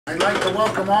I'd like to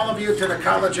welcome all of you to the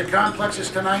College of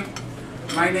Complexes tonight.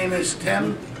 My name is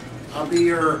Tim. I'll be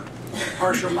your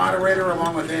partial moderator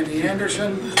along with Andy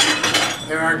Anderson.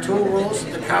 There are two rules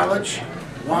at the college.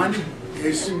 One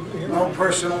is no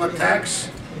personal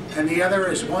attacks, and the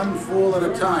other is one fool at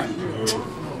a time.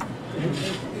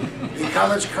 The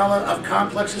College of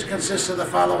Complexes consists of the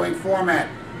following format.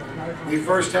 We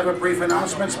first have a brief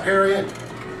announcements period.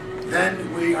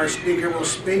 Then our speaker will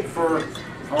speak for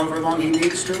however long he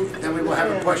needs to. Then we will have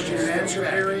a question and answer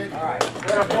period. All right.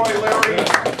 Good boy, Larry.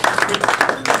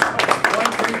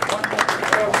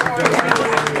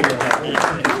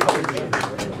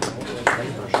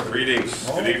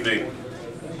 Greetings. Good evening.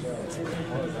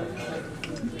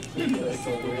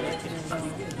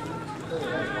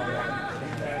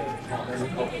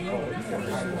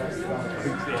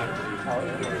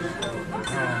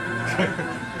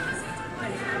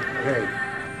 Okay.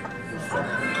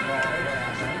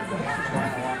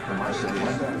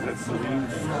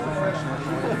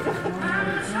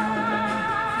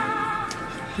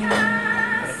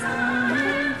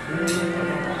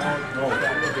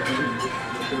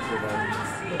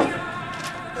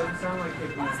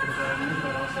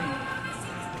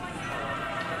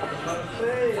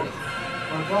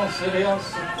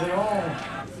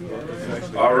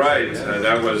 All right,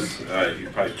 that was, you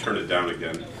probably turn it down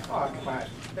again.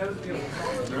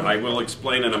 I will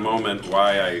explain in a moment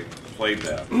why I played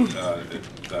that. It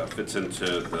fits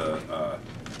into the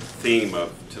theme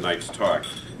of tonight's talk.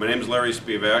 My name is Larry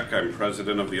Spivack. I'm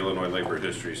president of the Illinois Labor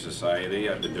History Society.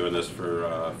 I've been doing this for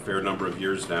a fair number of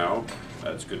years now.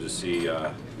 It's good to see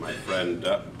my friend,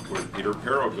 where'd Peter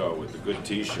Perro go with the good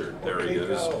t-shirt? There he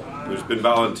is, who's been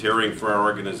volunteering for our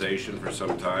organization for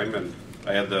some time. And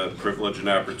I had the privilege and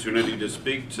opportunity to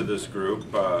speak to this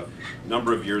group a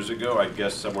number of years ago, I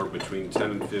guess somewhere between 10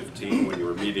 and 15 when you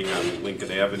were meeting on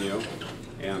Lincoln Avenue.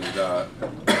 And I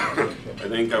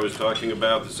think I was talking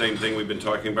about the same thing we've been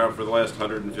talking about for the last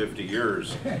 150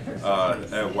 years.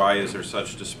 Why is there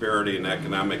such disparity in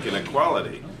economic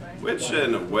inequality? Which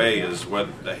in a way is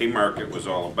what the Haymarket was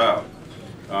all about.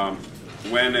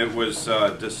 When it was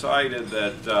decided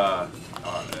that, I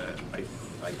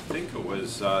think it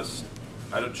was, Charlie,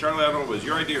 I don't know, it was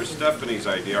your idea or Stephanie's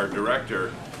idea, our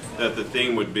director, that the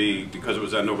theme would be, because it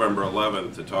was on November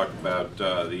 11th, to talk about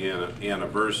the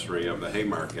anniversary of the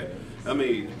Haymarket. Let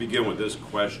me begin with this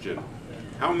question.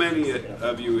 How many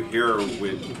of you here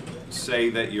would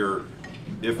say that you're,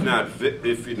 if not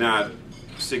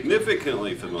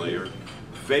significantly familiar,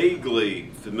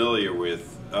 vaguely familiar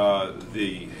with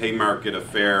the Haymarket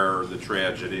Affair, the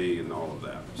tragedy, and all of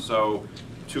that? So,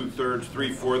 2/3,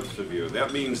 3/4 of you.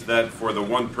 That means that for the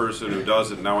one person who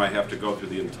doesn't, now I have to go through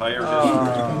the entire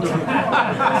history.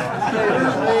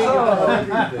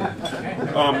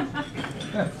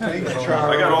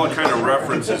 I got all kind of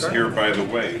references here, by the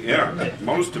way. Yeah,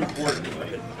 most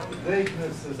importantly,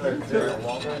 vagueness,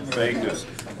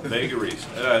 vagaries.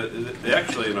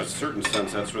 Actually, in a certain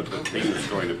sense, that's what the theme is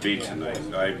going to be tonight.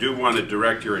 I do want to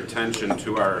direct your attention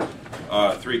to our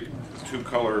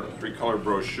three-color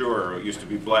brochure. It used to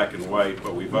be black and white,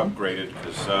 but we've upgraded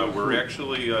because we're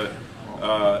actually,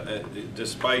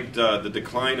 despite the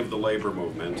decline of the labor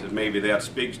movement, and maybe that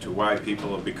speaks to why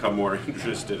people have become more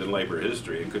interested in labor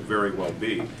history. It could very well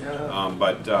be.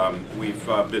 But we've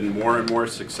been more and more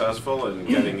successful in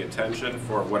getting attention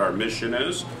for what our mission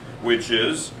is, which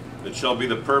is, it shall be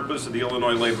the purpose of the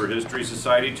Illinois Labor History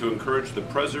Society to encourage the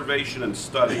preservation and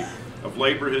study of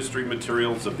labor history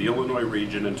materials of the Illinois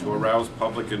region and to arouse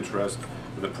public interest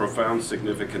in the profound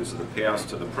significance of the past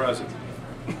to the present.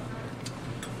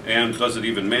 And does it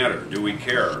even matter? Do we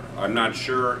care? I'm not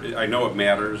sure. I know it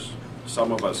matters.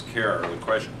 Some of us care. The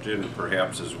question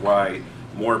perhaps is why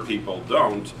more people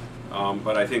don't.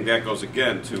 But I think that goes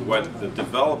again to what the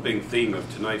developing theme of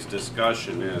tonight's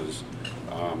discussion is.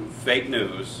 Fake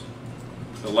news,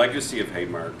 the legacy of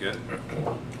Haymarket,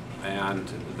 and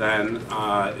then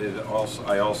I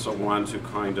also want to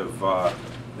kind of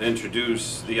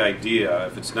introduce the idea,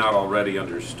 if it's not already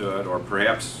understood, or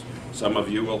perhaps some of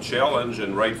you will challenge,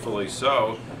 and rightfully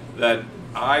so, that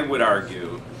I would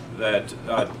argue that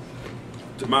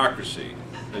democracy,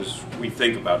 as we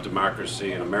think about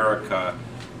democracy in America,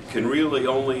 can really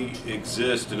only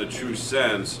exist in a true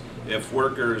sense if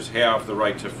workers have the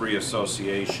right to free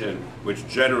association, which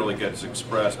generally gets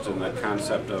expressed in the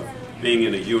concept of being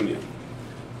in a union.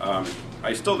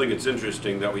 I still think it's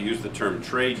interesting that we use the term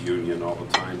trade union all the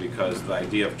time because the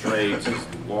idea of trades is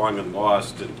long and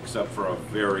lost, except for a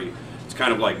very, it's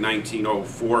kind of like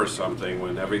 1904 or something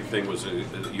when everything was,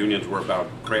 unions were about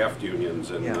craft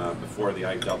unions and before the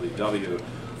ILHS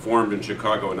formed in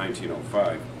Chicago in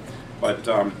 1905. But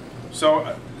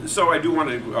so I do want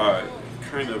to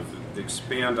kind of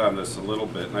expand on this a little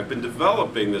bit. And I've been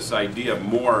developing this idea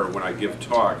more when I give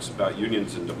talks about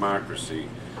unions and democracy,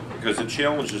 because it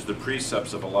challenges the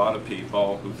precepts of a lot of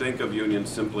people who think of unions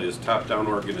simply as top-down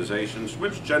organizations,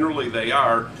 which generally they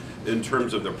are in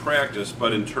terms of their practice,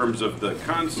 but in terms of the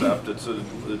concept, it's a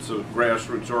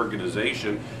grassroots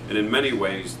organization, and in many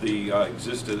ways the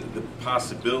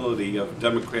possibility of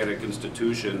democratic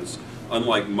institutions,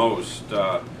 unlike most,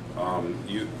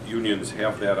 unions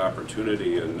have that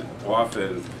opportunity, and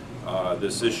often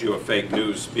this issue of fake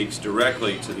news speaks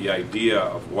directly to the idea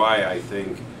of why I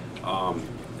think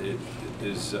it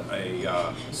is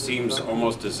seems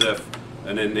almost as if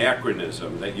an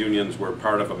anachronism that unions were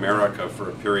part of America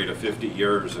for a period of 50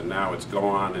 years and now it's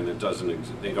gone and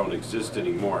they don't exist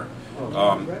anymore.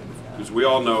 Because we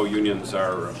all know unions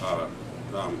are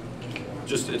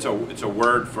it's a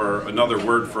word for another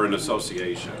word for an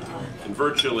association. And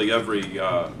virtually every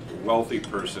wealthy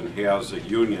person has a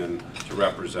union to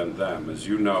represent them. As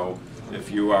you know, if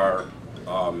you are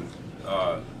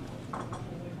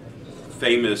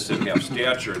famous and have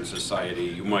stature in society,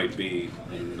 you might be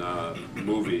in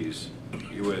movies.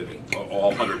 You would,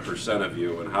 all 100% of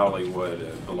you in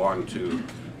Hollywood belong to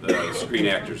the Screen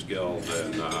Actors Guild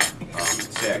and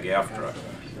SAG-AFTRA.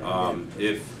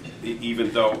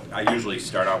 Even though I usually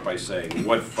start out by saying,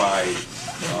 what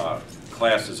 5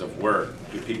 classes of work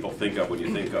do people think of when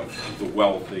you think of the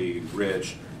wealthy,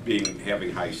 rich,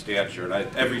 having high stature?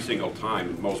 And every single time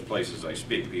in most places I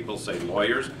speak, people say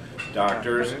lawyers,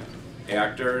 doctors,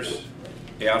 actors,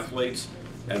 athletes,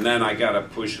 and then I got to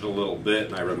push it a little bit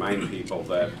and I remind people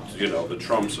that, you know, the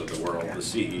Trumps of the world, the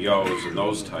CEOs and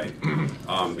those type,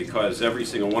 because every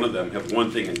single one of them have one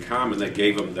thing in common: that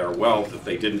gave them their wealth if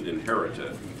they didn't inherit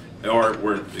it. Or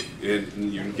weren't,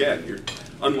 you're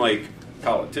unlike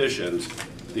politicians,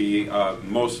 the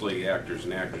mostly actors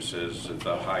and actresses at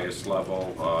the highest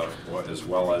level, as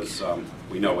well as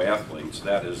we know athletes,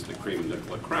 that is the creme de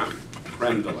la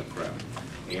creme de la creme.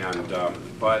 And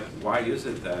but why is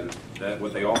it then that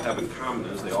what they all have in common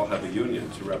is they all have a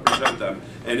union to represent them?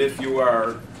 And if you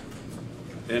are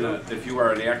an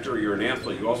actor or you're an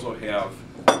athlete, you also have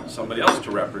somebody else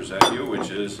to represent you,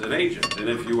 which is an agent. And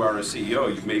if you are a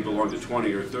CEO, you may belong to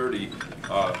 20 or 30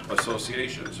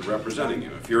 associations representing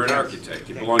you. If you're an architect,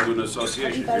 you belong to an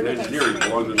association. If you're an engineer, you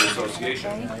belong to an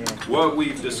association. What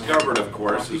we've discovered, of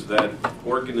course, is that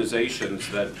organizations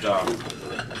that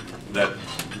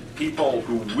people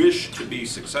who wish to be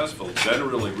successful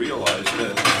generally realize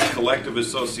that collective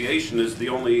association is the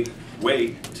only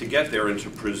way to get there and to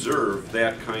preserve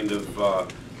that kind of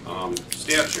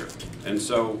stature. And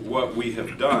so what we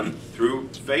have done through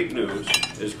fake news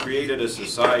is created a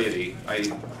society.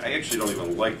 I actually don't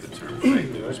even like the term fake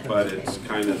news, but it's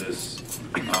kind of this,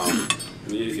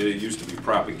 it used to be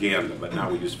propaganda, but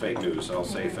now we use fake news, so I'll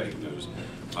say fake news.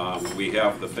 We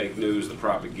have the fake news, the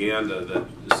propaganda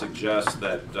that suggests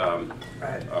that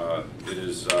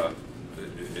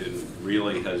it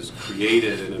really has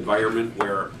created an environment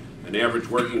where an average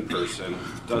working person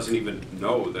doesn't even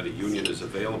know that a union is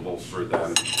available for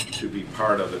them to be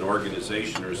part of an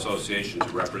organization or association to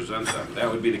represent them.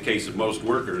 That would be the case of most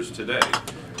workers today.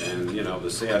 And, you know,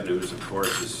 the sad news, of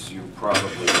course, as you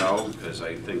probably know, because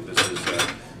I think this is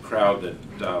a crowd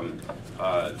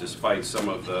that, despite some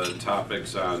of the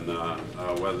topics on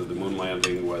whether the moon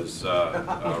landing was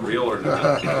real or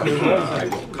not, I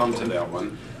will come to that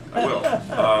one. I will.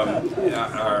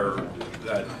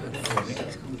 That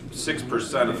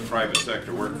 6% of the private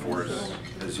sector workforce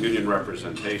has union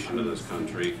representation in this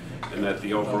country, and that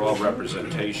the overall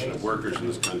representation of workers in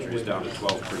this country is down to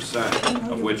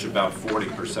 12%, of which about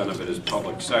 40% of it is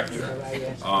public sector.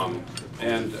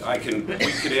 And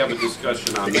we could have a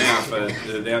discussion on that, but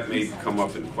that may come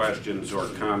up in questions or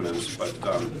comments, but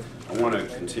I want to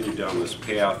continue down this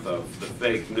path of the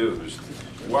fake news.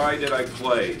 Why did I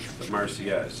play the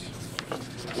Marseillaise?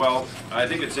 Well, I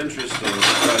think it's interesting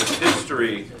because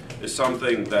history is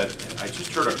something that I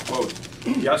just heard a quote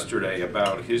yesterday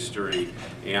about history,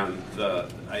 and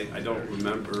I don't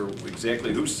remember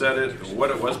exactly who said it or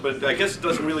what it was, but I guess it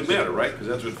doesn't really matter, right? Because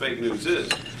that's what fake news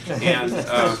is, and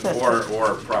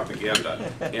or propaganda.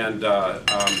 And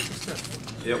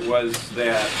it was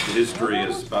that history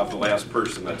is about the last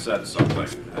person that said something,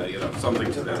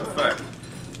 something to that effect.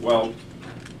 Well,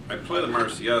 I play the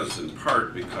Marseillaise in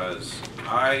part because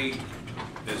I,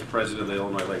 as president of the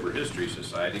Illinois Labor History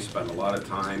Society, have spent a lot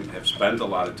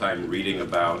of time reading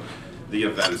about the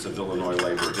events of Illinois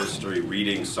labor history,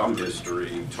 reading some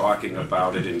history, talking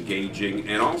about it, engaging,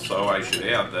 and also I should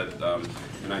add that,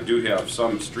 and I do have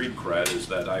some street cred, is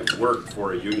that I've worked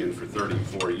for a union for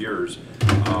 34 years.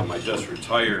 I just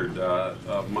retired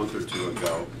a month or two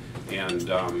ago, and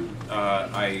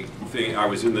I think I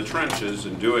was in the trenches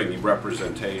and doing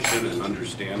representation and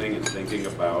understanding and thinking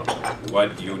about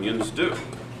what unions do.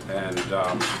 And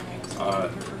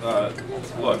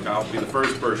look, I'll be the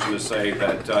first person to say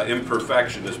that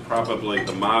imperfection is probably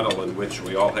the model in which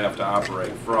we all have to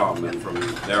operate from, and from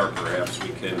there perhaps we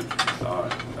can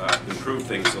improve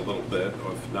things a little bit,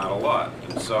 if not a lot.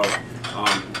 And so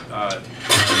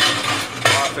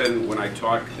often when I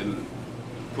talk and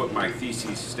put my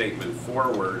thesis statement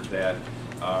forward that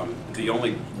the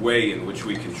only way in which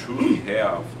we can truly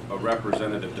have a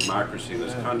representative democracy in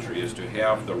this country is to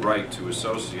have the right to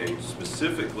associate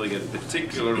specifically and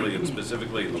particularly and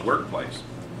specifically in the workplace.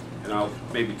 And I'll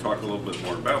maybe talk a little bit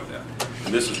more about that.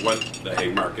 And this is what the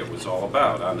Haymarket was all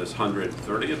about. On this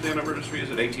 130th anniversary, is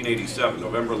it 1887?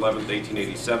 November 11th,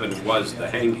 1887 was the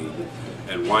hanging.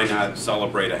 And why not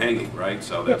celebrate a hanging, right?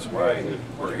 So that's why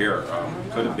we're here.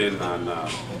 Could have been on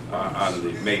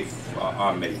May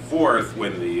 4th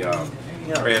when the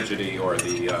tragedy or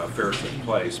the affair took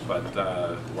place, but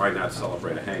why not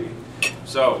celebrate a hanging?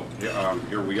 So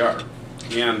here we are.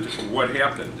 And what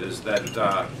happened is that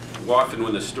often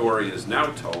when the story is now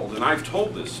told, and I've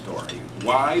told this story.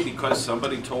 Why? Because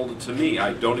somebody told it to me.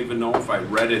 I don't even know if I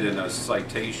read it in a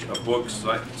citation, a book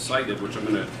cited, which I'm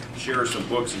going to share some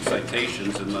books and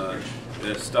citations and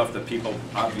the stuff that people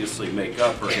obviously make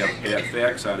up or have bad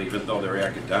facts on, even though they're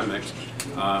academics.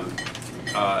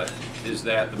 Is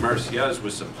that the Marseillaise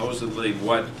was supposedly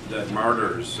what the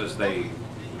martyrs, as they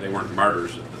weren't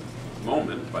martyrs at the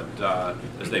moment, but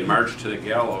as they marched to the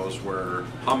gallows, were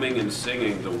humming and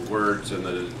singing the words and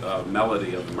the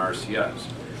melody of the Marseillaise.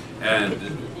 And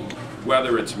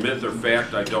whether it's myth or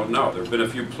fact, I don't know. There have been a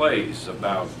few plays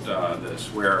about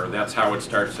this where that's how it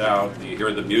starts out. You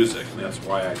hear the music, and that's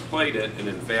why I played it. And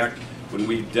in fact, when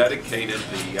we dedicated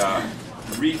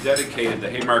rededicated the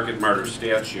Haymarket Martyr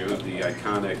statue, the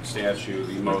iconic statue,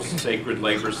 the most sacred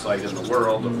labor site in the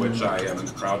world, of which I am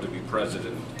proud to be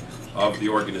president of the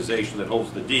organization that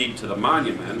holds the deed to the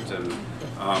monument. And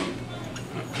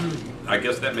I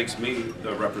guess that makes me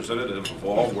the representative of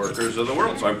all workers of the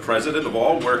world. So I'm president of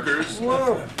all workers,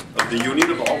 of the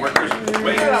Union of All Workers.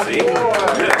 Wait, see?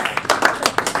 Yeah.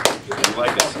 And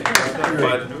legacy.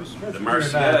 But the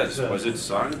Marseillaise, was it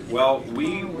sung? Well,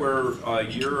 we were a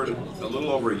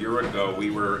little over a year ago, we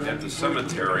were at the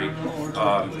cemetery.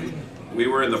 We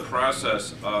were in the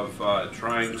process of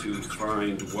trying to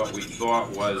find what we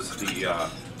thought was the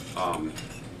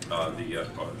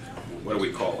what do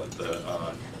we call it?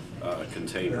 The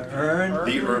container. The urn?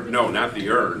 The urn? No, not the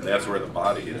urn. That's where the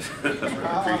body is. That's where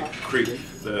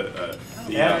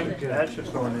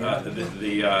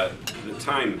the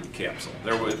time capsule.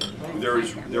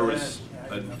 There was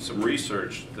some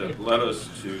research that led us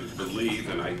to believe,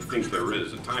 and I think there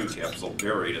is, a time capsule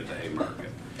buried at the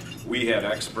Haymarket. We had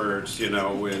experts, you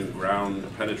know, in ground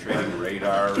penetrating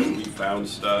radar, and we found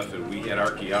stuff, and we had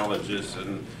archaeologists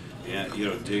and you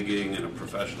know, digging in a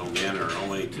professional manner,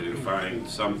 only to find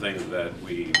something that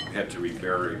we had to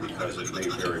rebury because it may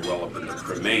very well have been the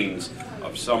remains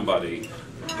of somebody,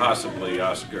 possibly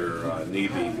Oscar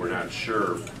Neebe. We're not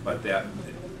sure, but that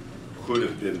could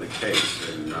have been the case.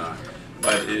 And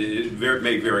but it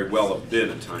may very well have been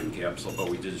a time capsule, but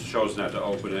we just chose not to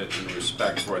open it in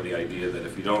respect for the idea that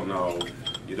if you don't know,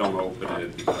 you don't open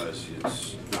it because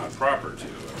it's not proper to.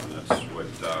 And that's what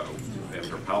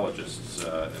anthropologists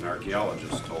and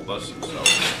archaeologists told us,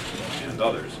 and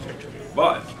others.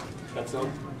 But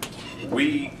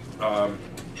we,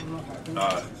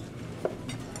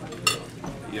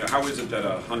 you know, how is it that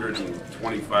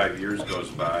 125 years goes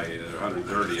by,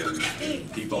 130, and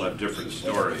people have different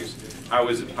stories? How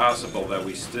is it possible that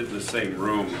we sit in the same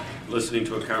room, listening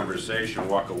to a conversation,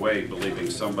 walk away believing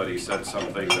somebody said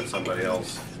something that somebody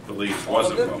else believes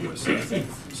wasn't what was said?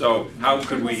 So how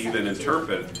could we even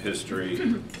interpret history,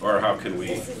 or how can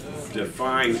we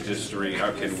define history?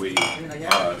 How can we...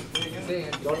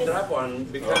 Don't drop one.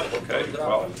 Okay,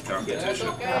 well, competition.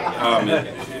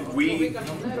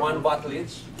 One bottle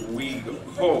each. We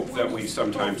hope that we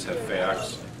sometimes have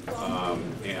facts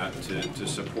and to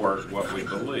support what we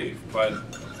believe. But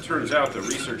it turns out the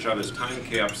research on this time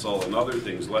capsule and other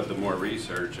things led to more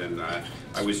research, and I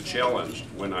was challenged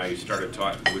when I started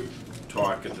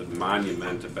talk at the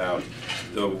monument about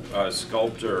the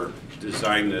sculptor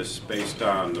designed this based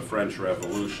on the French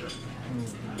Revolution.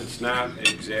 It's not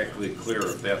exactly clear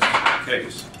if that's the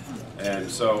case. And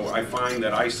so I find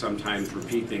that I sometimes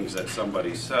repeat things that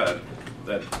somebody said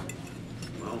that,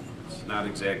 well, it's not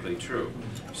exactly true.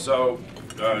 So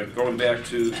going back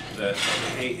to the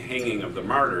hanging of the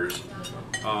martyrs,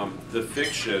 the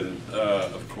fiction,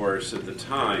 of course, at the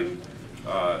time,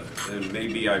 and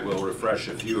maybe I will refresh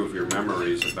a few of your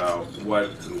memories about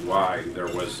what and why there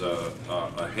was a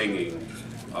hanging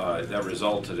that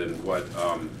resulted in what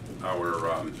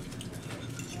our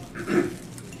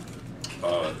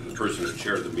the person who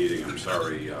chaired the meeting, I'm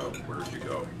sorry, where did you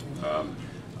go?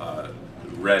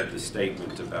 Read the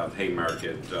statement about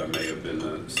Haymarket may have been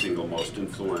the single most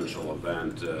influential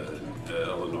event in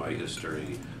Illinois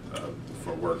history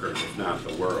for workers, if not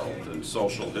the world. In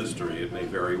social history, it may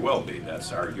very well be.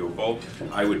 That's arguable.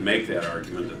 I would make that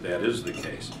argument that that is the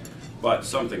case. But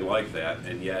something like that,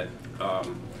 and yet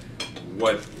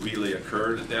what really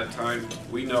occurred at that time,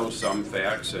 we know some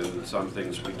facts and some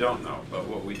things we don't know. But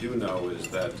what we do know is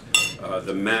that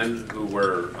the men who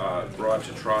were brought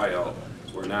to trial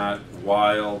were not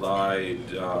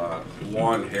wild-eyed,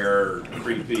 long-haired,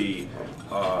 creepy,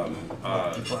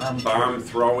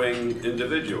 bomb-throwing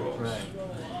individuals. Right.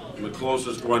 The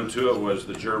closest one to it was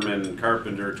the German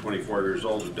carpenter, 24 years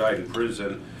old, who died in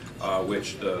prison,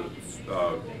 which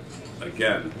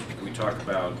again, we talk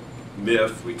about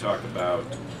myth, we talk about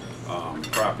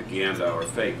propaganda or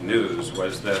fake news,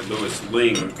 was that Louis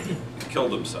Ling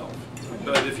killed himself.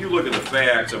 But if you look at the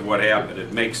facts of what happened,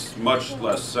 it makes much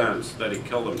less sense that he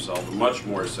killed himself, and much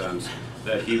more sense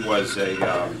that he was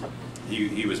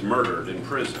he was murdered in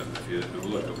prison. If you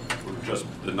look at just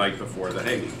the night before the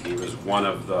hanging, he was one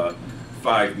of the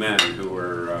 5 men who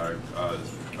were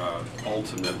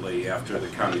ultimately, after the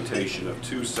commutation of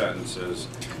 2 sentences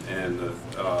and the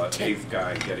 8th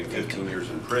guy getting 15 years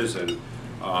in prison,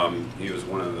 he was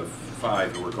one of the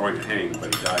 5 who were going to hang,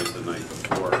 but he dies the night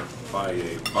before by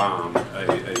a bomb,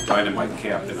 a dynamite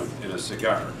capped in a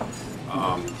cigar.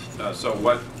 So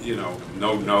what,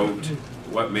 no note,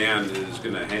 what man is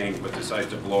going to hang but decides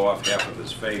to blow off half of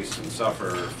his face and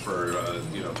suffer for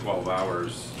 12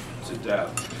 hours to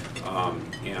death?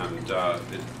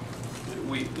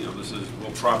 This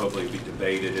will probably be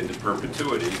debated into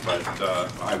perpetuity, but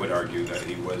I would argue that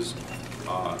he was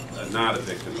not a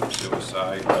victim of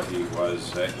suicide, but he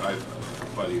was a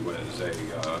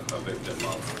victim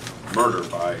of murder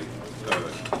by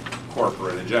the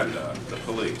corporate agenda, the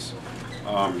police,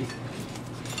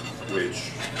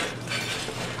 which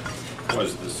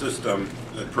was the system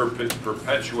that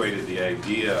perpetuated the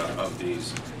idea of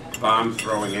these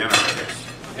bomb-throwing anarchists.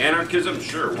 Anarchism,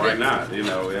 sure, why not?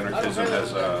 Anarchism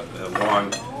has a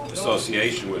long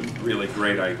association with really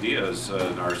great ideas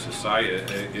in our society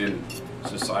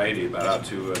about how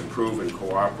to improve and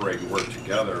cooperate and work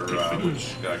together,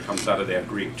 which comes out of that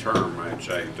Greek term, which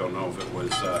I don't know if it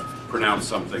was pronounced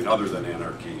something other than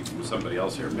anarchy. Somebody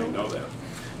else here may know that.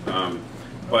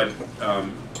 But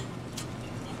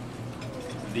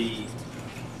the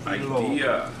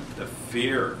idea, the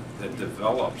fear that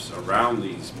develops around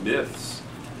these myths,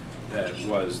 that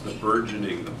was the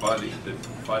burgeoning, the budding,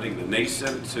 the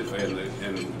nascent, and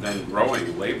then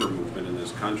growing labor movement in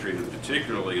this country, and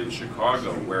particularly in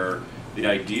Chicago, where the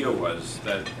idea was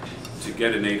that to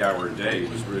get an 8-hour day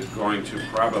was going to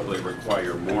probably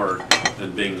require more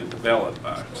than being at the ballot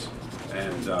box.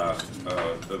 And the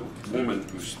woman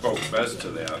who spoke best to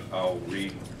that, I'll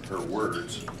read her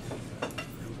words.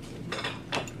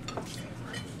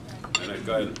 And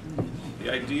again, the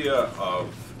idea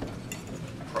of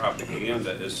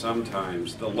propaganda is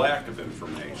sometimes the lack of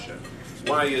information.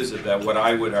 Why is it that what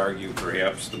I would argue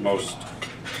perhaps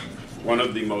one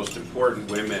of the most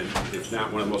important women, if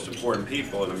not one of the most important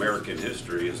people in American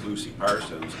history, is Lucy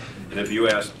Parsons? And if you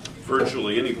asked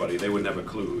virtually anybody, they wouldn't have a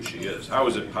clue who she is. How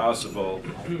is it possible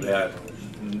that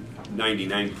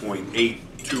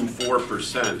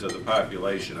 99.824% of the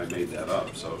population, I made that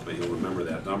up, but you'll remember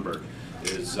that number,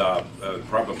 is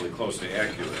probably close to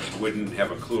accurate, wouldn't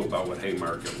have a clue about what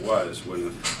Haymarket was,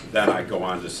 when then I go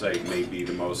on to say maybe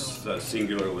the most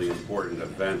singularly important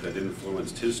event that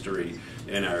influenced history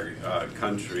in our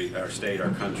country, our state,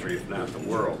 our country, if not the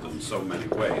world, in so many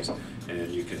ways.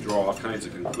 And you can draw all kinds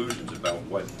of conclusions about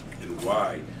what and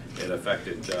why it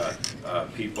affected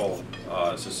people,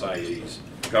 societies,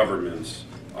 governments,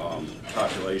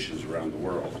 populations around the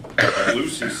world.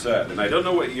 Lucy said, and I don't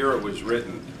know what year it was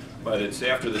written, but it's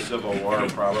after the Civil War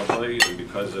probably, and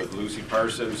because of Lucy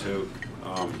Parsons, who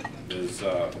is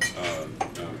a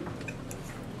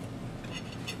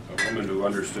woman who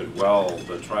understood well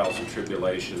the trials and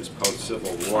tribulations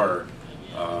post-Civil War,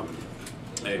 a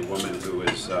woman who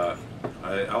is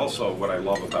Also, what I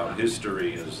love about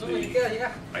history is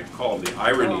I call them the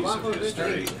ironies of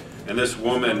history. And this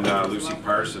woman, Lucy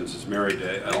Parsons, is married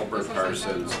to Albert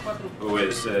Parsons, who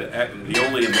is the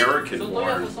only American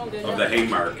born of the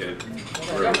Haymarket.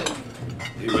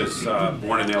 He was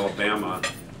born in Alabama.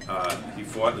 He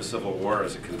fought in the Civil War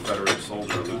as a Confederate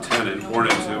soldier, a lieutenant, born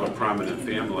into a prominent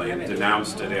family, and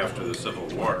denounced it after the Civil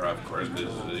War, of course,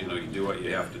 because you do what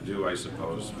you have to do, I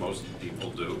suppose most people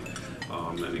do.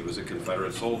 And he was a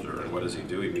Confederate soldier. And what does he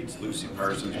do? He meets Lucy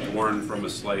Parsons, born from a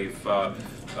slave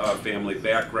family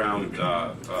background,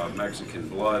 Mexican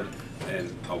blood, and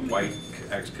a white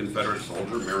ex-Confederate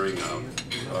soldier marrying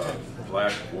a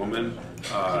black woman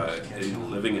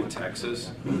living in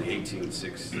Texas in the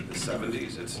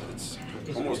 1870s. It's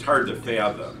almost hard to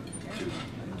fathom,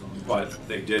 but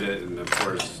they did it, and of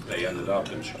course they ended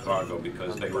up in Chicago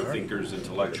because they were thinkers,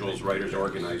 intellectuals, writers,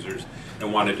 organizers,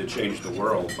 and wanted to change the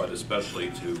world, but especially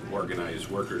to organize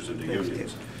workers into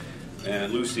unions.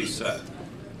 And Lucy said,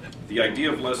 "The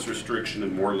idea of less restriction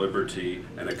and more liberty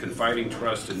and a confiding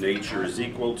trust in nature is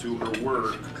equal to her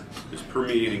work is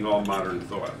permeating all modern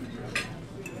thought.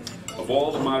 Of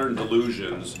all the modern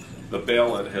delusions, the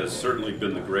ballot has certainly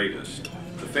been the greatest.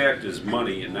 The fact is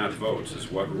money and not votes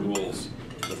is what rules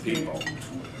the people.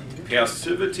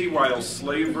 Passivity while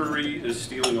slavery is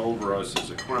stealing over us is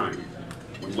a crime.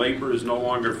 When labor is no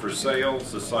longer for sale,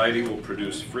 society will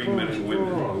produce free men and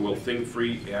women who will think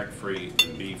free, act free,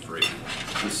 and be free."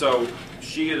 And so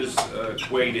she is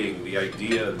equating the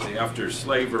idea that after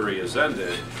slavery is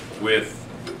ended with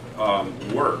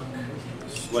work,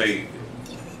 slave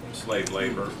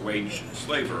labor, wage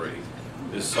slavery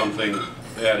is something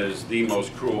that is the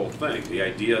most cruel thing. The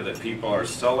idea that people are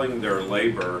selling their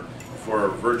labor for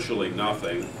virtually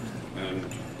nothing, and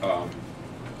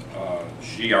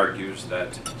she argues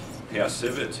that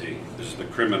passivity is the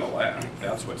criminal act.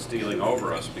 That's what's stealing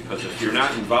over us, because if you're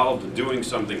not involved in doing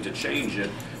something to change it,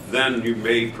 then you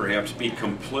may perhaps be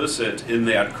complicit in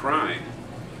that crime.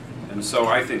 And so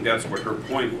I think that's what her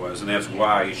point was, and that's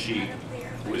why she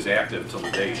was active till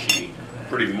the day she,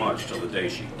 pretty much till the day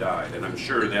she died. And I'm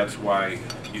sure that's why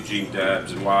Eugene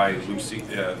Debs and why Lucy,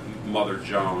 Mother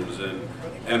Jones and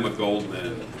Emma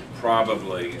Goldman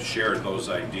probably shared those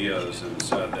ideas and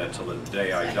said that till the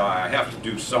day I die, I have to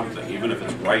do something, even if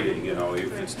it's writing,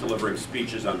 if it's delivering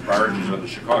speeches on barges on the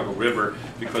Chicago River,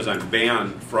 because I'm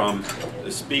banned from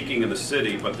speaking in the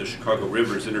city, but the Chicago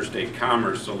River is interstate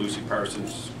commerce, so Lucy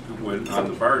Parsons went on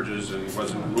the barges and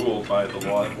wasn't ruled by the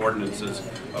law ordinances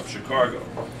of Chicago.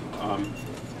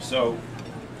 So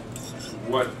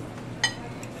what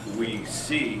we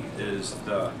see is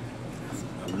the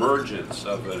emergence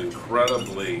of an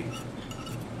incredibly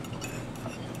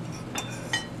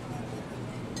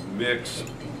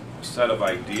mixed set of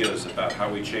ideas about how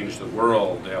we change the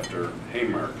world after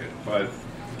Haymarket. But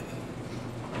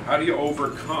how do you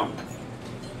overcome?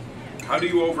 How do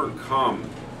you overcome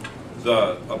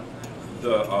the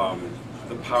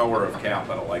power of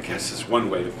capital, I guess is one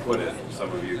way to put it.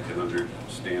 Some of you can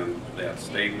understand that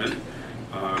statement.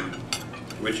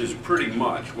 Which is pretty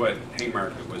much what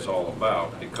Haymarket was all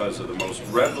about, because of the most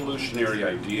revolutionary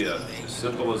idea, as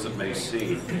simple as it may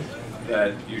seem,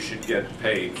 that you should get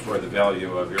paid for the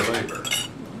value of your labor.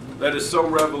 That is so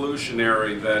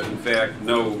revolutionary that, in fact,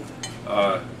 no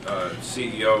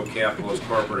CEO, capitalist,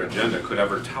 corporate agenda could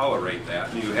ever tolerate that.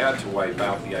 And you had to wipe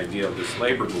out the idea of this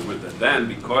labor movement that then,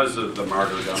 because of the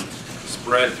martyrdom,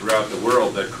 spread throughout the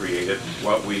world, that created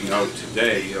what we know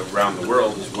today around the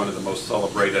world is one of the most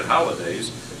celebrated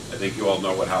holidays. I think you all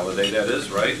know what holiday that is,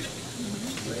 right?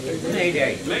 May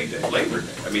Day. May Day, Labor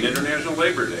Day. I mean, International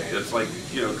Labor Day. It's like,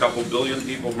 a couple billion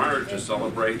people march to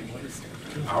celebrate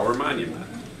our monument.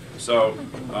 So,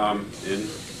 in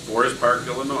Forest Park,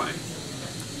 Illinois.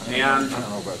 And I don't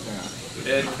know about that.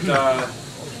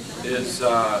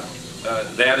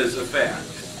 that is a fact.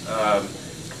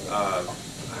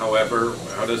 However,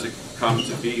 how does it come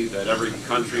to be that every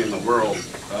country in the world,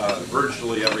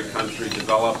 virtually every country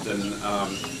developed and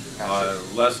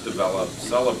less developed,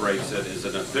 celebrates it as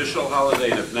an official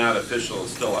holiday, and if not official,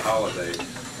 it's still a holiday.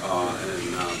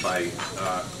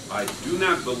 I do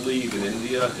not believe in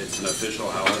India it's an official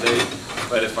holiday,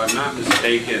 but if I'm not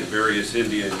mistaken, various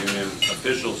Indian Union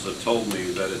officials have told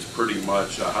me that it's pretty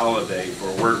much a holiday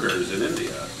for workers in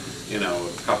India.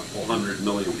 A couple 100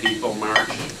 million people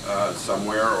march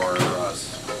somewhere, or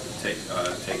take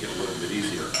it a little bit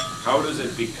easier. How does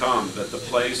it become that the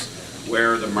place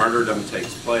where the martyrdom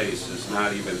takes place is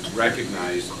not even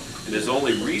recognized, and is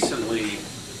only recently,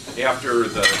 after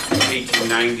the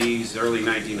 1890s, early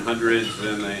 1900s,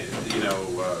 and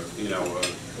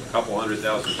couple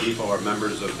 100,000 people are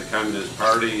members of the Communist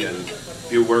Party and a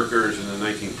few workers in the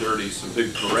 1930s, some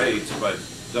big parades, but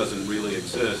doesn't really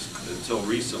exist until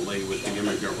recently with the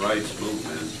immigrant rights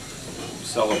movement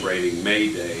celebrating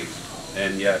May Day.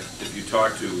 And yet, if you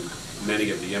talk to many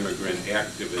of the immigrant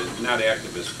activists, not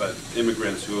activists, but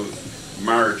immigrants who have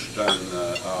marched on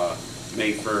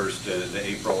May 1st, the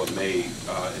April and May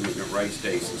Immigrant Rights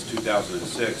Day since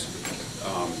 2006,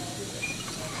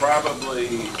 probably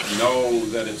know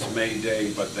that it's May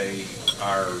Day, but they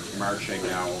are marching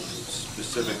now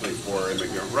specifically for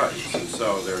immigrant rights. And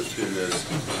so there's been this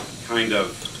kind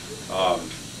of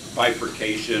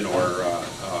bifurcation or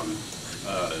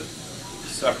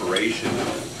separation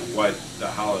of what the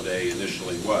holiday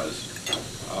initially was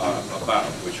about,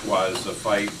 which was a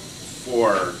fight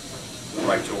for the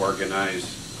right to organize,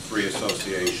 free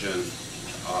association,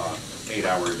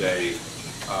 8-hour day,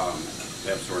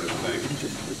 that sort of thing.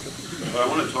 But I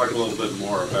want to talk a little bit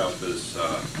more about this.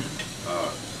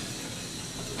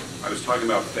 I was talking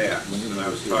about facts, and I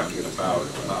was talking about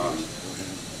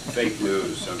fake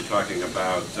news. I'm talking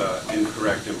about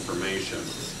incorrect information.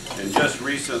 And just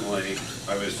recently,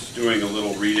 I was doing a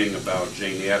little reading about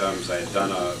Jane Addams. I had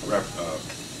done a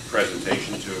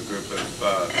presentation to a group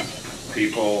of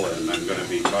people, and I'm going to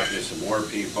be talking to some more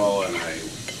people, and I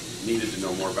needed to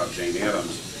know more about Jane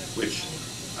Addams, which,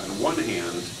 on one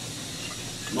hand,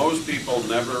 most people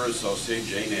never associate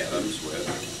Jane Addams with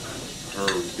her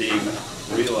being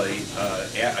really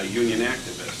a union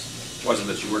activist. It wasn't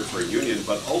that she worked for a union,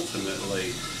 but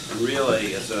ultimately, and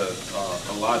really as a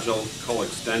logical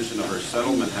extension of her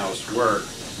settlement house work,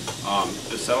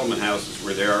 the settlement houses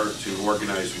were there to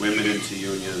organize women into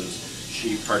unions.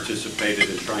 She participated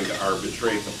in trying to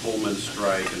arbitrate the Pullman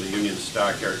strike and the Union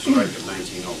Stockyard strike of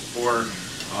 1904.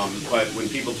 But when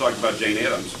people talk about Jane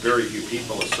Addams, very few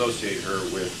people associate her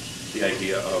with the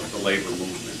idea of the labor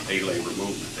movement, a labor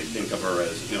movement. They think of her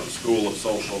as, school of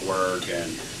social work,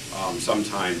 and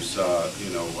sometimes, the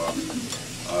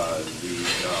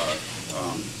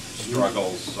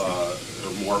struggles,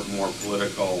 or more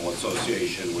political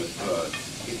association with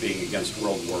being against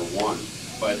World War I.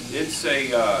 But it's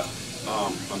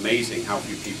amazing how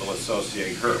few people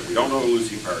associate her. We don't know who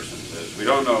Lucy Parsons is. We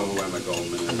don't know who Emma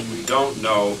Goldman is. We don't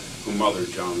know who Mother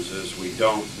Jones is. We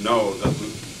don't know that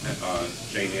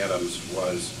Jane Addams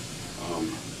was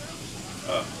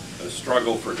a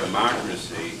struggle for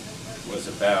democracy was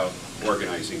about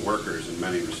organizing workers in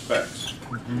many respects.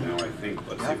 Now I think,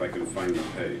 let's see if I can find the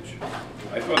page.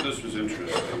 I thought this was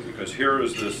interesting because here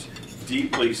is this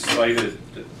deeply cited,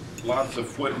 lots of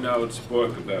footnotes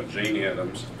book about Jane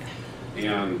Addams,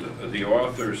 and the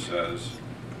author says,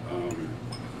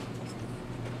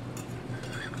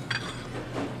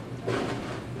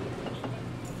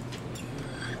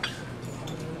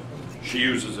 she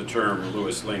uses the term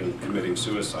Louis Ling committing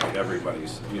suicide.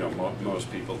 Everybody's, most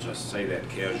people just say that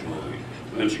casually.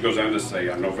 And then she goes on to say,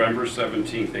 on November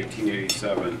 17th,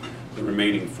 1887, the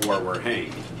remaining 4 were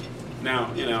hanged.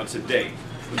 Now, it's a date.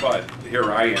 But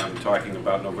here I am talking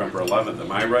about November 11th.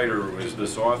 Am I right, or is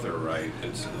this author right?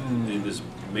 It's in this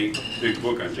big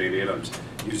book on Jane Addams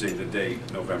using the date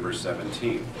November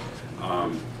 17th.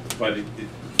 But it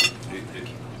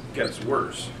gets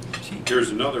worse. Here's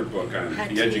another book on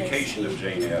the education of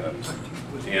Jane Addams.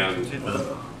 And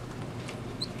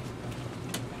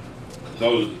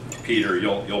those, Peter,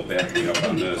 you'll back me up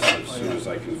on this as soon as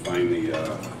I can find the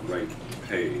right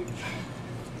page.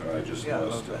 I just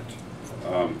lost it.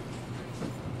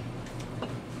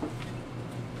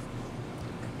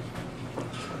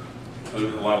 A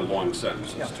lot of long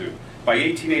sentences, too. By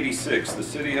 1886, the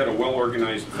city had a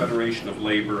well-organized Federation of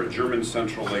Labor, a German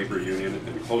central labor union,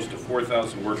 and close to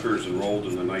 4,000 workers enrolled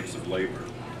in the Knights of Labor.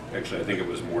 Actually, I think it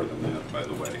was more than that, by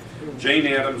the way. Jane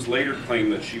Addams later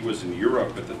claimed that she was in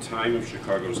Europe at the time of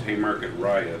Chicago's Haymarket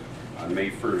riot on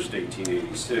May 1st,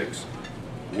 1886,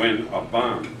 when a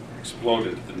bomb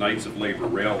exploded at the Knights of Labor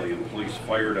rally and police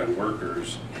fired on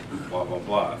workers, blah, blah,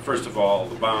 blah. First of all,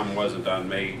 the bomb wasn't on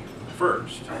May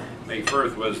 1st. May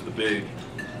 1st was the big,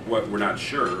 what we're not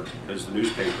sure, because the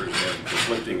newspapers have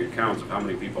conflicting accounts of how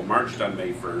many people marched on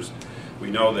May 1st.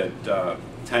 We know that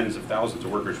tens of thousands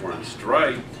of workers were on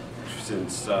strike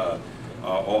since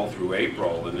all through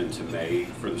April and into May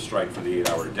for the strike for the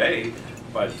 8-hour day.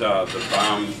 But the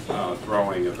bomb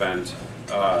throwing event,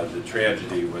 the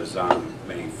tragedy was on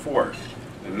May 4th.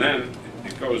 And then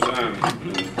it goes on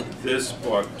in this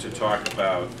book to talk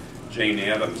about Jane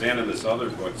Addams, and in this other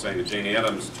book, saying that Jane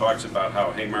Addams talks about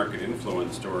how Haymarket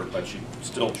influenced her, but she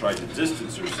still tried to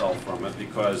distance herself from it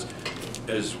because,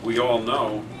 as we all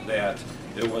know, that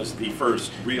it was the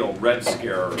first real Red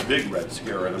Scare, or big Red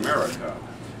Scare in America.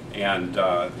 And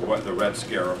what the Red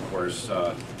Scare, of course,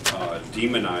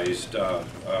 demonized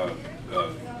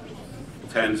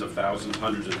tens of thousands,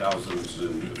 hundreds of thousands,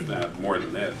 and if not more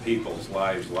than that, people's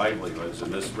lives, livelihoods,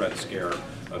 and this Red Scare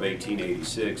of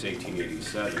 1886,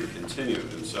 1887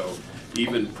 continued. And so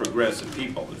even progressive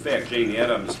people, in fact, Jane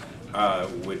Addams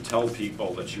would tell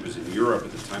people that she was in Europe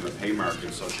at the time of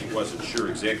Haymarket, so she wasn't sure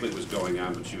exactly what was going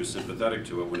on, but she was sympathetic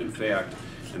to it, when in fact,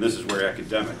 and this is where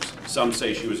academics, some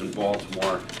say she was in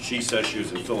Baltimore, she says she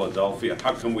was in Philadelphia.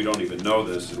 How come we don't even know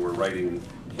this and we're writing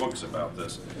books about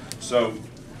this? So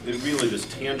it really, this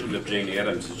tangent of Jane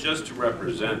Addams is just to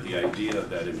represent the idea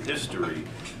that in history,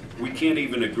 we can't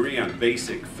even agree on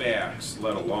basic facts,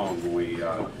 let alone when we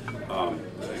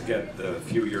get a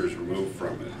few years removed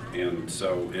from it. And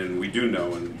so, and we do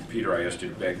know, and Peter, I asked you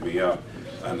to back me up,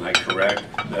 am I correct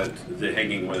that the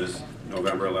hanging was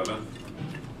November 11th?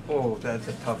 Oh, that's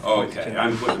a tough Okay, question.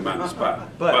 I'm putting him on the spot.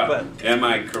 But am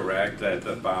I correct that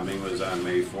the bombing was on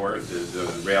May 4th,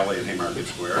 the rally at Haymarket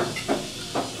Square?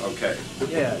 Okay.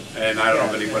 yeah, And I don't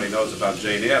know if anybody knows about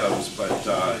Jane Addams, but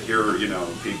here, you know,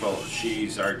 people,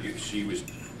 she's argued, she was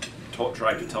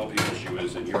tried to tell people she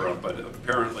was in Europe, but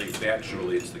apparently,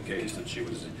 factually, it's the case that she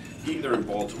was either in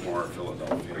Baltimore or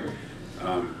Philadelphia.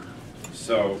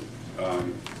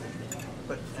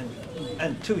 but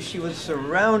and two, she was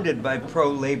surrounded by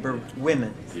pro-labor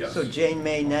women. Yes. So Jane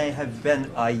may not have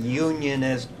been a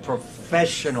unionist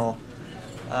professional,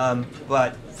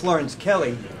 but Florence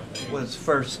Kelley was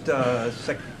first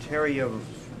Secretary of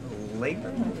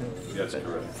Labor. That's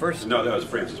correct. First, No, that was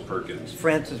Frances Perkins.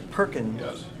 Frances Perkins.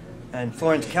 Yes. And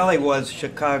Florence Kelley was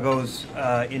Chicago's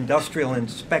industrial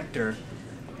inspector.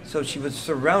 So she was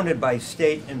surrounded by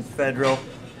state and federal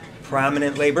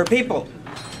prominent labor people.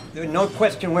 There was no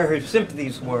question where her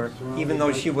sympathies were, even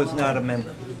though she was not a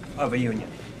member of a union.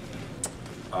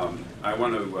 I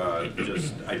want to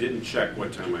I didn't check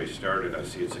what time I started. I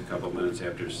see it's a couple minutes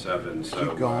after 7. So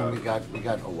Keep going, we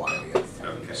got a while yet.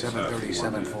 Okay, 7:30,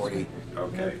 7:40.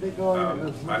 Okay.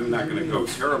 I'm not going to go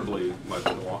terribly much.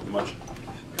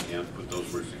 I can't put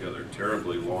those words together.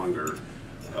 Terribly longer,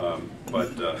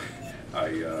 but I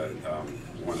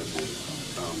wanted to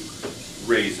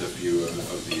raise a few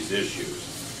of these issues.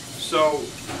 So,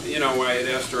 you know, I had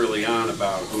asked early on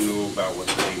about who knew about what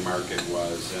the Haymarket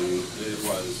was, and it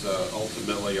was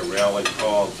ultimately a rally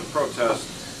called to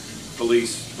protest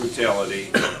police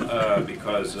brutality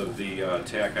because of the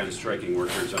attack on striking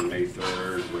workers on May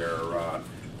 3rd, where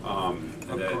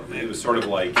it was sort of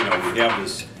like, you know, we have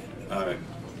this,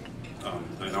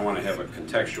 and I want to have a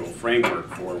contextual framework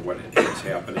for what is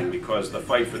happening, because the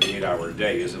fight for the 8-hour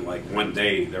day isn't like one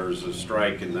day there's a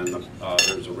strike and then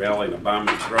there's a rally and a bomb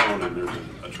is thrown and there's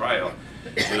a trial.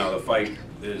 You know, the fight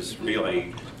is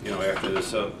really, you know, after the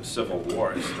Civil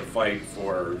War, it's the fight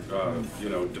for, you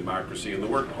know, democracy in the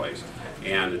workplace.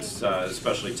 And it's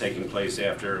especially taking place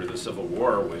after the Civil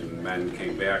War, when men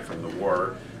came back from the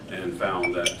war and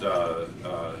found that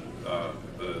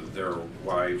their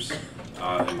wives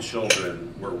and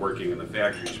children were working in the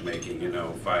factories, making, you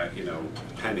know,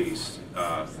 pennies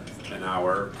an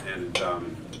hour, and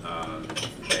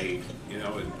they, you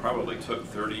know, it probably took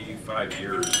 35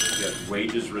 years to get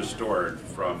wages restored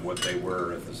from what they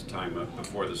were at this time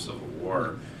before the Civil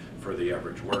War for the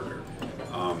average worker.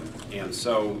 And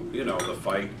so, you know,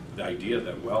 the idea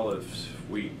that, well, if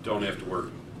we don't have to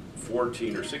work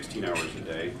 14 or 16 hours a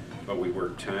day, but we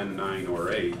work 10, 9,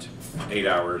 or 8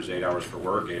 hours, 8 hours for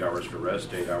work, 8 hours for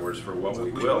rest, 8 hours for what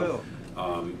we will,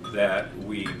 that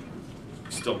we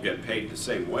still get paid the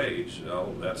same wage.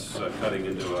 Well, that's cutting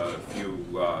into a few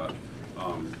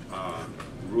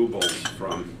rubles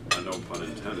from, no pun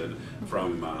intended,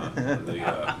 from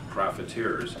the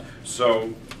profiteers.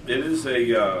 So it is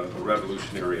a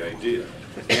revolutionary idea.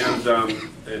 And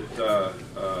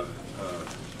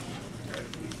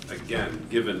again,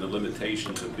 given the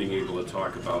limitations of being able to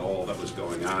talk about all that was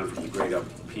going on, from the great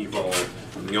upheaval,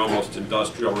 from the almost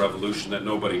industrial revolution that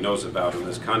nobody knows about in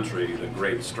this country, the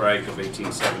great strike of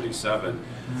 1877,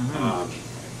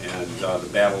 and the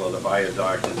Battle of the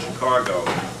Viaduct in Chicago,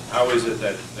 how is it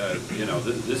that, you know,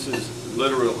 this is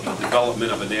literal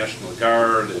development of a National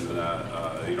Guard and,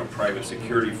 you know, private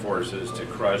security forces to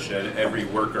crush every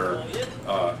worker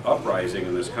uprising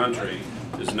in this country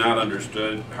is not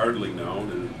understood, hardly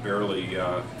known, and barely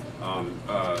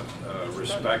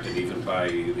respected even by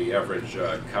the average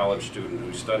college student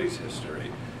who studies history.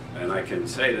 And I can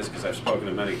say this because I've spoken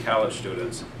to many college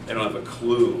students. They don't have a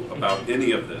clue about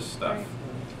any of this stuff.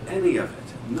 Any of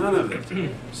it. None of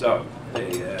it. So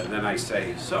then I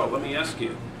say, so let me ask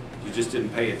you, you just didn't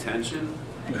pay attention?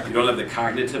 You don't have the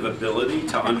cognitive ability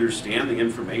to understand the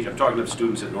information. I'm talking to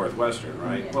students at Northwestern,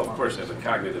 right? Well, of course they have the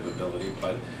cognitive ability,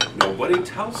 but nobody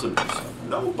tells them this stuff.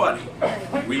 Nobody.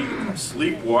 We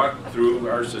sleepwalk through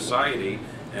our society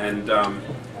and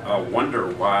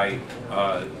wonder why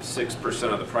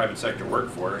 6% of the private sector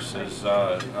workforce is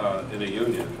in a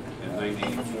union and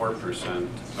 94%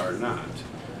 are not.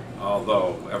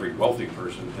 Although every wealthy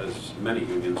person has many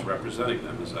unions representing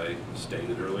them, as I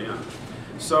stated early on.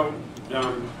 So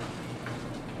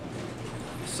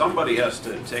somebody has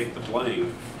to take the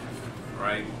blame,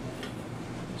 right?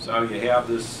 So you have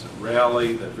this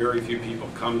rally that very few people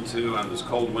come to on this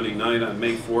cold, windy night on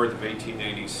May 4th of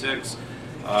 1886.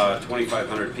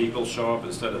 2,500 people show up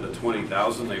instead of the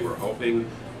 20,000 they were hoping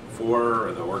for,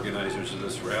 or the organizers of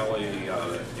this rally,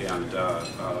 and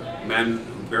men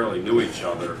who barely knew each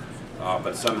other,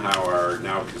 but somehow are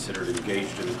now considered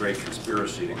engaged in a great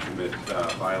conspiracy to commit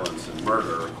violence and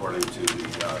murder, according to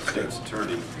the state's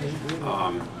attorney,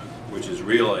 which is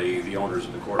really the owners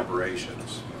of the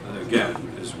corporations. And again,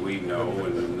 as we know,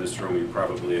 and in this room you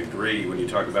probably agree, when you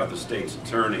talk about the state's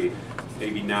attorney,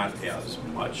 maybe not as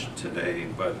much today,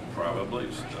 but probably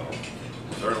still,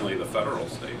 certainly the federal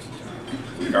state's attorney,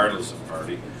 regardless of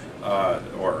party,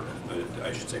 or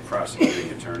I should say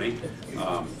prosecuting attorney,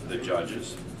 the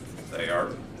judges, they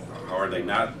are, how are they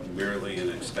not merely an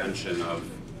extension of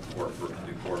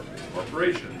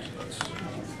corporations?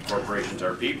 Corporations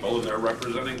are people and they're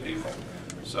representing people.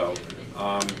 So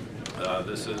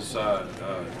this is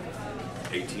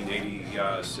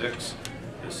 1886.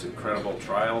 This incredible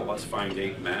trial. Let's find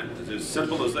 8 men. It's as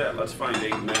simple as that. Let's find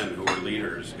 8 men who were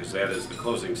leaders, because that is the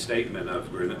closing statement of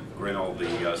Grinnell,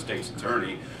 the state's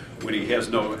attorney, when he has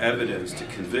no evidence to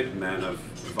convict men of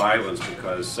violence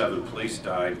because 7 police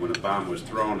died when a bomb was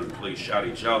thrown and police shot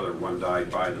each other. One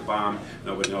died by the bomb.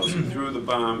 Nobody knows who threw the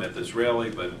bomb at this rally,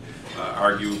 but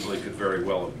arguably could very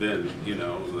well have been, you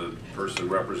know, the person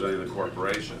representing the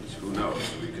corporations. Who knows?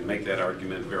 We can make that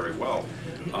argument very well.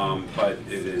 But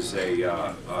it is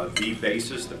the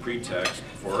basis, the pretext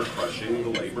for crushing the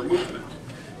labor movement.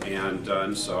 And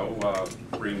so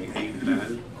bring 8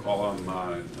 men, call them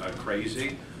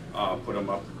crazy, put them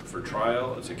up for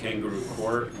trial. It's a kangaroo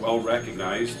court, well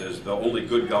recognized as the only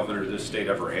good governor this state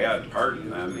ever had. Pardon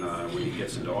them when he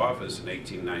gets into office in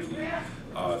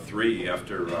 1893,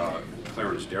 after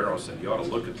Clarence Darrow said, you ought to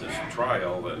look at this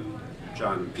trial, and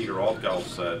Peter Altgeld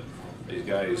said, these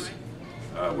guys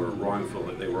were wrongful,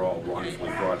 they were all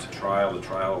wrongfully brought to trial. The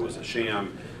trial was a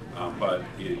sham, but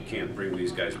you can't bring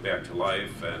these guys back to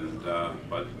life. And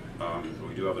but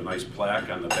we do have a nice plaque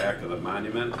on the back of the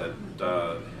monument that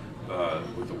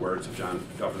with the words of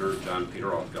Governor John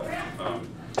Peter Altgeld.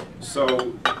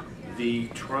 So the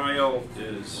trial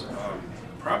is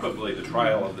probably the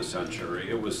trial of the century.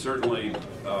 It was certainly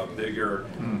bigger.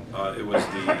 It was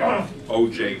the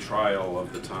OJ trial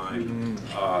of the time,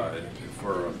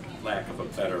 for lack of a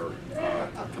better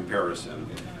comparison,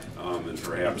 and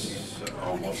perhaps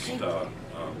almost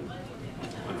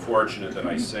unfortunate that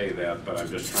I say that, but I'm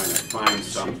just trying to find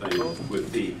something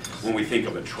with the, when we think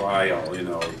of a trial, you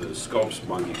know, the Scopes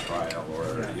Monkey trial,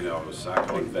 or, you know,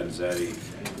 Sacco and Vanzetti,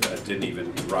 that didn't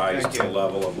even rise to the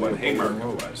level of what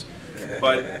Haymarket was.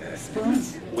 But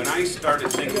when I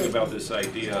started thinking about this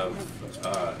idea of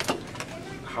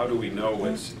how do we know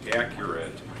it's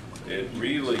accurate, it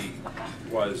really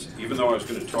was, even though I was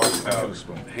going to talk about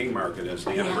Haymarket as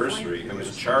the anniversary, it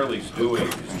was Charlie's doing.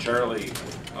 Charlie,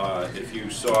 if you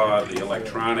saw the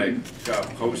electronic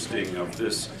posting of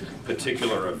this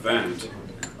particular event,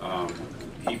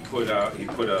 he put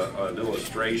an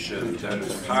illustration that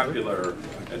was popular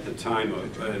at the time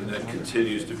and that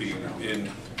continues to be in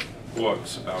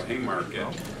books about Haymarket,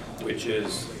 which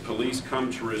is police come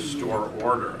to restore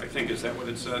order. I think, is that what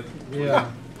it said? Yeah.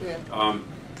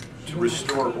 To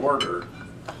restore order,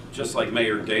 just like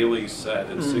Mayor Daley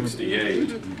said in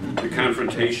 '68, the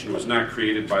confrontation was not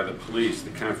created by the police.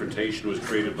 The confrontation was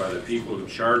created by the people who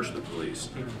charged the police.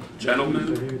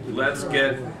 Gentlemen, let's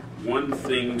get one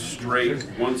thing straight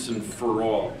once and for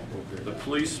all. The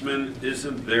policeman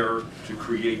isn't there to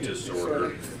create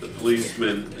disorder. The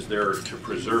policeman is there to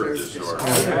preserve disorder.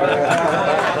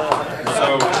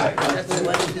 So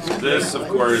this, of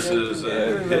course, is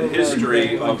a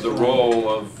history of the role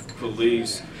of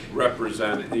police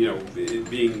represent, you know,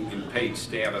 being in paid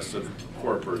status of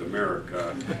corporate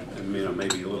America, and, you know,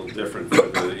 maybe a little different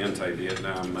from the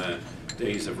anti-Vietnam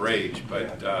days of rage,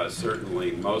 but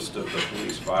certainly most of the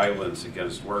police violence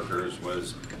against workers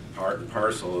was part and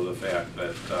parcel of the fact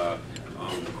that the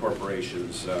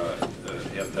corporations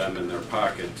have them in their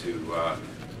pocket to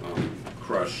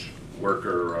crush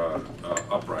worker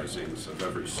uprisings of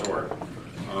every sort.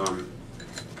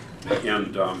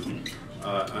 And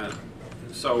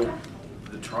so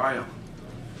the trial,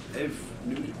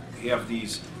 you have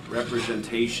these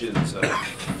representations of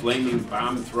flaming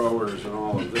bomb throwers and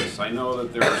all of this. I know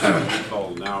that there are some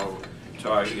people now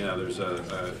talking, there's I don't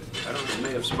know,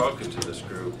 may have spoken to this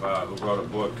group who wrote a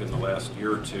book in the last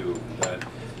year or two that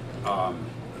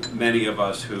many of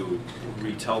us who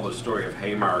retell the story of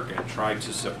Haymarket tried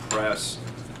to suppress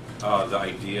the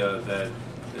idea that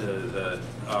the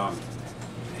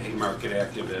Haymarket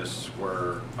activists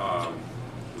were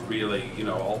really,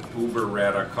 all uber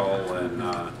radical and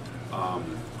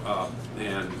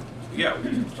yeah,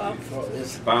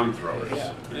 bomb throwers.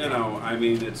 Yeah. I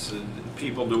mean, it's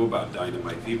people knew about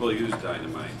dynamite. People used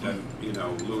dynamite, and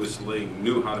Louis Ling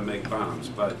knew how to make bombs.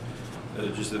 But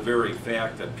just the very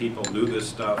fact that people knew this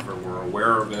stuff or were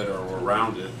aware of it or were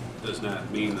around it does not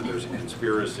mean that there's a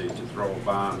conspiracy to throw a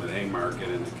bomb at Haymarket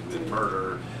and to commit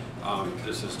murder.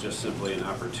 This is just simply an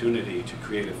opportunity to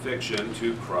create a fiction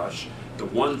to crush the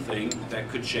one thing that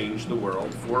could change the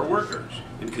world for workers.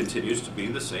 It continues to be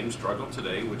the same struggle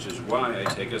today, which is why I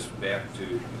take us back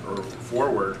to, or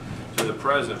forward to the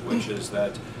present, which is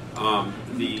that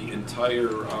the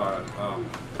entire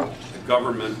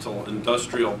governmental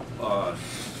industrial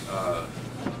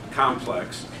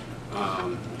complex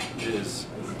is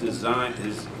designed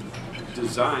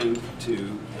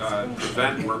to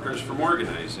prevent workers from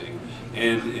organizing,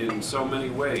 and in so many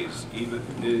ways, even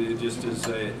it just is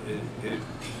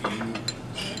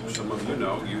some of you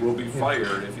know, you will be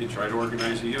fired if you try to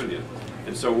organize a union.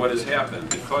 And so what has happened,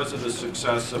 because of the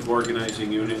success of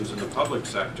organizing unions in the public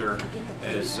sector,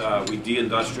 is we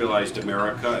deindustrialized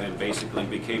America and basically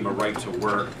became a right to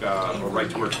work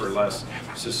for less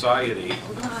society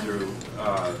through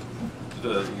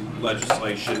the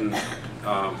legislation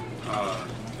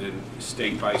in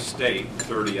state by state.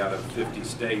 30 out of 50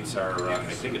 states are, I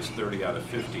think it's 30 out of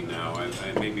 50 now. I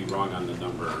may be wrong on the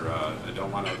number. I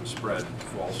don't want to spread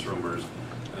false rumors.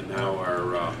 And now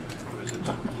our,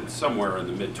 it's somewhere in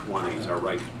the mid-20s, our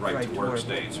right to work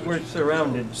states. We're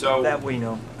surrounded, so that we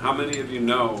know. How many of you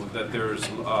know that there's,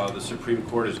 the Supreme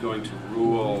Court is going to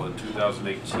rule in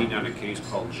 2018 on a case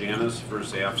called Janus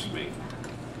versus AFSCME?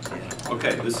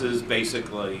 Okay, this is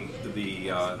basically the,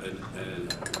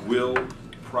 will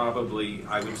probably,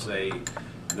 I would say,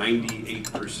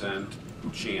 98%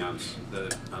 chance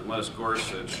that unless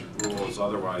Gorsuch rules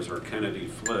otherwise or Kennedy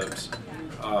flips,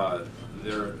 I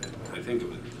think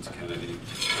it's Kennedy,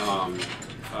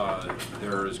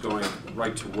 there is going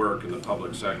right to work in the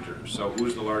public sector. So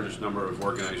who's the largest number of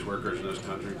organized workers in this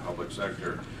country? Public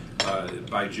sector.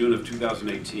 By June of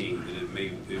 2018,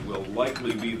 it will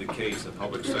likely be the case that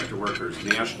public sector workers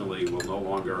nationally will no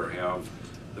longer have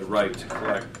the right to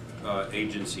collect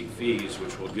agency fees,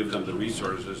 which will give them the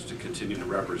resources to continue to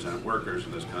represent workers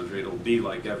in this country. It'll be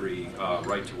like every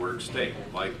right to work state,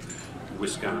 like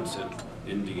Wisconsin,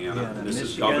 Indiana, and this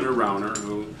is Governor Rauner,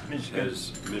 who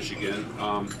is Michigan,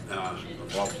 of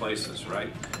all places,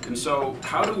 right? And so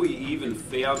how do we even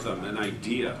fathom an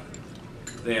idea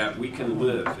that we can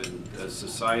live in a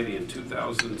society in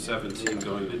 2017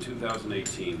 going to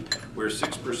 2018 where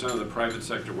 6% of the private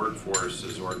sector workforce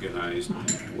is organized,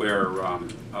 where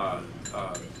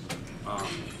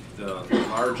the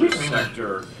largest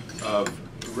sector of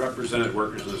represented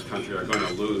workers in this country are going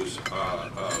to lose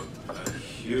a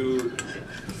huge,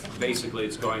 basically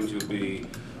it's going to be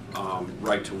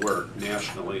right to work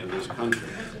nationally in this country.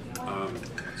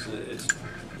 It's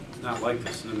not like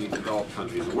this in any developed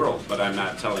country in the world, but I'm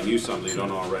not telling you something you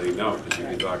don't already know, because you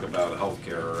can talk about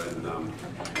healthcare and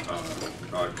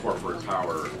corporate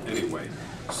power anyway.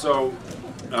 So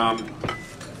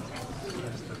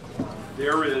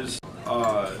there is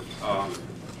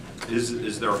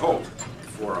there hope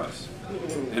for us?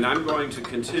 And I'm going to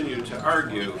continue to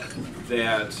argue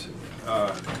that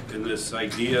in this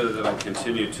idea that I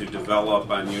continue to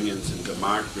develop on unions and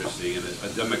democracy and a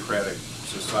democratic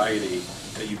society,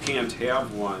 that you can't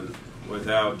have one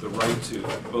without the right to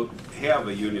have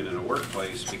a union in a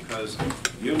workplace, because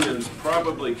unions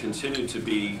probably continue to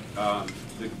be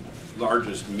the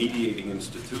largest mediating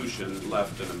institution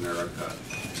left in America.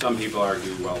 Some people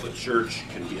argue, well, the church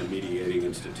can be a mediating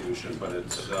institution, but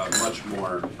it's much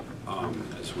more,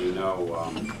 as we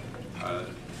know,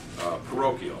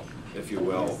 parochial, if you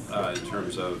will, in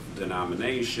terms of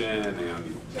denomination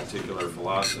and particular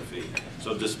philosophy.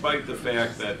 So despite the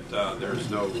fact that there's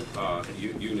no,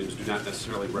 unions do not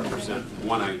necessarily represent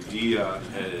one idea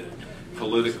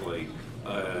politically,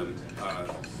 and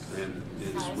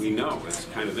as we know, it's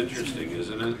kind of interesting,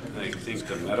 isn't it? I think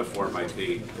the metaphor might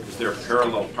be, is there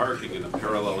parallel parking in a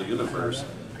parallel universe?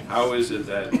 How is it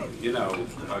that, you know,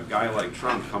 a guy like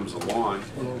Trump comes along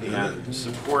and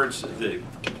supports the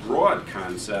broad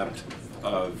concept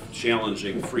of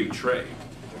challenging free trade?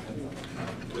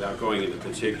 Without going into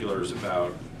particulars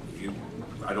about,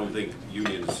 I don't think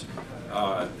unions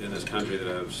in this country that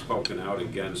have spoken out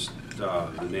against the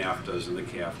NAFTAs and the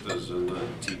CAFTAs and the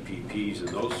TPPs and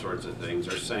those sorts of things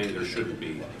are saying there shouldn't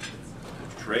be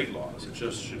trade laws. It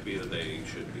just should be that they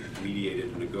should be mediated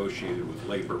and negotiated with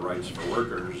labor rights for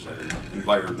workers and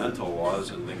environmental laws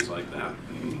and things like that.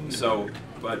 So,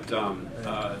 but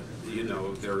you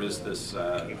know, there is this,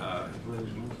 but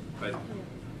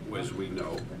as we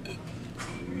know,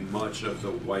 much of the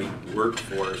white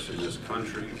workforce in this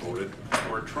country voted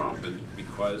for Trump, and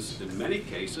because in many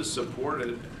cases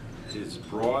supported his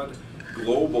broad,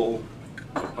 global,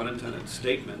 no pun intended,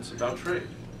 statements about trade.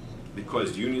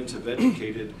 Because unions have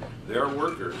educated their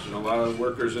workers, and a lot of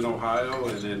workers in Ohio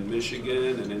and in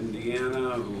Michigan and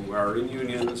Indiana who are in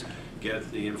unions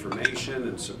get the information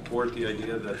and support the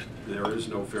idea that there is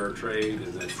no fair trade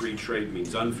and that free trade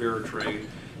means unfair trade,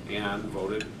 and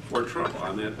voted for Trump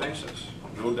on that basis.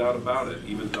 No doubt about it,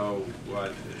 even though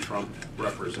what Trump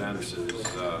represents is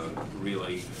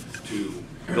really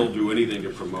he'll do anything to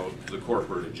promote the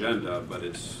corporate agenda, but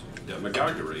it's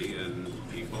demagoguery, and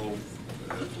people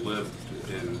have lived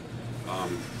in,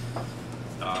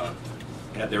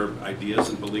 had their ideas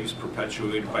and beliefs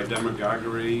perpetuated by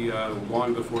demagoguery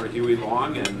long before Huey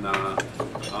Long and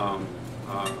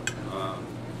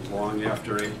long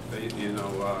after you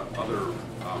know other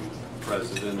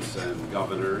presidents and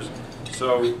governors.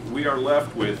 So we are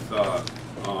left with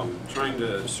trying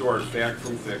to sort fact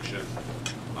from fiction,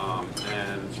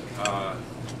 and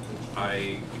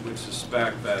I would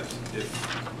suspect that if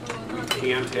we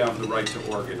can't have the right to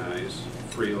organize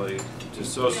freely, to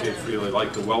associate freely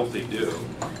like the wealthy do,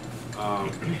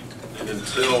 and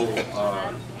until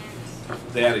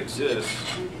that exists,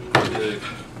 the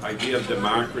idea of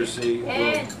democracy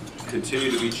will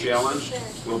continue to be challenged,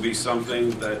 will be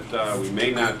something that we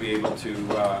may not be able to,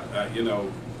 you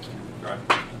know,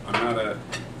 I'm not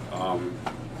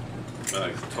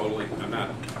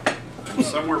I'm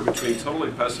somewhere between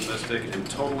totally pessimistic and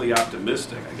totally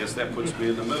optimistic. I guess that puts me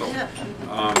in the middle.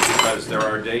 Because there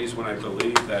are days when I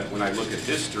believe that when I look at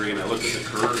history and I look at the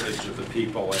courage of the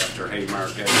people after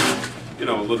Haymarket, you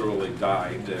know, literally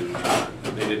died, and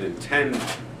they didn't intend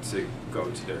to go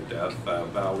to their death.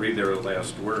 But I'll read their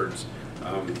last words,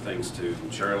 thanks to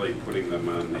Charlie putting them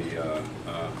on the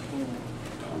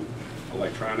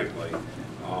electronically.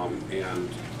 And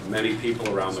many people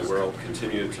around the world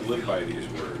continue to live by these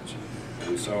words.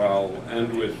 And so I'll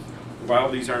end with, while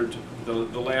these aren't the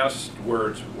last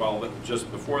words, while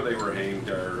just before they were hanged,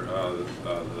 I'll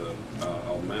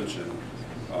mention,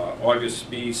 August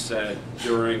Spee said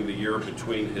during the year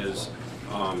between his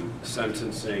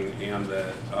sentencing and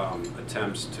the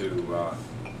attempts to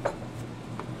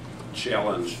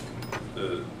challenge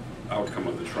the outcome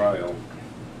of the trial,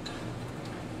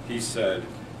 he said,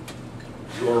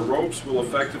 "Your ropes will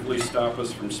effectively stop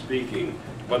us from speaking,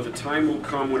 but the time will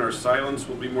come when our silence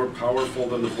will be more powerful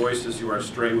than the voices you are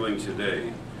strangling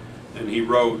today." And he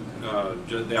wrote,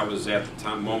 that was at the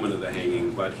time, moment of the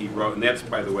hanging, but he wrote, and that's,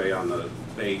 by the way, on the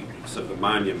base of the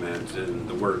monument, and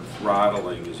the word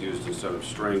throttling is used instead of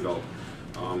strangle.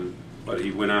 But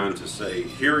he went on to say,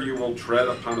 "Here you will tread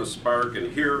upon a spark,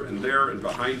 and here and there and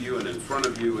behind you and in front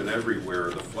of you and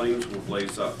everywhere the flames will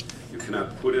blaze up. You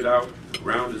cannot put it out. The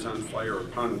ground is on fire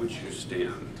upon which you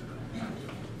stand.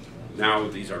 Now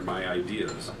these are my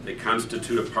ideas. They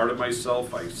constitute a part of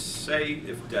myself. I say,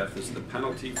 if death is the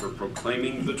penalty for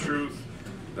proclaiming the truth,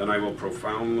 then I will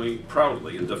profoundly,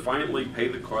 proudly, and defiantly pay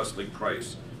the costly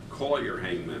price. Call your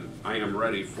hangman. I am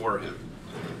ready for him."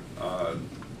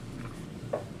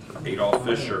 Adolf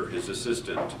Fischer, his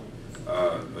assistant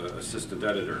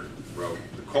editor, wrote,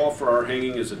 "The call for our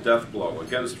hanging is a death blow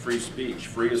against free speech,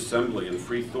 free assembly, and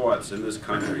free thoughts in this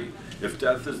country. If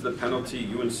death is the penalty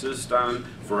you insist on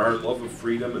for our love of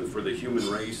freedom and for the human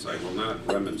race, I will not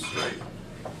remonstrate."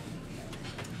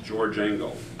 George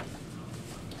Engel.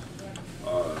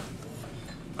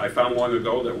 "I found long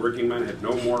ago that working men had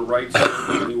no more rights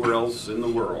than anywhere else in the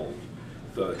world.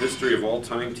 The history of all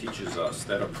time teaches us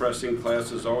that oppressing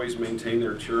classes always maintain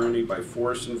their tyranny by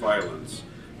force and violence.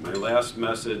 My last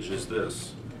message is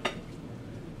this: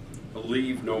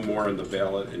 believe no more in the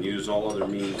ballot and use all other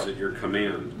means at your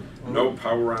command. No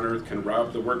power on earth can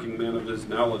rob the working man of his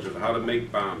knowledge of how to make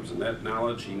bombs, and that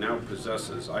knowledge he now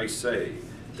possesses. I say,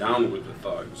 down with the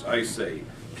thugs. I say,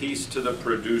 peace to the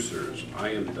producers. I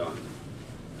am done."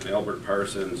 And Albert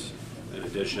Parsons, In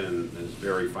addition, his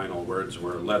very final words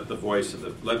were,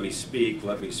 let me speak,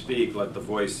 let the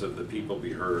voice of the people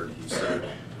be heard. He said,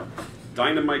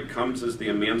 dynamite comes as the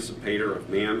emancipator of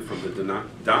man from the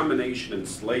domination and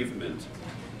enslavement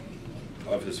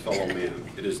of his fellow man.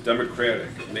 It is democratic,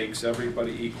 it makes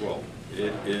everybody equal.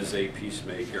 It is a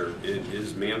peacemaker, it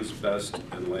is man's best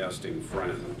and lasting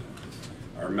friend.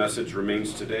 Our message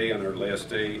remains today on our last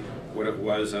day what it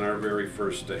was on our very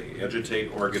first day. Agitate,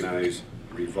 organize,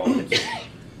 revolt.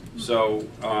 So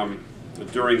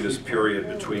during this period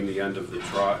between the end of the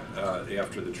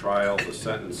after the trial, the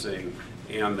sentencing,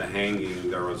 and the hanging,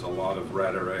 there was a lot of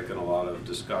rhetoric and a lot of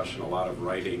discussion, a lot of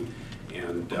writing,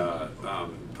 and the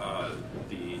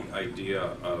idea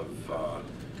of,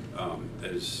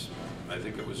 as I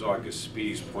think it was August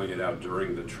Spies pointed out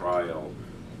during the trial,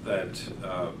 that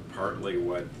partly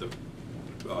what the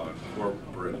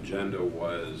corporate agenda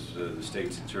was, the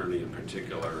state's attorney in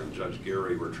particular and Judge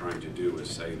Geary were trying to do is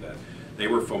say that they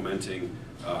were fomenting,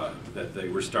 that they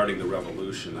were starting the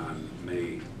revolution on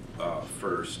May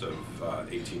 1st of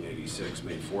 1886,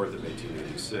 May 4th of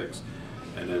 1886.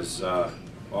 And as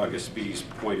August Spies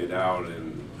pointed out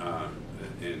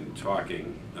in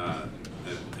talking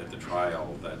at the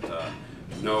trial, that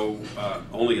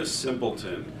only a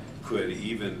simpleton could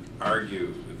even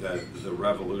argue that the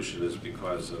revolution is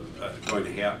because of going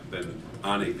to happen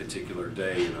on a particular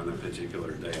day and on a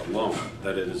particular day alone,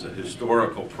 that it is a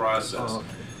historical process.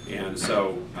 And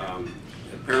so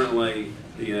apparently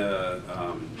we have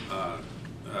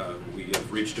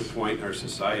reached a point in our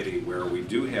society where we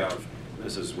do have,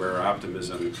 this is where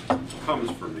optimism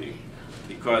comes for me,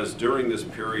 because during this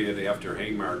period after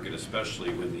Haymarket,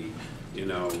 especially when the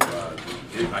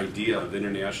idea of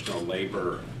international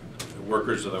labor,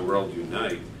 workers of the world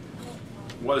unite,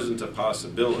 wasn't a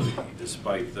possibility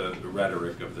despite the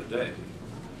rhetoric of the day.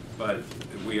 But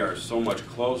we are so much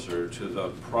closer to the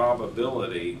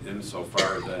probability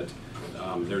insofar that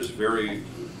there's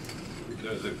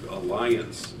an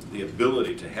alliance, the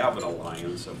ability to have an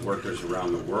alliance of workers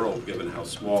around the world, given how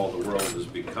small the world has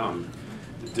become.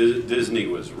 Disney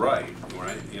was right,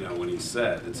 when he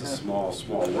said it's a small,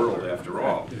 small world after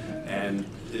all. And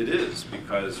it is,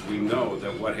 because we know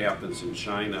that what happens in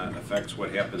China affects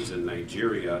what happens in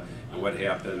Nigeria, and what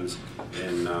happens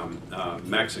in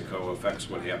Mexico affects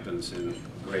what happens in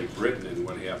Great Britain, and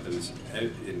what happens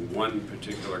in one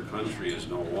particular country is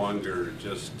no longer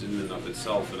just in and of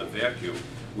itself in a vacuum.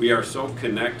 We are so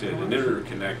connected and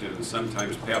interconnected, and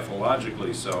sometimes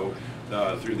pathologically so,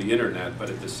 through the internet, but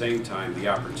at the same time the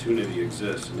opportunity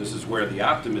exists, and this is where the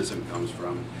optimism comes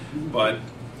from. But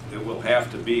it will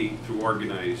have to be through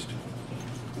organized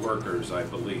workers, I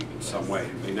believe, in some way.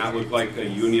 It may not look like a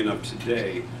union of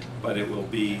today, but it will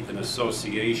be an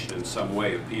association in some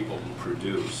way of people who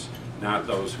produce, not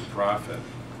those who profit.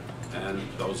 And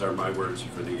those are my words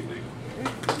for the evening.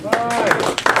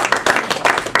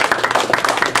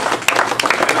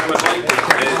 I would like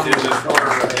to, before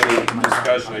any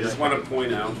discussion, I just want to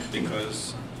point out,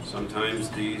 because sometimes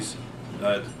these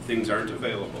things aren't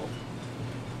available.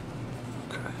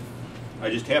 I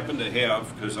just happen to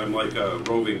have, because I'm like a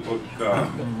roving book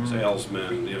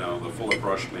salesman, the Fuller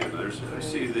Brush Man. I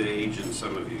see the age in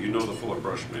some of you. You know the Fuller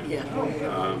Brush Man. Yeah.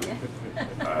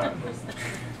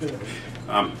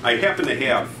 I happen to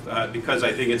have, because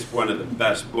I think it's one of the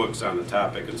best books on the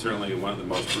topic, and certainly one of the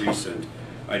most recent,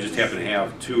 I just happen to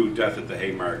have two, Death at the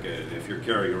Haymarket. If you're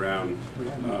carrying around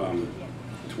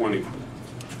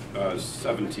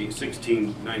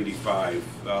 1695,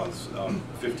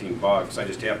 15 bucks. I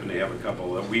just happen to have a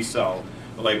couple that we sell.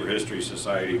 The Labor History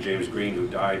Society, James Green, who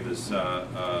died this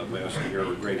last year,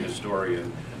 a great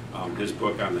historian, his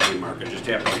book on the Haymarket. I just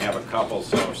happen to have a couple,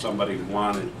 so if somebody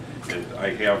wanted, and I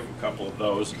have a couple of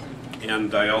those.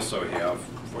 And I also have,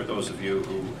 for those of you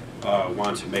who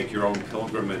want to make your own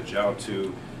pilgrimage out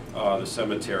to the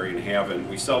cemetery in Haven.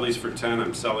 We sell these for 10,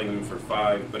 I'm selling them for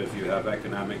 5, but if you have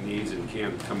economic needs and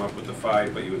can't come up with the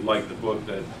 5, but you would like the book,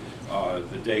 that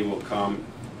the day will come,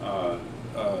 our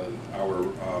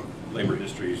Labor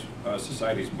History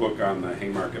Society's book on the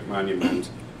Haymarket Monument,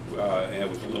 and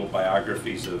with the little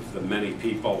biographies of the many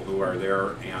people who are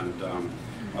there, and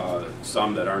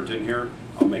some that aren't in here,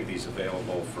 I'll make these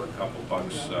available for a couple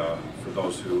bucks for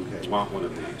those who want one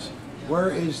of these. Where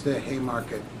is the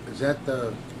Haymarket? Is that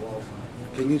the?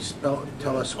 Can you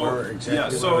tell us where exactly? Yeah.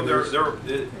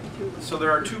 So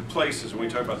there are two places when we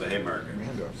talk about the Haymarket.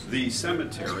 The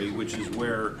cemetery, which is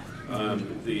where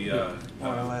the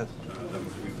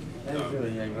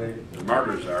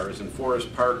martyrs are, is in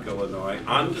Forest Park, Illinois,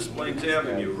 on Des Plaines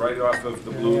Avenue, right off of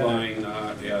the Blue Line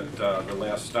at the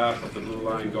last stop of the Blue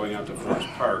Line going out to Forest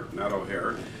Park, not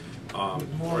O'Hare.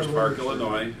 Forest Park,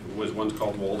 Illinois, was once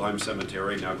called Woldheim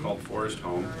Cemetery, now called Forest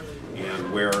Home,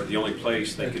 and where the only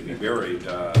place they could be buried,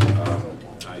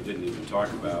 I didn't even talk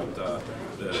about the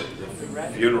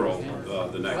funeral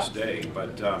the next day,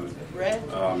 but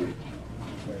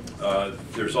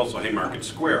there's also Haymarket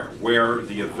Square, where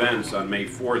the events on May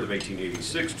 4th of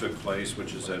 1886 took place,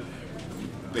 which is at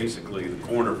basically the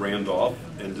corner of Randolph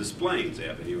and Des Plaines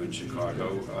Avenue in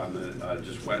Chicago, on the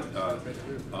just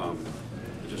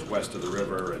west of the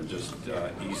river and just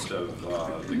east of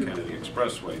the Kennedy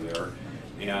Expressway there.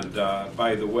 And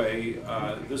by the way,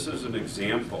 this is an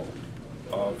example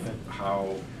of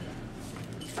how,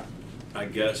 I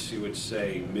guess you would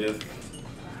say, myth,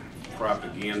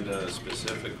 propaganda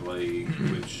specifically,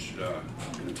 which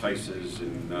entices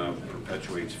and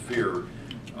perpetuates fear,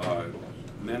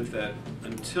 meant that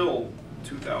until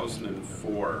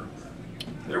 2004,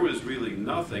 there was really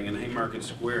nothing in Haymarket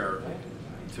Square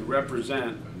to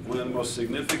represent one of the most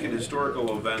significant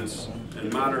historical events in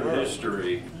modern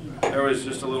history. There was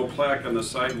just a little plaque on the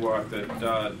sidewalk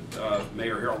that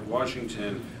Mayor Harold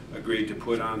Washington agreed to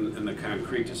put on in the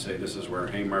concrete to say this is where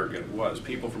Haymarket was.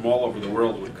 People from all over the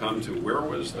world would come to, where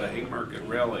was the Haymarket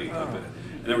rally?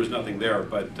 And there was nothing there,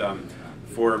 but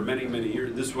for many, many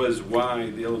years, this was why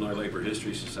the Illinois Labor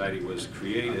History Society was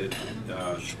created,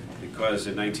 because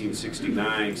in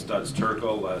 1969, Studs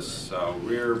Terkel, Les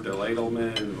Rear, Bill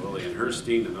Adelman, Lillian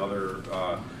Herstein, and other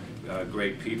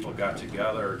great people got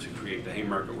together to create the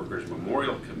Haymarket Workers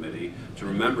Memorial Committee to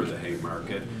remember the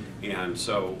Haymarket. And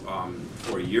so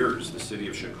for years, the city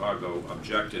of Chicago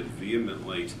objected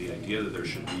vehemently to the idea that there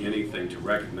should be anything to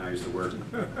recognize the work,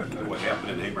 what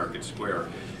happened in Haymarket Square.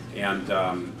 And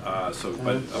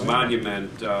but a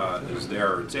monument is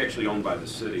there. It's actually owned by the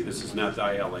city. This is not the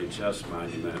ILHS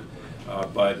monument.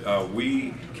 But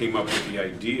we came up with the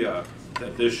idea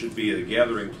that this should be a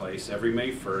gathering place every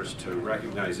May 1st to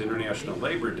recognize International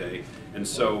Labor Day. And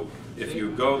so if you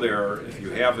go there, if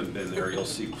you haven't been there, you'll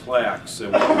see plaques,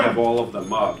 and we have all of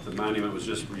them up. The monument was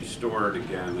just restored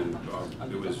again, and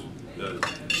it was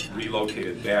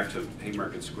relocated back to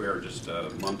Haymarket Square just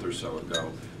a month or so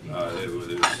ago. There was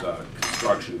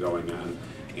construction going on.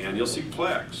 And you'll see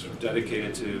plaques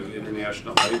dedicated to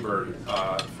international labor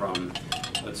from,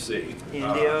 let's see,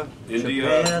 India,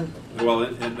 Japan. Well,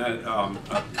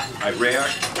 Iraq,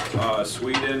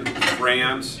 Sweden,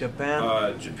 France,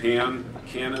 Japan,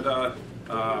 Canada.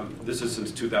 This is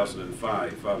since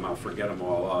 2005. I'll forget them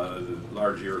all. The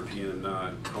large European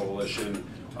coalition.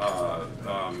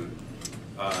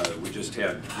 We just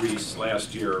had Greece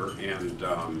last year, and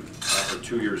or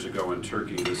 2 years ago in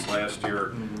Turkey this last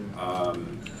year.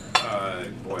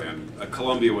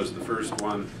 Colombia was the first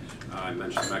one. I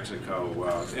mentioned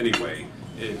Mexico. Anyway,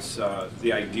 it's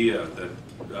the idea that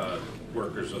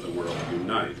workers of the world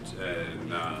unite,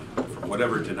 and from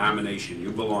whatever denomination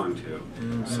you belong to.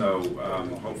 So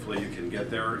hopefully you can get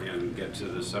there and get to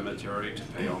the cemetery to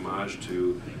pay homage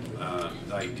to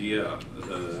the idea,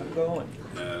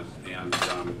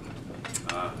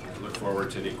 look forward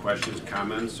to any questions,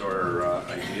 comments, or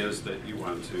ideas that you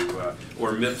want to,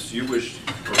 or myths you wish,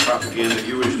 or propaganda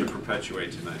you wish to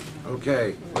perpetuate tonight.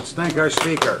 Okay, let's thank our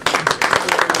speaker.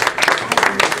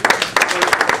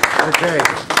 Okay,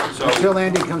 so until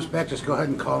Andy comes back, just go ahead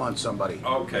and call on somebody.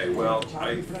 Okay, well,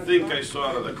 I think I saw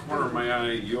out of the corner of my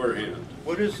eye your hand.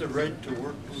 What is the right to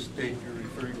work state you're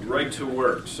referring to? Right to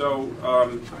work. So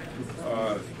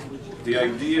the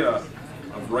idea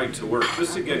of right to work,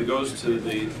 this again goes to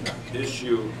the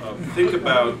issue of, think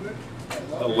about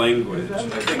the language. I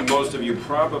think most of you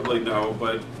probably know,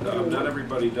 but not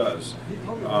everybody does.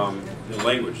 The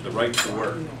language, the right to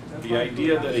work. The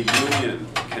idea that a union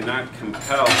cannot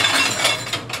compel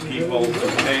people to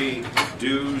pay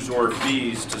dues or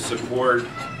fees to support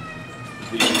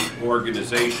the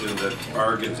organization that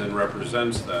bargains and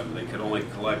represents them. They can only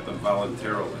collect them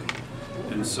voluntarily.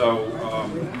 And so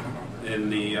in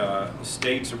the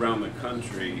states around the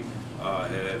country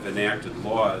have enacted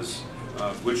laws,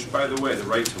 which, by the way, the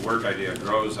right to work idea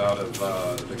grows out of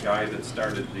the guy that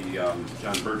started the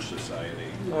John Birch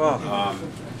Society. Of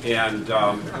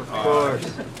course.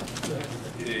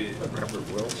 It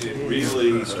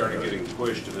really started getting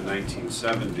pushed in the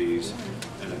 1970s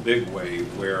in a big way,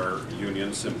 where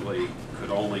unions simply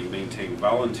could only maintain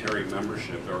voluntary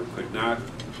membership or could not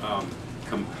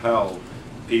compel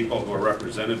people who are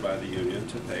represented by the union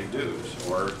to pay dues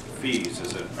or fees,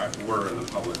 as it were, in the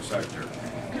public sector.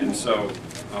 And so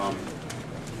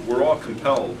we're all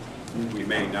compelled. We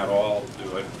may not all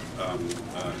do it.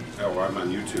 I'm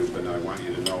on YouTube, and I want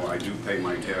you to know I do pay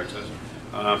my taxes.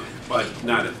 But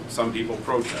not if some people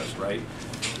protest, right?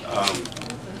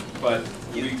 But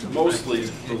we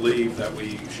mostly believe that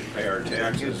we should pay our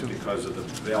taxes because of the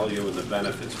value and the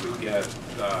benefits we get.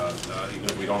 Even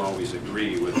if we don't always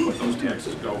agree with what those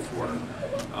taxes go for.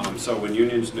 So when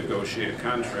unions negotiate a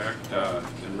contract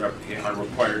and are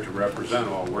required to represent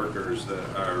all workers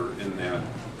that are in that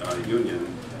union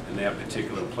in that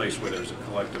particular place where there's a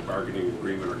collective bargaining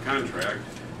agreement or contract,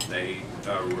 they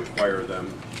require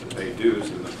them to pay dues.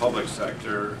 In the public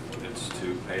sector, it's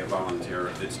to pay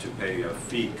it's to pay a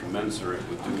fee commensurate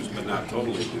with dues, but not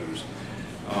totally dues.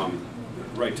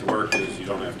 Right to work is you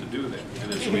don't have to do that.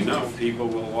 And as we know, people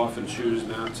will often choose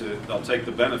not to, they'll take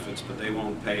the benefits, but they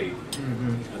won't pay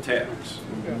the tax.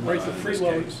 Right, the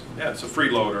freeloader. Yeah, it's a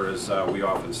freeloader, as we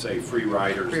often say, free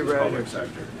riders in the public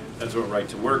sector. That's what right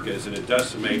to work is, and it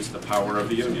decimates the power of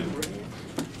the union.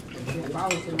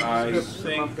 I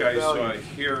think I saw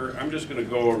here, I'm just going to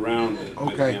go around it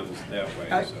with hands that way.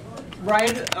 So.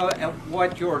 Right,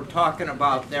 what you're talking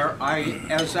about there,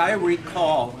 as I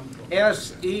recall,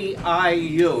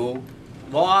 SEIU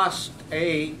lost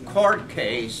a court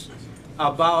case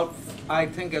about, I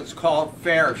think it's called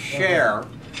fair share,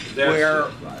 where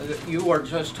you were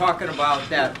just talking about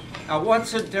that.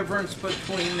 What's the difference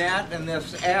between that and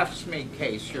this AFSCME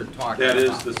case you're talking about? That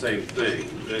is the same thing.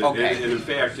 Okay. And in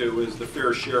fact, it was the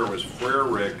fair share was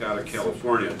Frerick out of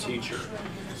California, a teacher.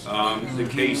 The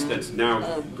case that's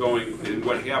now going, and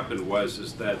what happened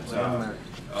is that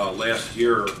last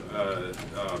year,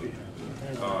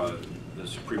 the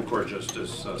Supreme Court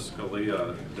Justice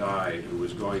Scalia died, who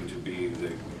was going to be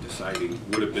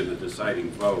would have been the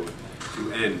deciding vote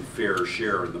to end fair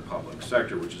share in the public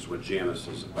sector, which is what Janus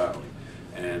is about.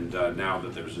 And now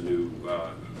that there's a new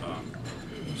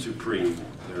Supreme,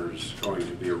 there's going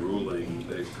to be a ruling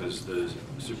because the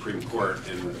Supreme Court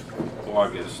in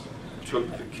August took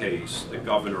the case that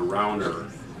Governor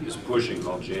Rauner is pushing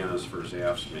called Janus versus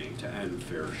AFSCME to end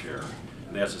fair share.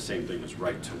 And that's the same thing as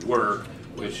right to work,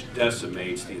 which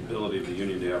decimates the ability of the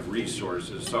union to have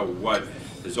resources. So what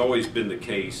has always been the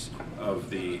case of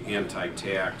the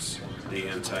anti-tax, the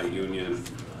anti-union,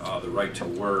 the right to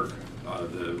work,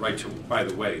 the right to, by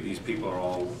the way, these people are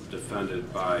all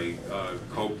defended by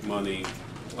Koch money,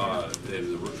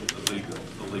 in the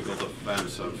legal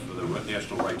defense of the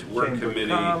National Right to Work Committee,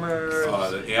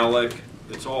 the ALEC.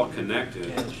 It's all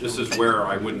connected. This is where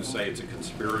I wouldn't say it's a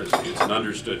conspiracy. It's an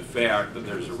understood fact that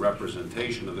there's a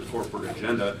representation of the corporate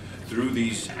agenda through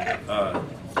these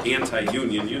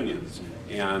anti-union unions.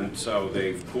 And so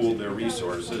they've pooled their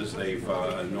resources. They've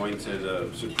anointed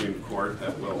a Supreme Court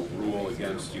that will rule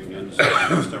against unions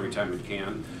almost every time it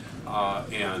can.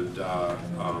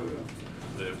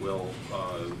 It will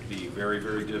be very,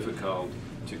 very difficult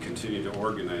to continue to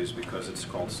organize because it's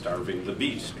called starving the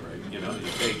beast, right? You know, you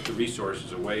take the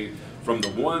resources away from the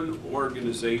one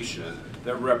organization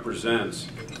that represents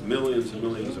millions and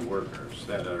millions of workers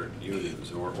that are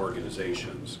unions or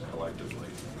organizations collectively.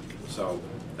 So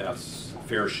that's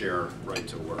fair share, right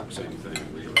to work, same thing.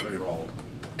 We're all.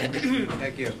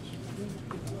 Thank you.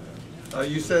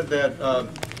 You said that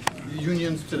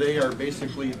unions today are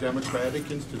basically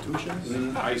democratic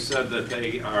institutions? I said that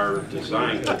they are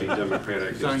designed to be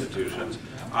democratic institutions.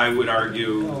 I would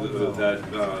argue that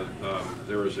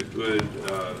there is a good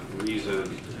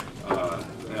reason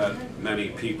that many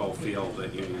people feel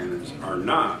that unions are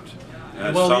not.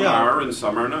 Some are and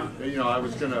some are not. You know, I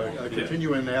was going to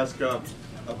continue and ask about,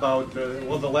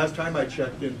 well, the last time I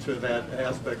checked into that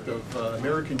aspect of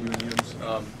American unions,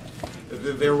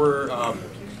 there were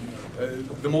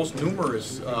the most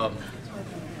numerous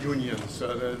unions,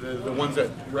 the ones that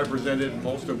represented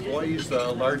most employees,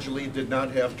 largely did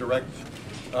not have direct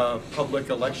public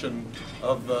election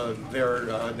of their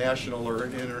national or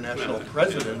international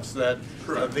presidents. That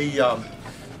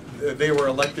they were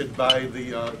elected by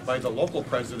the local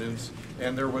presidents,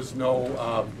 and there was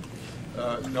no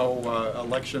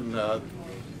election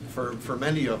for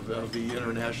many of the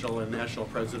international and national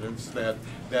presidents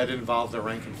that involved the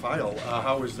rank and file.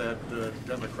 How is that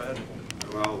democratic?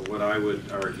 Well, what I would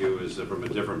argue is that from a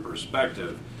different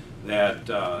perspective, that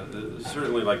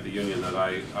certainly like the union that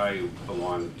I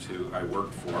belonged to, I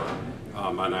worked for,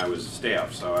 and I was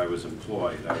staff, so I was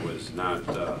employed. I was not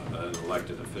an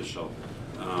elected official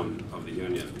of the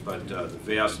union, but the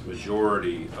vast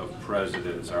majority of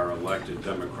presidents are elected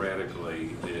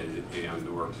democratically and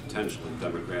or potentially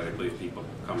democratically if people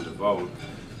come to vote.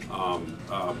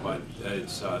 But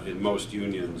it's in most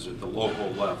unions at the local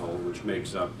level, which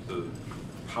makes up the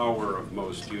power of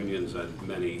most unions at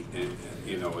many,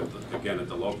 you know, again at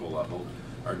the local level,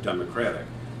 are democratic.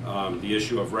 The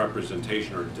issue of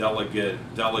representation or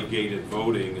delegated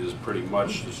voting is pretty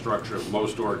much the structure of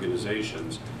most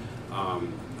organizations.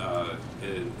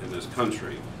 in this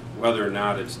country. Whether or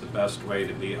not it's the best way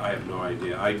to be, I have no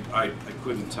idea. I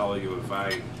couldn't tell you if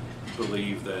I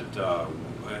believe that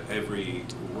every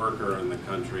worker in the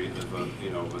country, if a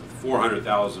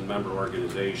 400,000 member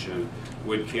organization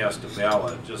would cast a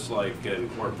ballot, just like in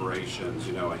corporations,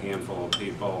 a handful of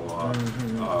people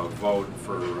vote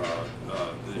for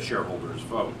the shareholders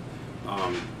vote.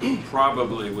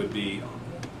 Probably would be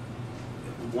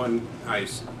one.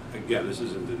 Again, this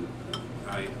isn't.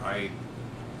 I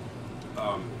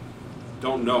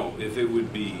don't know if it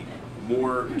would be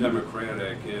more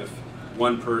democratic if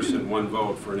one person, one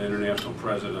vote for an international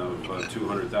president of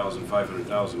 200,000,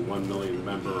 500,000, 1 million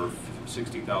member, or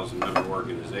 60,000 member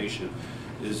organization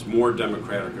is more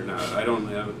democratic or not. I don't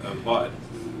have, but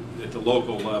at the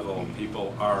local level,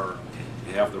 people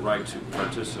have the right to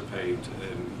participate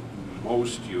in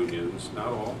most unions, not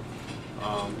all.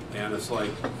 And it's like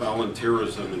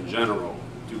volunteerism in general.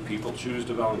 Do people choose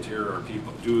to volunteer, or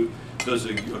does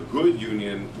a good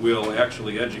union will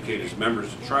actually educate its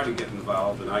members to try to get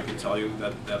involved? And I can tell you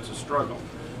that that's a struggle.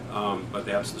 But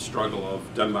that's the struggle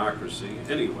of democracy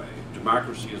anyway.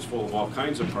 Democracy is full of all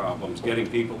kinds of problems, getting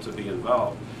people to be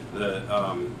involved,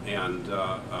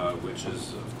 which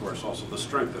is, of course, also the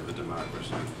strength of a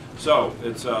democracy. So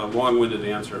it's a long-winded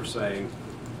answer of saying,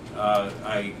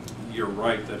 you're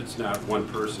right that it's not one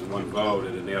person, one vote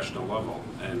at a national level,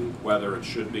 and whether it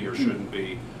should be or shouldn't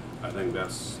be, I think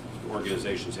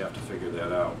organizations have to figure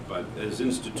that out. But as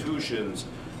institutions,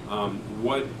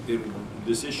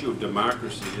 this issue of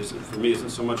democracy for me isn't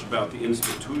so much about the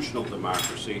institutional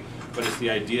democracy, but it's the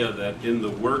idea that in the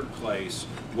workplace,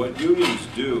 what unions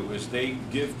do is they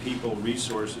give people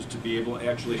resources to be able to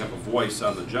actually have a voice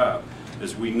on the job.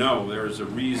 As we know, there is a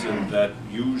reason that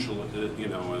usually,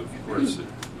 of course, it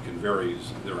can vary.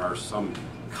 There are some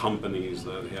companies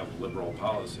that have liberal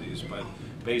policies, but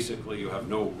basically you have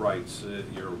no rights.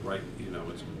 You're right.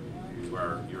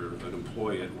 You're an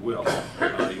employee at will.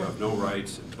 You have no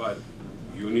rights, but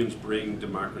unions bring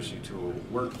democracy to a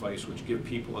workplace, which give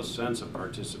people a sense of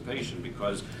participation,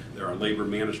 because there are labor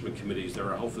management committees, there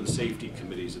are health and safety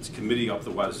committees. It's committee up the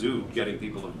wazoo, getting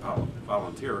people to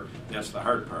volunteer. That's the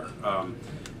hard part. But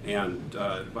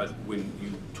when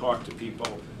you talk to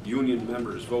people, union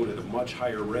members vote at a much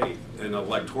higher rate in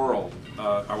our corrupt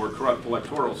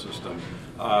electoral system,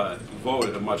 vote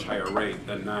at a much higher rate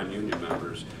than non-union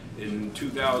members. In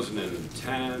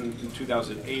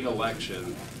 2008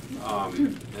 election,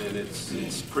 and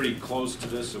it's pretty close to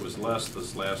this, it was less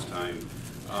this last time,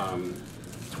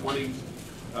 20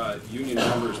 union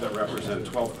members that represent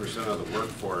 12% of the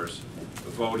workforce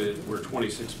were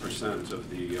 26% of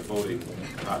the voting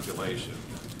population,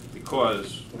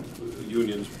 because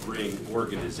unions bring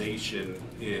organization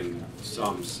in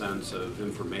some sense of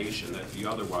information that you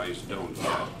otherwise don't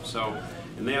get. So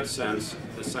in that sense,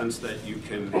 the sense that you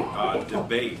can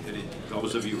debate,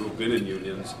 those of you who've been in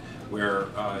unions where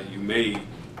you may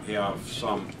have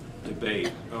some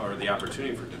debate or the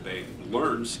opportunity for debate,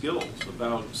 learn skills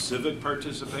about civic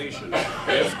participation.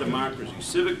 That's democracy.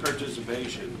 Civic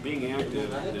participation, being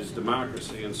active, is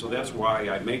democracy. And so that's why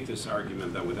I make this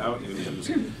argument that without unions,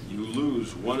 you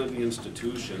lose one of the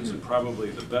institutions, and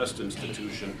probably the best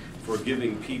institution, for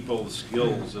giving people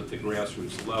skills at the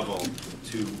grassroots level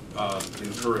to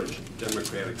encourage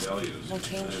democratic values.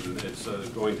 And it's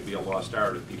going to be a lost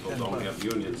art if people don't have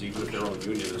unions, even if their own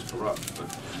union is corrupt.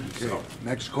 Okay.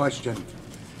 Next question.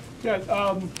 Yeah,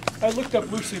 I looked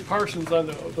up Lucy Parsons on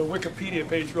the Wikipedia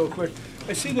page real quick.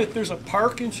 I see that there's a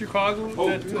park in Chicago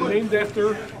that's named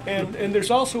after her, and there's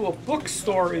also a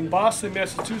bookstore in Boston,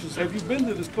 Massachusetts. Have you been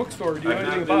to this bookstore? Do you know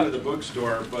anything about it? I've not been to the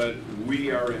bookstore, but we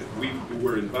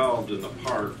were involved in the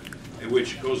park,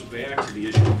 which goes back to the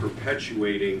issue of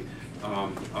perpetuating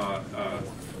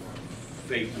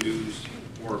fake news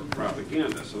or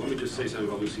propaganda. So let me just say something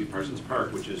about Lucy Parsons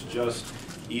Park, which is just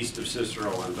east of Cicero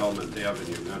on Belmont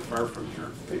Avenue, not far from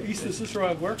here. East of Cicero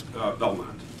on where?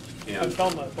 Belmont. And,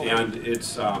 Belmont. And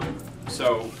it's,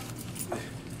 so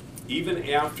even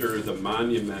after the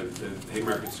monument at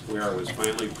Haymarket Square was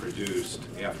finally produced,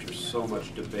 after so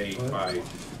much debate by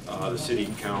the city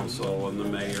council and the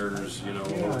mayors,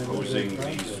 opposing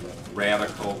these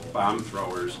radical bomb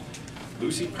throwers,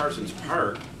 Lucy Parsons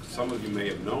Park, some of you may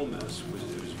have known this, it was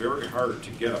very hard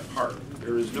to get a park.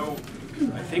 There is no,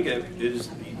 I think it is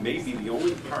maybe the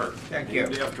only park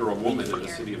named after a woman in the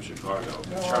city of Chicago.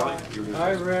 Charlie, you're going to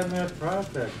I ran that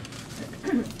project.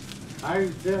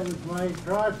 That was my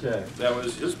project. That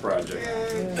was his project.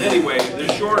 Anyway,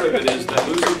 the short of it is that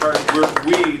Lucy Park,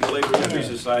 we, the Labor History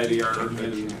Society, are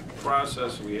in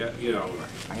process. We have,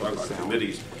 talk about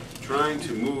committees, trying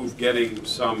to move getting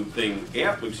something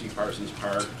at Lucy Parsons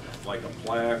Park, like a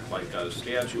plaque, like a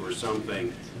statue or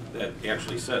something that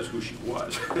actually says who she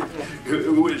was.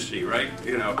 Who is she, right?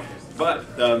 You know.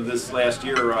 But this last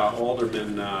year,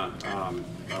 Alderman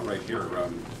right here,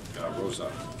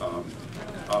 Rosa,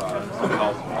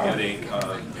 helped getting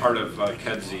part of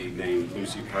Kedzie named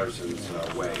Lucy Parsons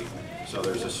Way. So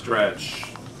there's a stretch,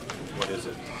 what is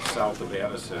it, south of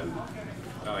Addison.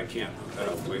 I can't,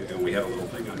 we had a little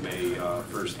thing on May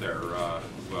 1st there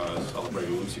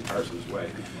celebrating Lucy Parsons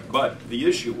Way. But the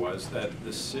issue was that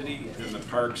the city and the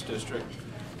Parks District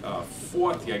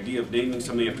fought the idea of naming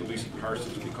something after Lucy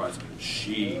Parsons because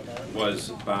she was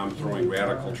bomb-throwing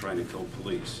radical trying to kill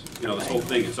police. You know, this whole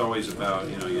thing, it's always about,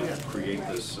 you know, you create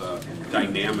this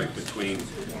dynamic between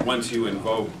once you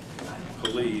invoke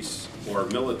police or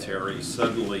military,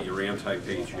 suddenly you're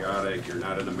anti-patriotic, you're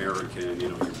not an American, you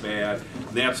know, you're bad.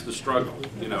 And that's the struggle,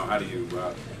 you know, how do you,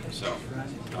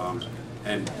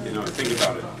 and, you know, think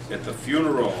about it. At the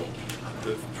funeral,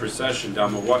 the procession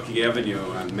down Milwaukee Avenue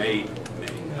on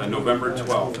November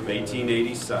 12th of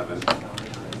 1887,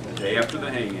 the day after the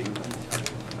hanging,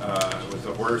 with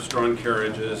the horse-drawn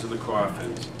carriages and the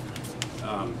coffins.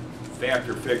 Fact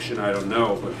or fiction, I don't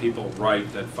know, but people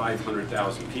write that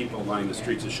 500,000 people lined the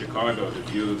streets of Chicago to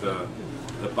view the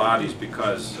bodies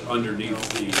because underneath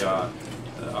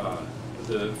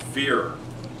the fear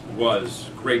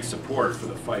was great support for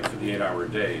the fight for the 8-hour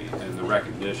day and the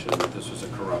recognition that this was a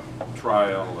corrupt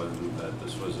trial and that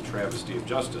this was a travesty of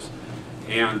justice.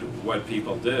 And what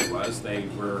people did was they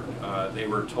were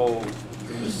told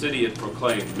the city had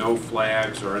proclaimed no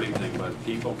flags or anything, but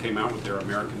people came out with their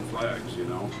American flags, you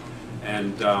know.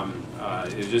 And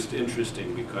it's just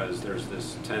interesting because there's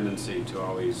this tendency to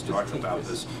always talk about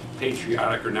this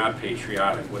patriotic or not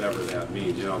patriotic, whatever that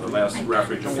means. You know, the last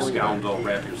refuge of a scoundrel,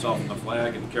 wrap yourself in the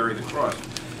flag and carry the cross.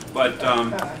 But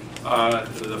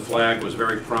the flag was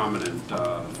very prominent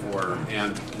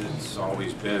and it's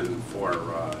always been for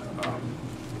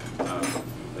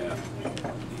that,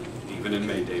 even in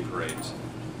May Day parades.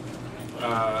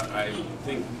 I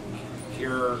think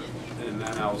here, and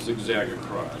then I'll zigzag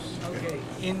across. Okay,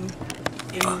 in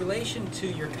relation to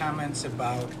your comments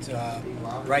about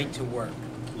right to work.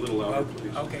 A little louder,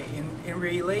 please. Okay, in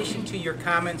relation to your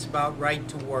comments about right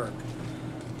to work,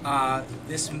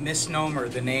 this misnomer,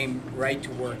 the name right to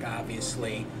work,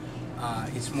 obviously,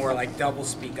 it's more like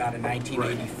doublespeak out of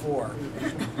 1984.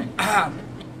 Right.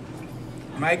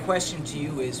 My question to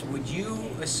you is, would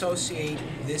you associate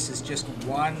this as just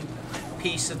one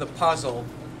piece of the puzzle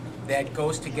that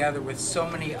goes together with so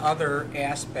many other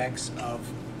aspects of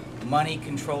money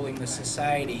controlling the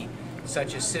society,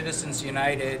 such as Citizens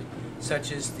United,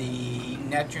 such as the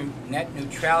net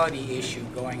neutrality issue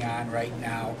going on right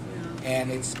now,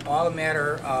 and it's all a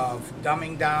matter of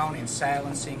dumbing down and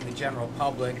silencing the general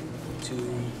public to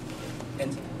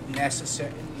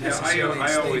necessarily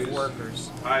enslave workers?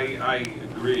 I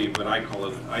agree, but I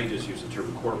just use the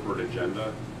term corporate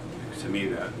agenda. To me,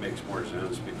 that makes more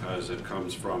sense because it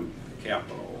comes from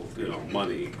capital, you know,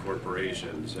 money,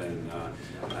 corporations, and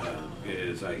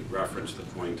as I referenced the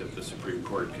point of the Supreme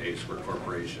Court case where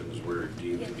corporations were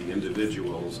deemed to be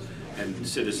individuals, and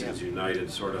Citizens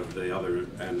United, sort of the other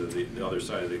end of the other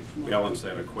side of the balance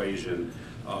that equation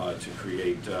to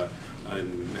create,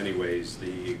 in many ways,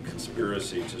 the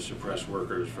conspiracy to suppress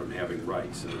workers from having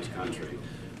rights in this country,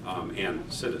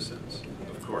 and citizens,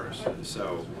 of course.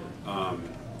 So.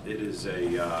 It is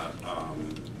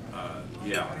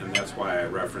yeah, and that's why I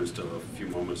referenced a few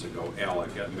moments ago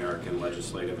ALEC, American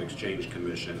Legislative Exchange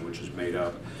Commission, which is made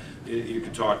up. You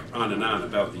could talk on and on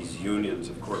about these unions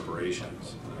of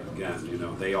corporations. Again, you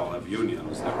know, they all have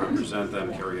unions that represent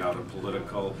them, carry out a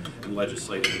political and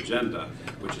legislative agenda,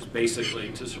 which is basically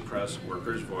to suppress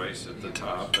workers' voice at the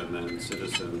top, and then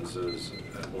citizens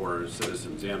or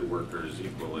citizens and workers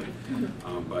equally.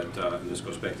 And this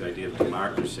goes back to the idea of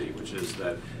democracy, which is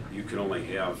that you can only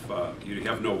have, you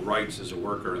have no rights as a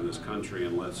worker in this country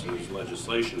unless there's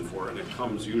legislation for it. And it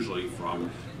comes usually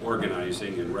from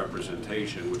organizing and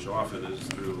representation, which often is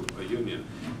through a union.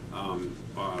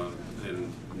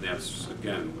 And that's,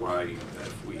 again, why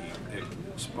if we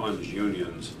expunge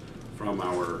unions from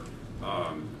our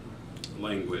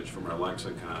language, from our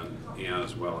lexicon,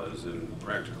 as well as in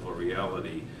practical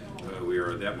reality, we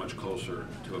are that much closer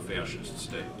to a fascist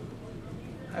state.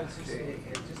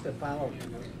 Just a follow-up,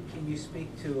 can you speak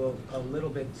to a little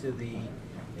bit to the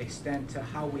extent to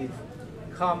how we've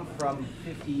come from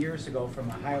 50 years ago from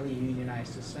a highly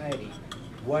unionized society?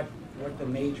 What what the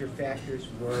major factors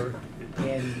were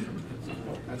in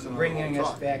bringing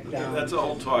us back down. That's a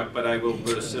whole talk, but I will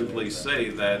simply say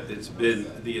that it's been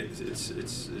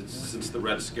it's since the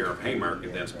Red Scare of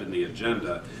Haymarket, that's been the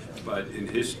agenda. But in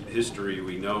history,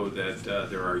 we know that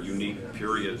there are unique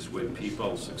periods when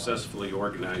people successfully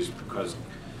organize because,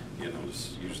 you know,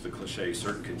 use the cliche,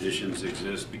 certain conditions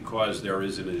exist because there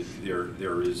is a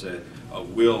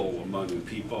will among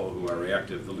people who are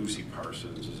active. The Lucy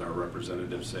Parsons is our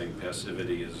representative saying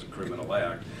passivity is a criminal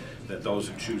act, that those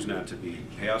who choose not to be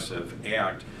passive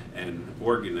act and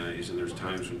organize, and there's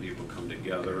times when people come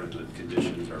together and the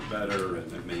conditions are better, and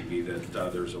it may be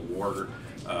that there's a war,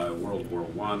 World War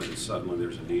I, and suddenly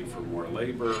there's a need for more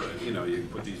labor, and you know, you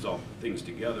put these all things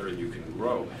together and you can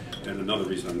grow. And another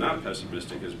reason I'm not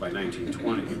pessimistic is by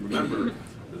 1920, remember,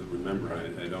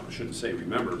 I shouldn't say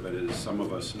remember, but as some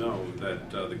of us know,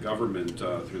 that the government,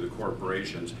 through the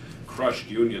corporations, crushed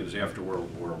unions after World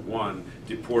War I,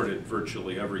 deported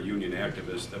virtually every union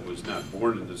activist that was not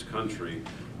born in this country,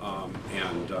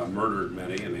 and murdered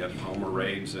many, and had Palmer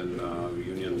raids, and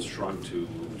unions shrunk to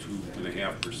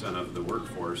 2.5% of the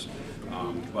workforce.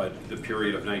 But the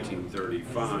period of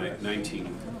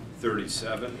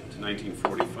 1937 to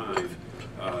 1945,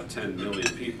 10 million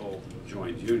people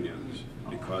joined unions,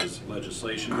 because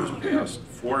legislation was passed,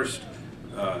 forced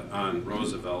on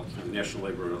Roosevelt through the National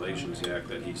Labor Relations Act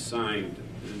that he signed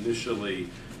initially,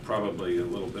 probably a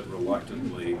little bit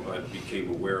reluctantly, but became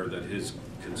aware that his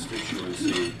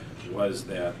constituency was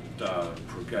that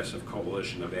progressive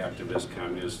coalition of activists,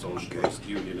 communists, socialists,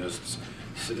 unionists,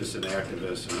 citizen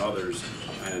activists, and others,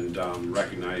 and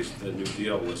recognized the New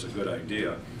Deal was a good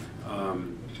idea.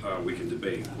 We can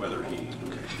debate whether he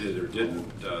did or didn't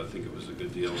think it was a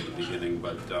good deal in the beginning,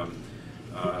 but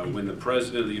when the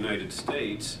President of the United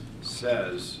States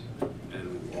says,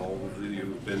 and all of you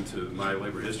who've been to my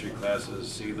labor history classes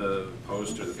see the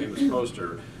poster, the famous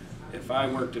poster, if I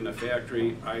worked in a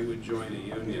factory, I would join a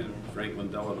union, Franklin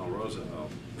Delano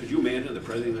Roosevelt. Could you imagine the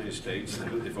President of the United States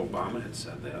if Obama had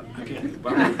said that? Even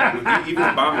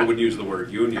Obama wouldn't use the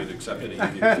word union except at a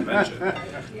union convention.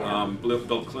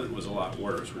 Bill Clinton was a lot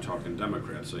worse. We're talking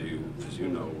Democrats, so as you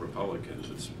know, Republicans,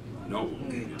 it's no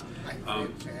union. I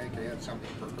can add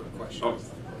something for a question. Oh.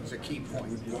 It's a key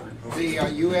point.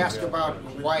 You asked about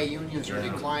why unions are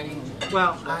declining.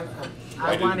 Well,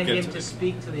 I wanted him to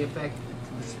speak to the effect,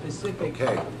 the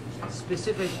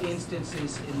specific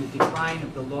instances in the decline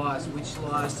of the laws, which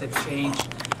laws have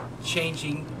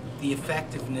changing the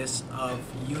effectiveness of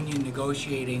union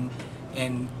negotiating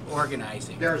and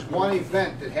organizing. There's one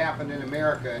event that happened in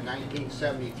America in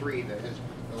 1973 that has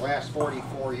the last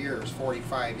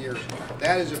 45 years.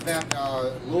 That is event,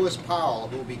 Lewis Powell,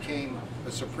 who became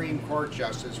a Supreme Court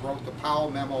Justice, wrote the Powell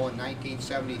Memo in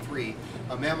 1973,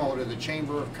 a memo to the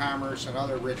Chamber of Commerce and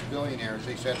other rich billionaires.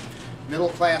 They said,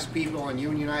 middle-class people and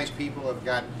unionized people have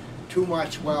got too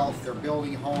much wealth, they're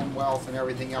building home wealth and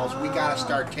everything else. We got to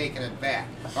start taking it back.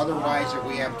 Otherwise, if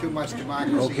we have too much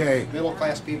democracy,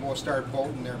 middle-class people will start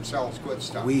voting themselves good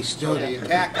stuff. So the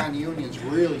attack on unions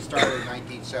really started in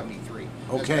 1973.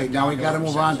 Okay, now we got to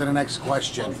move on to the next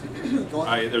question.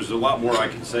 There's a lot more I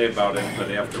can say about it,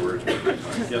 but afterwards.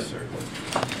 Yes, sir.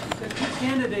 The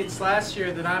candidates last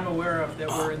year that I'm aware of that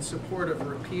were in support of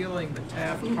repealing the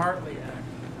Taft-Hartley Act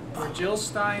were Jill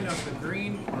Stein of the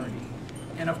Green Party,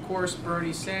 and of course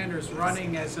Bernie Sanders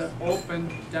running as an open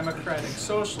democratic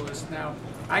socialist. Now,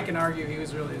 I can argue he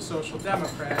was really a social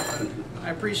democrat, but I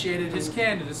appreciated his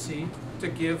candidacy to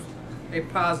give a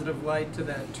positive light to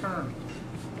that term.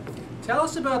 Tell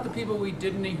us about the people we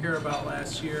didn't hear about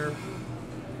last year.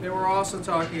 They were also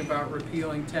talking about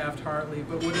repealing Taft-Hartley,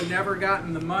 but would have never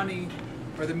gotten the money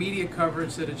or the media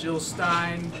coverage that a Jill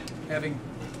Stein, having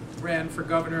ran for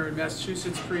governor in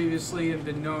Massachusetts previously and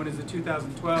been known as the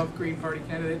 2012 Green Party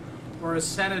candidate, or a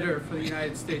senator for the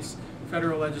United States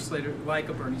federal legislator like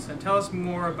a Bernie Sanders. Tell us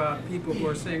more about people who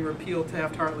are saying repeal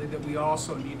Taft-Hartley that we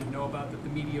also need to know about that the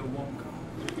media won't cover.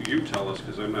 You tell us,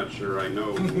 because I'm not sure I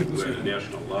know who at a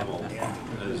national level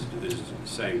is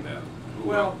saying that.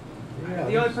 Well,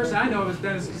 the only person I know is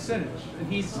Dennis Kucinich,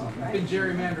 and he's been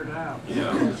gerrymandered out.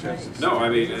 Yeah. No, I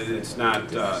mean, it's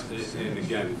not, and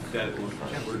again, that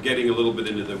we're getting a little bit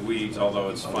into the weeds, although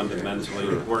it's fundamentally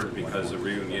important because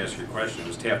when you ask your question,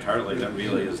 is Taft-Hartley, that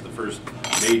really is the first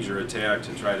major attack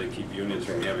to try to keep unions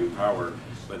from having power,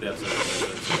 but that's a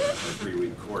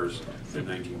 3-week course in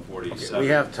 1947. We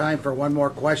have time for one more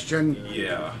question.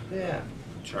 Yeah.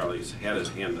 Charlie's had his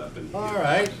hand up. All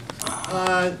right.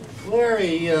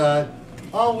 Larry,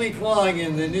 all week long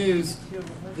in the news,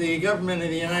 the government of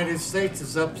the United States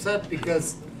is upset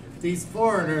because these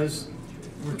foreigners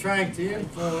we're trying to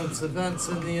influence events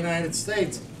in the United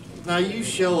States. Now you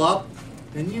show up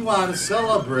and you want to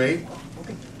celebrate.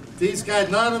 These guys,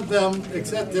 none of them,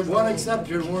 except one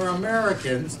exception, were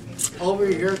Americans over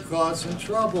here causing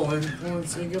trouble,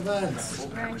 influencing events.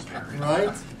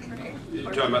 Right?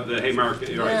 You're talking about the Haymarket,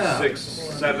 Yeah. right? 6,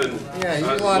 7. Yeah, you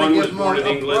want one to was give born in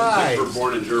them a England, 6 prize. were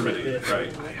born in Germany,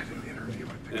 right?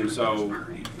 And so,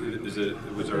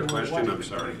 was there a question? I'm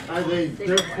sorry.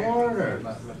 They're foreigners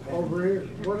over here.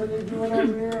 What are they doing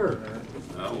over here?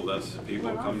 Well, that's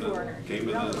people came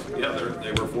to this. Yeah,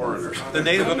 they were foreigners. The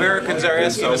Native Americans are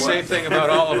asking the same thing about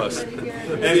all of us.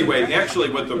 Anyway, actually,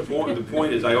 what the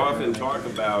point is, I often talk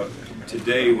about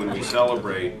today when we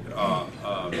celebrate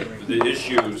the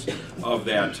issues of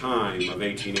that time of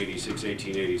 1886,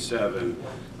 1887,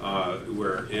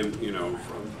 where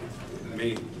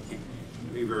may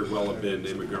very well have been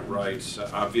immigrant rights.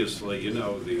 Obviously,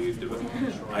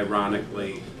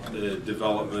 ironically, the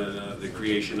development, the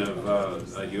creation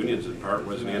of unions in part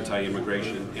was an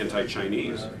anti-immigration,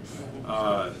 anti-Chinese.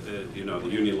 The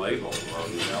union label.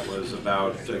 That was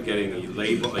about getting a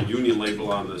union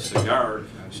label on the cigar,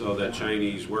 so that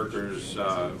Chinese workers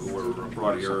who were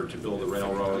brought here to build the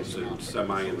railroads and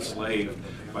semi-enslaved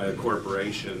by the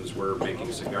corporations were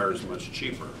making cigars much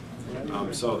cheaper.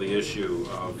 So the issue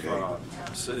of,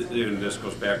 and this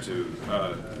goes back to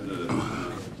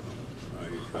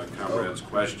my comrade's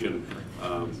question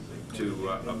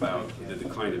about the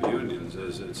decline of unions,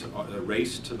 is it's a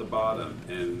race to the bottom,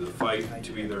 and the fight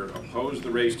to either oppose the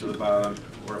race to the bottom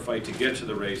or a fight to get to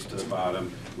the race to the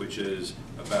bottom, which is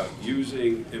about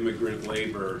using immigrant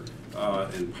labor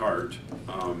in part,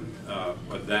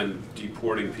 but then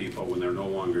deporting people when they're no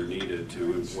longer needed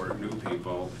to import new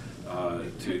people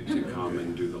to come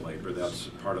and do the labor. That's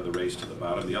part of the race to the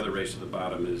bottom. The other race to the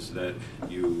bottom is that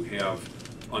you have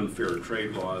unfair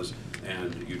trade laws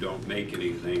and you don't make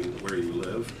anything where you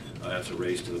live. That's a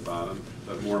race to the bottom.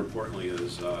 But more importantly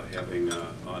is having an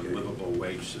unlivable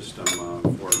wage system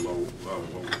for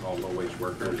what we call low-wage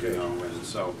workers, and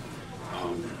so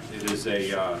it is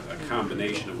a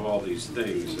combination of all these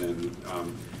things. And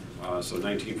so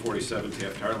 1947,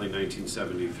 Taft-Hartley,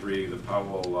 1973, the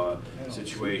Powell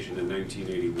situation in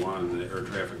 1981, the air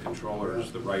traffic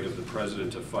controllers, the right of the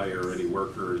president to fire any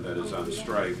worker that is on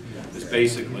strike, is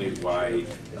basically why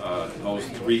those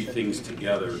three things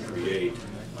together create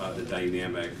the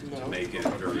dynamic to make it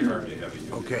very hard to have a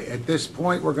union. Okay, at this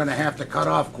point, we're going to have to cut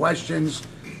off questions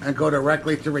and go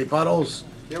directly to rebuttals.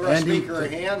 Give our speaker a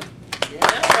hand.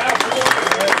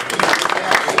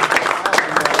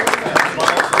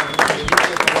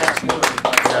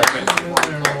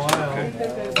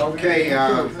 Okay,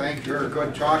 thank you for a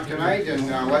good talk tonight, and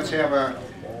let's have a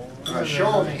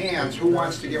show of hands. Who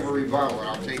wants to give a rebuttal? And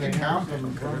I'll take a count.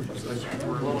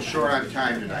 We're a little short on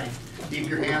time tonight. Keep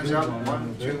your hands up.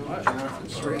 1, 2,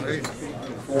 Jonathan's 3,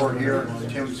 4 here.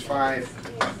 Tim's 5.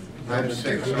 I'm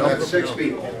 6. So that's 6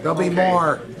 people. There'll be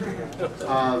more.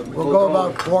 We'll go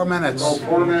about 4 minutes. Go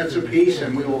 4 minutes apiece,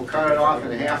 and we will cut it off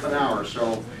in half an hour.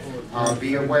 So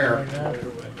be aware.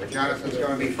 Jonathan's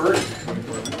going to be first.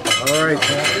 All right,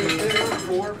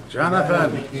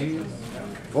 Jonathan.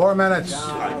 4 minutes.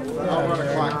 I'll run the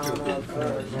clock too.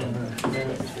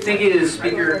 Thank you,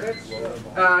 Speaker.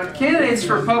 Candidates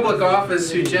for public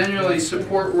office who genuinely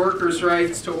support workers'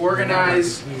 rights to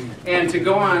organize and to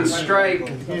go on strike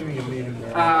in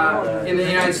the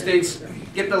United States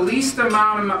get the least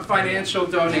amount of financial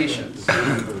donations.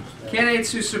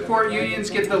 Candidates who support unions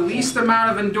get the least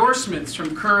amount of endorsements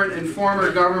from current and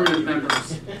former government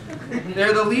members.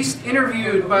 They're the least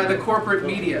interviewed by the corporate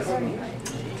media.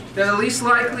 They're the least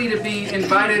likely to be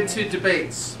invited to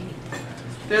debates.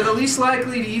 They're the least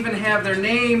likely to even have their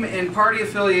name and party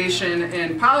affiliation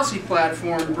and policy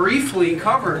platform briefly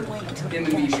covered in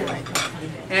the media.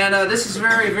 And this is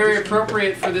very, very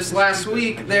appropriate for this last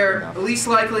week. They're least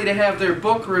likely to have their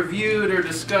book reviewed or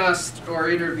discussed or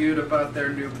interviewed about their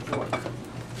new book.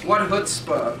 What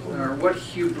chutzpah, or what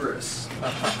hubris.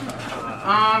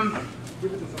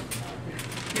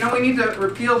 We need to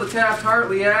repeal the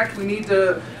Taft-Hartley Act. We need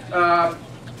to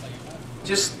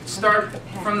just start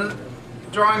from the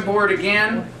drawing board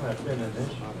again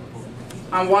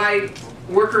on why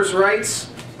workers' rights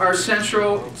are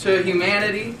central to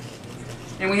humanity.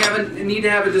 And we need to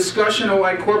have a discussion on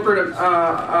why corporate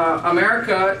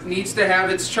America needs to have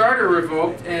its charter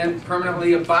revoked and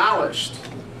permanently abolished.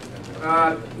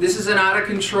 This is an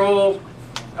out-of-control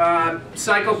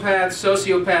psychopath,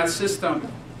 sociopath system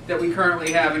that we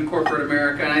currently have in corporate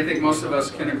America, and I think most of us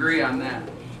can agree on that.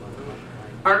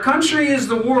 Our country is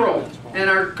the world, and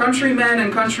our countrymen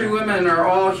and countrywomen are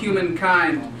all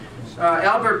humankind.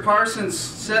 Albert Parsons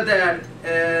said that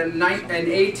in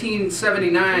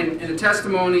 1879 in a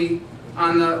testimony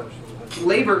on the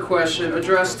labor question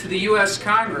addressed to the U.S.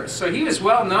 Congress. So he was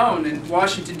well known in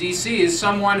Washington, D.C. as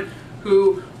someone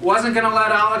who wasn't going to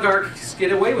let oligarchs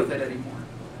get away with it anymore.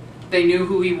 They knew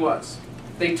who he was.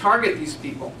 They target these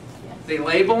people. They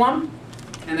label them,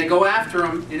 and they go after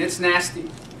them, and it's nasty.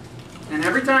 And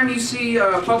every time you see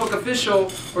a public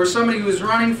official or somebody who's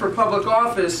running for public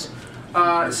office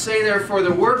say they're for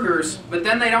the workers, but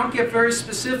then they don't get very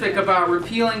specific about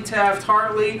repealing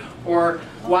Taft-Hartley or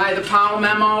why the Powell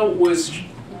memo was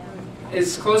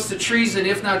as close to treason,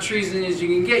 if not treason, as you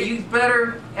can get, you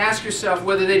better ask yourself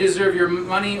whether they deserve your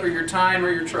money or your time or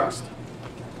your trust.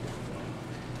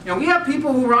 You know, we have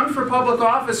people who run for public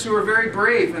office who are very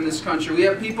brave in this country. We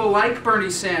have people like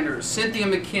Bernie Sanders, Cynthia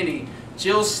McKinney,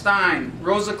 Jill Stein,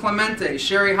 Rosa Clemente,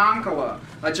 Sherry Honkala,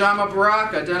 Ajama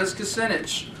Baraka, Dennis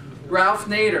Kucinich, Ralph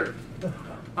Nader.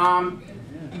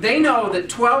 They know that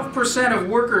 12% of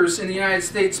workers in the United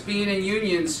States being in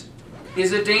unions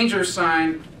is a danger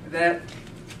sign that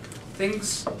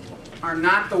things are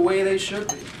not the way they should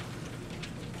be.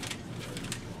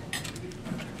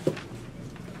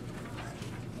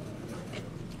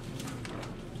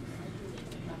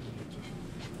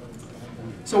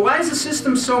 So why is the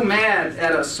system so mad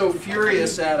at us, so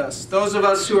furious at us? Those of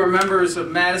us who are members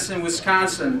of Madison,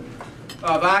 Wisconsin,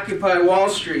 of Occupy Wall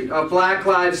Street, of Black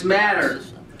Lives Matter,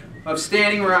 of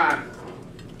Standing Rock,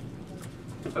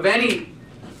 of any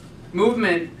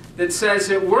movement that says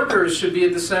that workers should be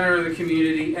at the center of the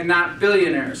community and not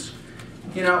billionaires.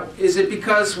 You know, is it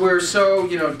because we're so,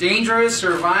 dangerous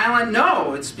or violent?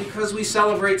 No, it's because we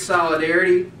celebrate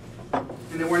solidarity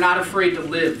and that we're not afraid to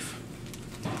live.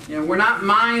 We're not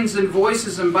minds and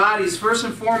voices and bodies. First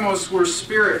and foremost, we're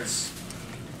spirits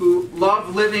who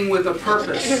love living with a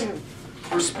purpose.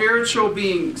 We're spiritual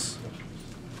beings.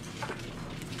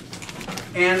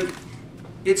 And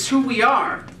it's who we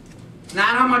are.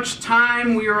 Not how much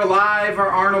time we are alive or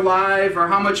aren't alive, or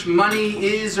how much money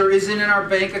is or isn't in our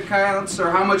bank accounts,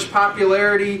 or how much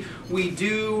popularity we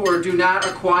do or do not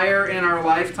acquire in our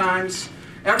lifetimes.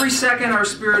 Every second our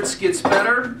spirits gets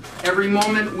better. Every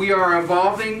moment we are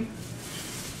evolving.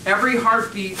 Every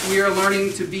heartbeat we are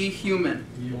learning to be human.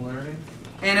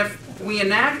 And if we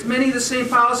enact many of the same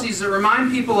policies that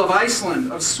remind people of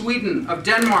Iceland, of Sweden, of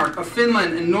Denmark, of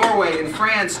Finland, and Norway, and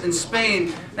France, and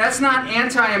Spain, that's not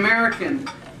anti-American.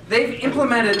 They've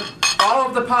implemented all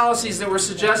of the policies that were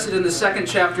suggested in the second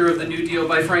chapter of the New Deal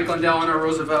by Franklin Delano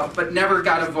Roosevelt, but never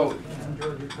got a vote.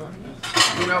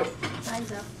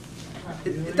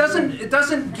 It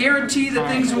doesn't guarantee that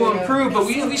things will improve, but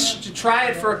we at least should try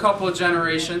it for a couple of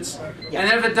generations. And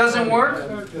then if it doesn't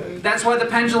work, that's why the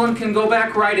pendulum can go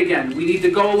back right again. We need to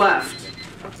go left.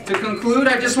 To conclude,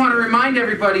 I just want to remind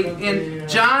everybody, in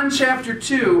John chapter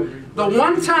 2, the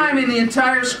one time in the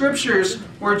entire scriptures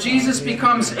where Jesus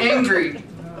becomes angry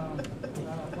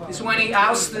is when he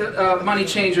ousts the money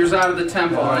changers out of the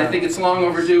temple. And I think it's long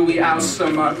overdue we oust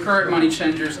some current money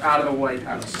changers out of the White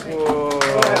House.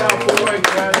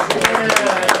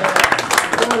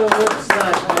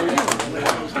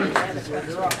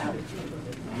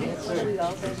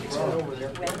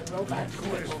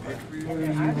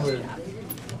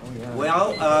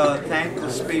 Well, thank the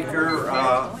speaker.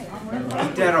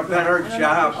 He did a better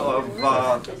job of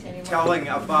telling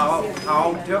about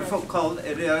how difficult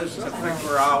it is to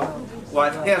figure out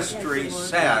what history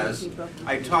says.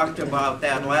 I talked about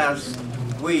that last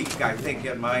week, I think,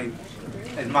 in my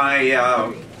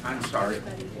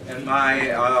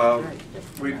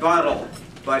rebuttal,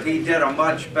 but he did a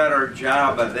much better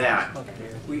job of that.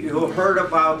 You heard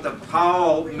about the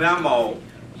Powell memo,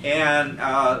 and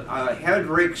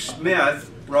Hedrick Smith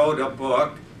wrote a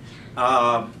book,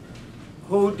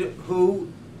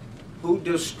 Who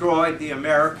Destroyed the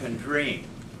American Dream?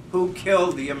 Who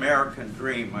Killed the American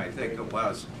Dream, I think it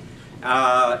was.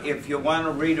 If you want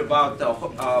to read about the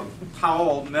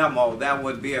Powell memo, that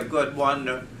would be a good one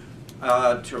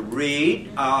to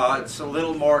read. It's a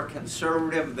little more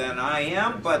conservative than I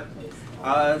am, but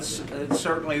it's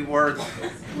certainly worth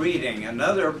reading.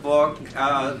 Another book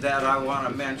that I want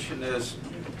to mention is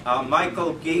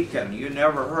Michael Geekin. You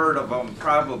never heard of him,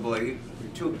 probably.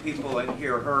 Two people in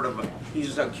here heard of him.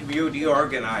 He's a community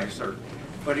organizer.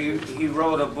 But he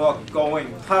wrote a book,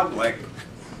 Going Public,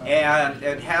 and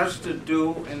it has to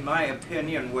do, in my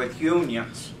opinion, with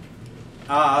unions.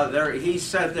 He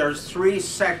said there's three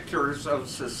sectors of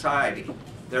society.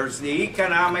 There's the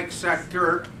economic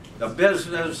sector, the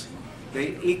business,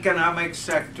 the economic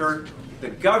sector, the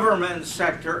government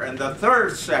sector, and the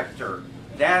third sector.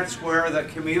 That's where the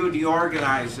community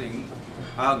organizing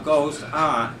goes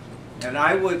on. And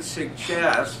I would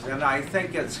suggest, and I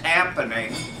think it's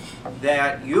happening,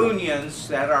 that unions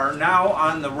that are now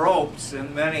on the ropes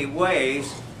in many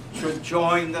ways should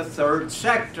join the third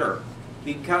sector,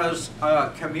 because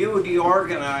community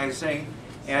organizing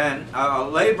and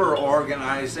labor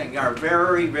organizing are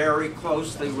very, very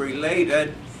closely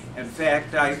related. In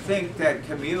fact, I think that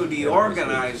community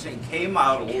organizing came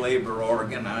out of labor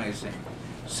organizing.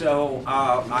 So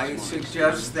I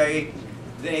suggest they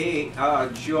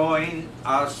join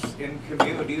us in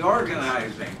community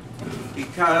organizing,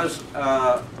 because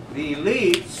the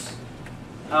elites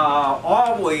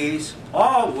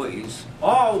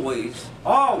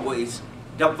always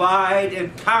divide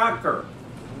and conquer.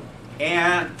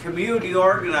 And community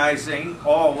organizing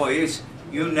always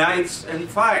unites and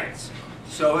fights.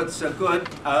 So it's a good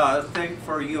thing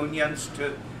for unions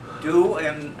to do,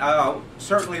 and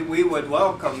certainly we would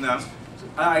welcome them.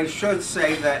 I should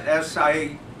say that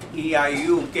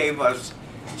SIEIU gave us,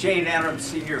 Jane Addams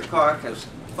Senior Caucus,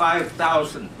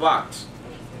 $5,000.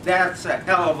 That's a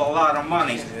hell of a lot of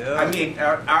money. Yeah. I mean,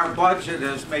 our budget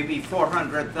is maybe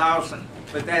 $400,000,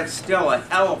 but that's still a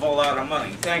hell of a lot of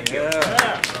money. Thank you.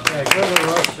 Yeah, give a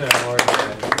rush there,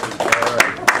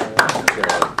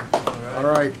 All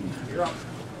right.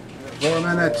 4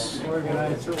 minutes. Where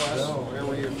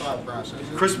were your thought process?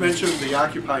 Chris mentioned the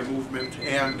Occupy movement,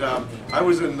 and I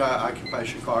was in Occupy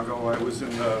Chicago. I was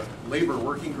in the labor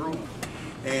working group,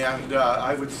 and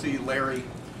I would see Larry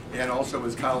and also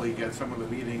his colleague at some of the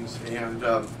meetings, and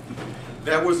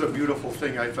that was a beautiful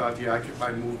thing. I thought the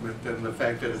Occupy movement, and the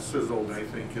fact that it sizzled, I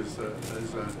think, is a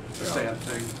sad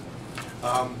thing.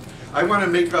 I want to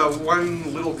make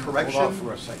one little correction. Hold on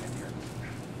for a second here.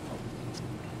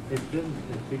 It didn't,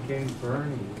 it became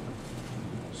Bernie.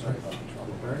 Sorry about the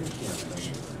trouble. Bernie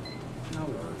campaign. No.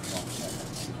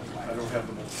 I don't have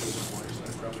the most pleasant voice. I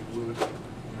probably blew it.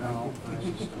 No,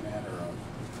 it's just a matter of...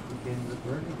 Became the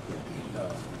Bernie campaign.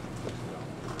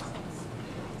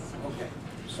 Okay,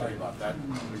 sorry about that.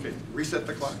 Okay, reset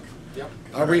the clock. Yep.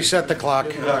 I'll reset the clock.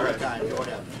 All right. Time, go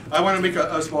ahead. I want to make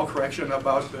a small correction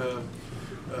about the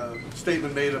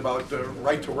statement made about the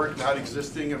right to work not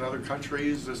existing in other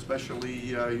countries, especially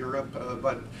Europe,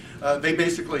 but they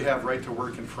basically have right to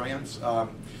work in France.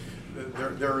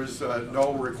 There is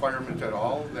no requirement at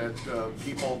all that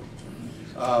people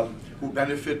who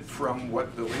benefit from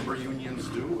what the labor unions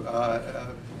do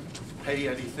pay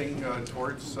anything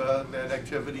towards that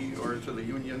activity or to the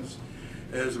unions.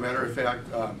 As a matter of fact,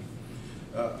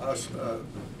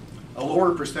 a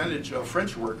lower percentage of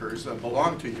French workers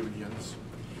belong to unions,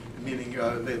 meaning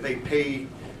they pay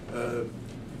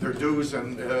their dues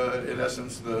and, in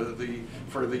essence,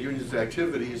 for the union's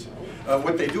activities.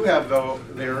 What they do have, though,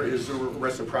 there is a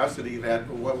reciprocity that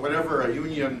whatever a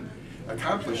union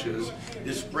accomplishes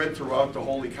is spread throughout the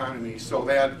whole economy, so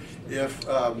that if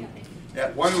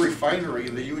at one refinery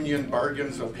the union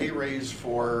bargains a pay raise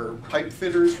for pipe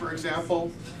fitters, for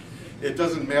example, it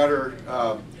doesn't matter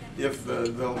if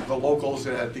the locals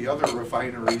at the other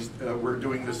refineries were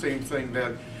doing the same thing,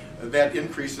 that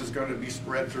increase is going to be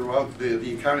spread throughout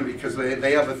the economy, because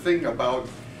they have a thing about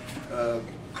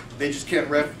they just can't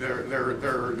wrap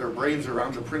their brains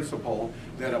around the principle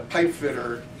that a pipe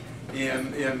fitter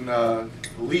in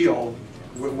Lille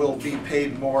will be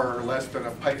paid more or less than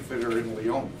a pipe fitter in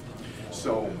Lyon.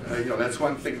 So you know, that's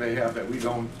one thing they have that we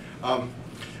don't.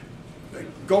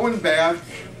 Going back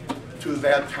to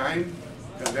that time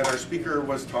that our speaker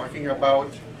was talking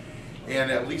about,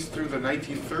 and at least through the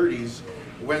 1930s,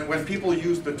 when people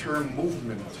used the term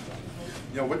movement,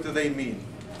 you know, what do they mean?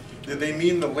 Did they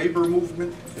mean the labor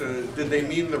movement? Did they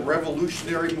mean the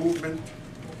revolutionary movement?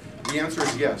 The answer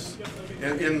is yes.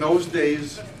 In those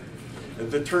days,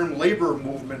 the term labor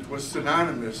movement was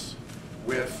synonymous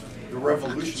with the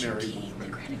revolutionary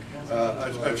movement.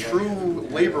 A true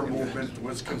labor movement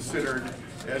was considered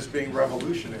as being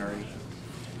revolutionary.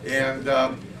 And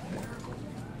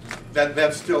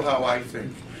that's still how I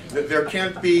think. There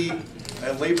can't be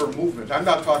a labor movement. I'm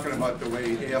not talking about the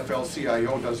way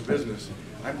AFL-CIO does business.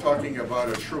 I'm talking about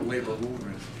a true labor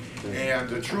movement.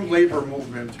 And a true labor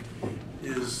movement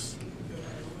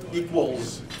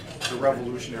equals the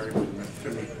revolutionary movement to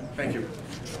me. Thank you.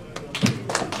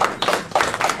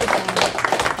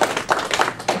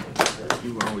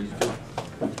 You always do.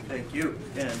 Thank you.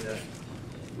 And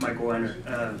Michael Weiner.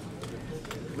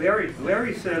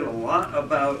 Larry said a lot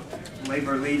about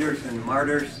labor leaders and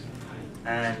martyrs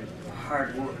and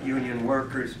hard union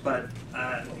workers, but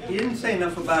he didn't say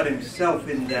enough about himself,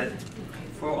 in that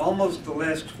for almost the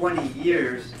last 20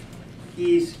 years,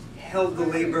 he's held the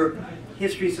Labor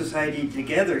History Society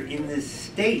together in this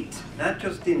state, not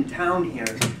just in town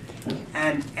here.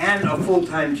 and a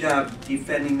full-time job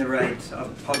defending the rights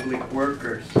of public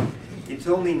workers. It's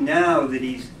only now that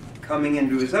he's coming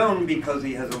into his own because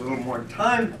he has a little more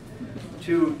time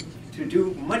to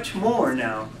do much more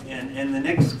now. And in the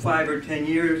next 5 or 10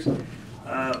 years,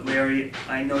 Larry,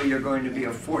 I know you're going to be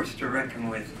a force to reckon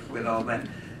with all that.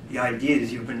 The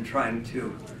ideas you've been trying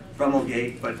to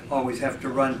promulgate, but always have to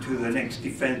run to the next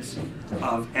defense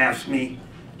of AFSCME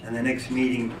and the next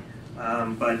meeting.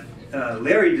 But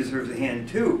Larry deserves a hand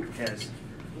too as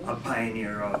a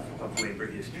pioneer of labor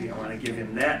history. I want to give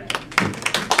him that.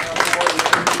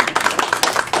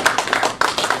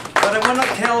 But I want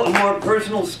to tell a more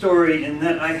personal story in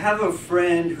that I have a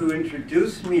friend who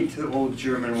introduced me to old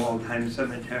German Waldheim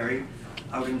Cemetery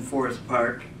out in Forest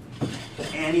Park.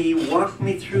 And he walked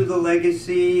me through the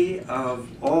legacy of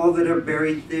all that are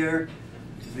buried there,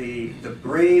 the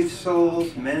brave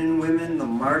souls, men and women, the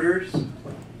martyrs.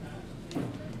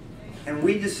 And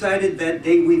we decided that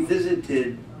day we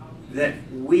visited that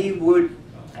we would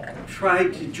try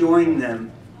to join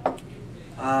them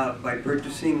by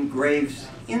purchasing graves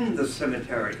in the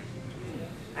cemetery.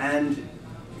 And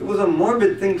it was a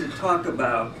morbid thing to talk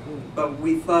about, but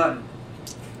we thought,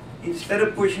 instead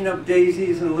of pushing up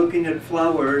daisies and looking at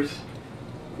flowers,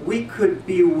 we could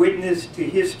be witness to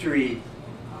history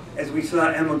as we saw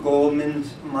Emma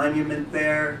Goldman's monument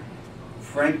there,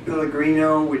 Frank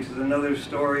Pellegrino, which is another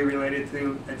story related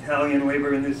to Italian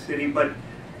labor in this city, but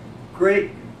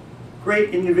great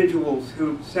individuals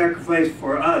who sacrificed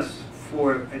for us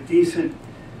for a decent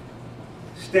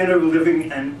standard of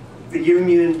living and the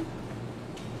union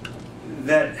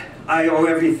that I owe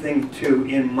everything to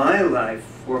in my life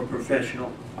for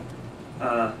professional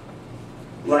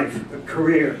life, a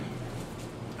career.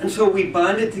 And so we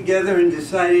bonded together and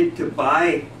decided to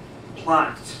buy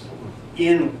plots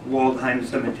in Waldheim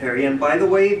Cemetery. And by the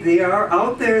way, they are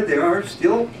out there. There are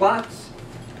still plots.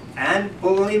 And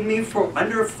believe me, for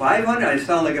under $500, I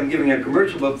sound like I'm giving a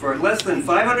commercial, but for less than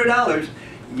 $500,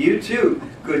 you too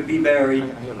could be buried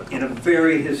in a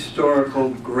very historical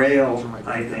grail,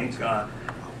 I think.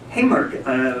 Haymarket,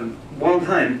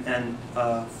 Waldheim and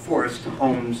Forest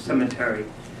Home Cemetery.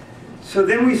 So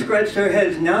then we scratched our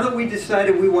heads. Now that we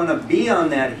decided we want to be on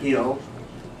that hill,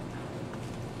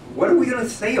 what are we going to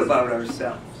say about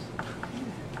ourselves?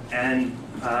 And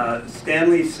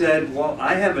Stanley said, well,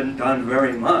 I haven't done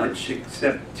very much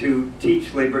except to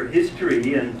teach labor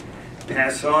history and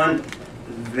pass on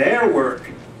their work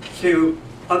to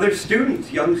other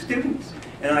students, young students.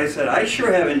 And I said, I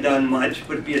sure haven't done much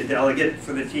but be a delegate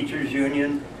for the teachers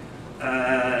union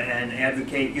and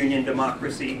advocate union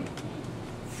democracy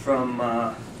from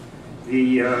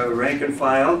the rank and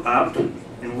file up.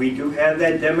 And we do have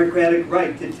that democratic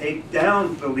right to take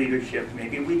down the leadership.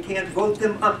 Maybe we can't vote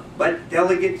them up, but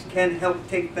delegates can help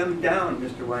take them down,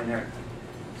 Mr. Weinhardt.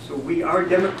 So we are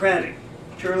democratic,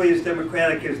 surely as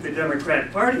democratic as the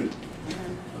Democrat Party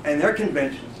and their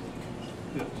conventions.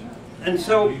 And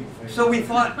so we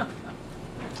thought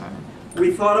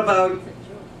about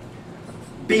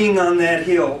being on that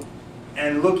hill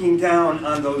and looking down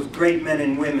on those great men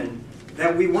and women,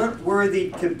 that we weren't worthy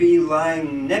to be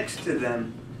lying next to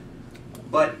them,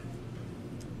 but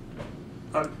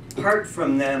apart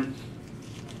from them,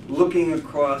 looking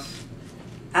across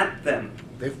at them.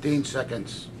 15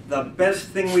 seconds. The best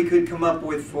thing we could come up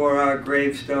with for our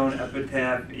gravestone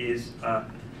epitaph is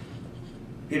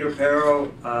Peter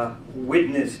Perro,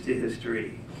 witness to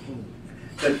history.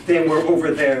 That they were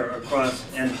over there across,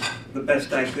 and the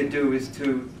best I could do is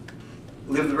to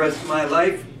live the rest of my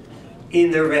life in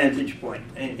their vantage point,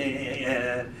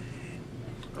 okay,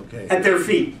 at their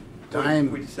feet,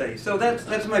 time, we'd say. So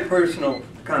that's my personal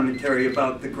commentary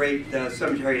about the great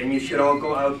cemetery, and you should all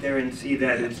go out there and see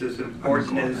that. It's as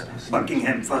important as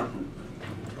Buckingham Fountain.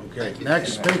 Okay,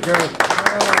 next speaker.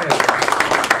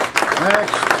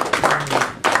 Next.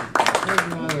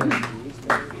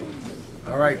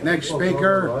 All right, next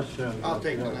speaker. I'll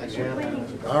take the next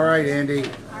one. All right, Andy.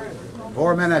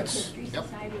 4 minutes. Yep.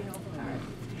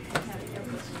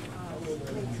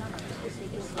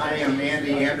 I am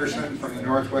Andy Anderson from the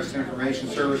Northwest Information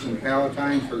Service in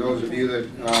Palatine, for those of you that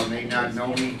may not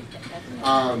know me.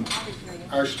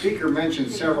 Our speaker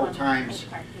mentioned several times,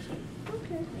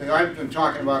 and I've been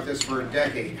talking about this for a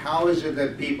decade, how is it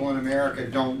that people in America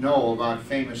don't know about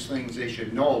famous things they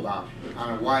should know about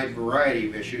on a wide variety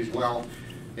of issues? Well,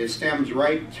 it stems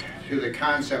right to the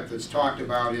concept that's talked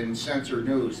about in Censored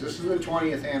News. This is the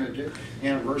 20th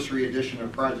anniversary edition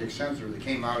of Project Censor that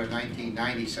came out in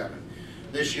 1997.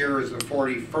 This year is the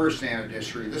 41st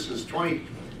anniversary. This is 20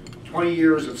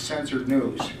 years of censored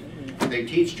news. They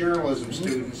teach journalism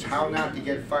students how not to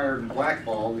get fired and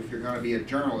blackballed if you're going to be a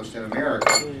journalist in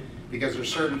America, because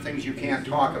there's certain things you can't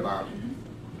talk about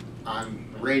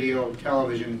on radio,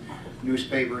 television,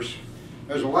 newspapers.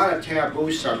 There's a lot of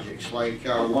taboo subjects, like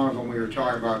one of them we were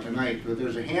talking about tonight, but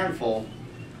there's a handful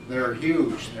that are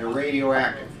huge. They're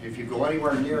radioactive. If you go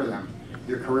anywhere near them,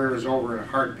 your career is over in a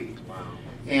heartbeat.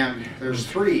 And there's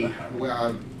three.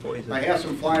 I have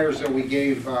some flyers that we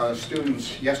gave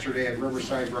students yesterday at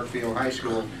Riverside Brookfield High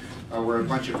School, where a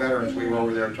bunch of veterans, we were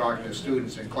over there talking to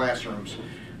students in classrooms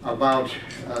about,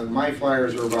 my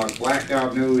flyers are about blacked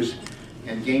out news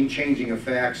and game-changing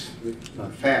facts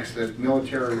that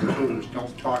military recruiters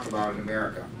don't talk about in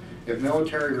America. If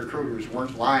military recruiters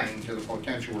weren't lying to the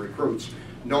potential recruits,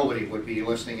 nobody would be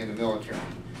enlisting in the military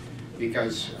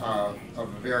because of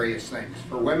various things.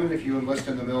 For women, if you enlist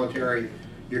in the military,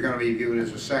 you're going to be viewed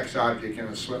as a sex object and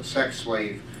a sex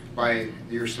slave by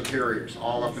your superiors,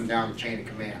 all up and down the chain of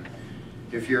command.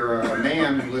 If you're a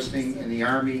man enlisting in the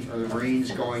Army or the Marines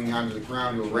going onto the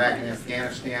ground to Iraq and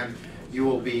Afghanistan, you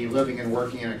will be living and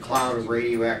working in a cloud of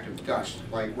radioactive dust,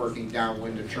 like working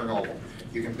downwind of Chernobyl.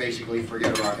 You can basically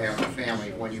forget about having a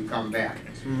family when you come back.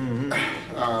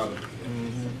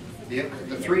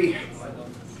 The three,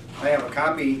 I have a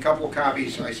couple of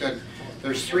copies. I said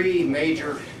there's three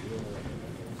major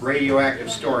radioactive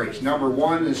stories. Number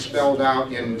one is spelled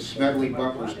out in Smedley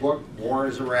Butler's book, War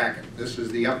is a Racket. This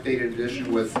is the updated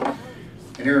edition with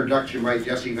an introduction by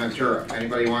Jesse Ventura. If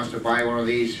anybody wants to buy one of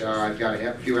these, I've got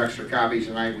a few extra copies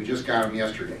tonight. We just got them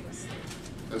yesterday.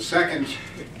 The second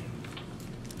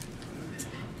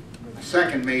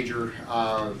major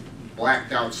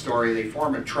blacked out story, they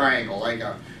form a triangle, like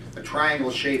a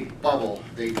triangle-shaped bubble.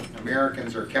 The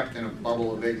Americans are kept in a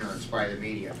bubble of ignorance by the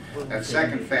media. That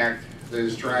second fact that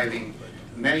is driving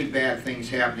many bad things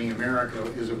happening in America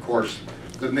is, of course,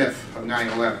 the myth of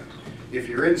 9/11. If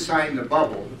you're inside the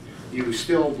bubble, you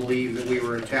still believe that we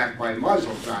were attacked by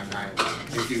Muslims on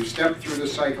 9/11. If you step through the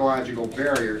psychological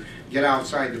barrier, get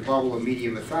outside the bubble of media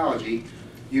mythology,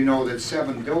 you know that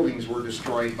 7 buildings were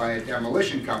destroyed by a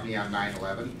demolition company on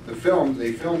 9/11.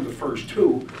 They filmed the first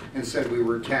 2 and said we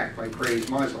were attacked by crazed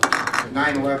Muslims.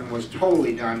 9/11 was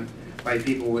totally done by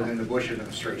people within the Bush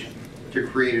administration to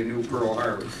create a new Pearl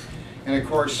Harbor. And of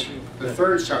course, the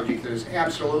third subject that is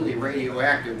absolutely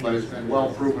radioactive but has been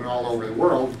well proven all over the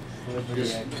world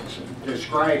is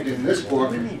described in this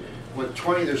book with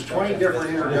there's 20 different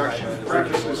introductions,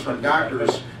 prefaces from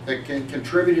doctors that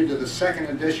contributed to the second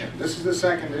edition. This is the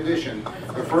second edition.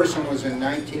 The first one was in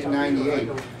 1998.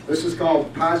 This is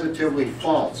called Positively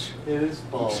False. It is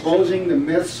false. Exposing the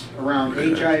myths around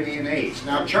HIV and AIDS.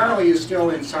 Now, Charlie is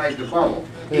still inside the bubble.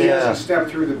 He hasn't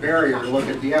stepped through the barrier to look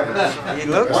at the evidence. He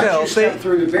looks healthy. Once you step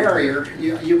through the barrier,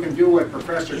 you can do what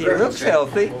Professor Griffin said.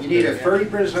 Healthy. You need a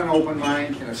 30% open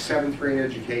mind and a 7th grade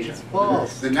education.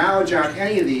 False. The knowledge on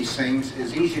any of these things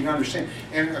is easy to understand.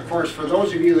 And of course, for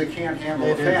those of you that can't handle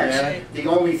the facts, the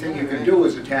only thing you can do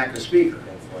is attack the speaker.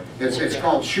 It's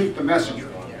called shoot the messenger.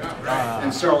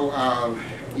 And so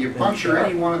you puncture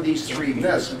any one of these 3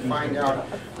 myths and find out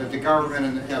that the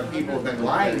government and people have been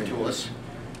lying to us.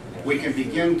 We can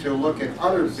begin to look at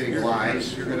other big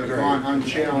lies that have gone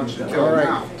unchallenged until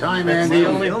now. Time, Andy. The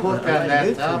only book on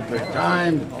that topic.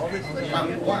 Time.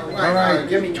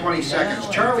 Give me 20 seconds.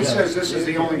 Charlie says this is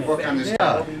the only book on this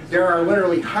topic. There are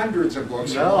literally hundreds of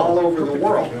books from all over the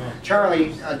world.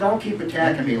 Charlie, don't keep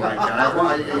attacking me like that.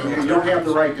 You don't have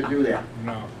the right to do that.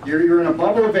 No. You're in a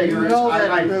bubble of ignorance. You know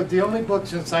that the only book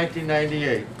since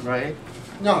 1998, right?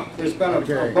 No, there's been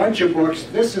a bunch of books.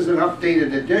 This is an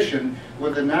updated edition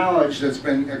with the knowledge that's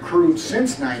been accrued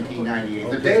since 1998.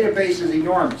 The database is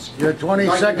enormous. Your 20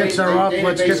 seconds are up.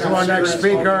 Let's get to our next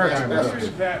speaker.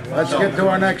 Let's get to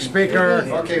our next speaker.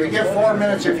 Okay, we get 4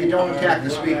 minutes if you don't attack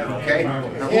the speaker, okay?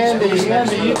 Andy,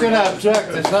 you can object.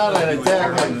 It's not an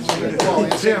attack. Well,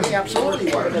 it's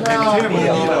absolutely what.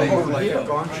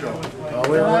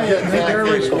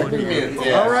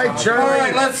 All right, Charlie. All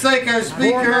right, let's take our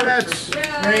speaker. 4 minutes.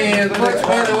 And by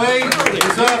the way,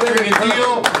 he's offering a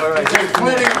deal. There's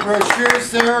plenty of brochures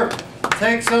there.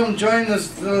 Take some, join the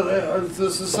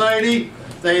society.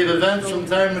 They have events from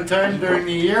time to time during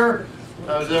the year.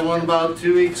 I was at one about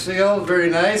 2 weeks ago. Very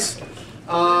nice.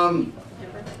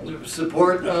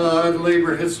 Support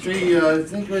labor history. I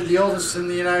think we're the oldest in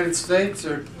the United States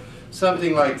or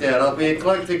something like that. I'll be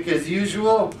eclectic as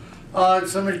usual.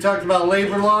 Somebody talked about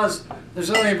labor laws. There's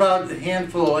only about a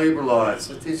handful of labor laws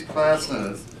that these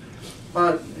classes.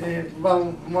 About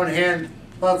one hand,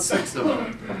 about 6 of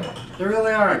them. There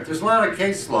really aren't. There's a lot of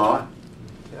case law,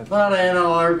 a lot of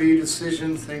NLRB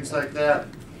decisions, things like that.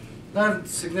 not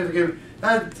significant.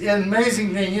 The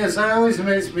amazing thing is, I always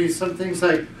amaze me, some things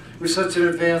like, we're such an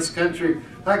advanced country.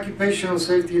 Occupational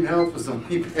safety and health was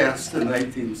only passed in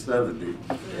 1970.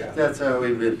 That's how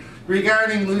we've been.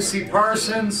 Regarding Lucy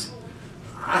Parsons,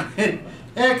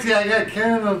 actually I got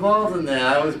kind of involved in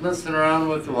that. I was messing around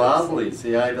with the Wobblies,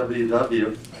 the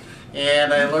IWW,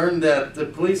 and I learned that the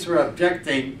police were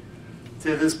objecting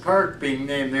to this park being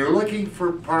named. They were looking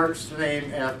for parks to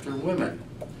name after women.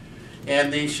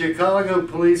 And the Chicago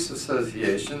Police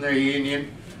Association, their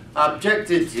union,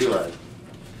 objected to it.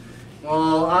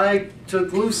 Well, I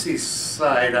took Lucy's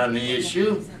side on the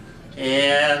issue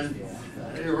and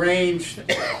arranged,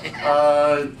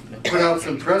 put out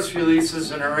some press releases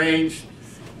and arranged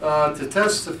to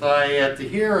testify at the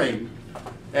hearing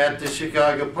at the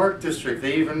Chicago Park District.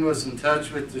 They even was in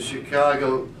touch with the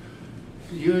Chicago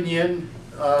Union,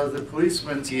 the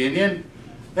policemen's union,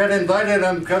 and invited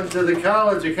them to come to the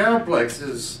college of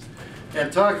complexes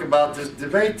and talk about this,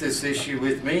 debate this issue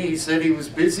with me. He said he was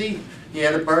busy. He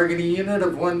had a bargaining unit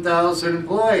of 1,000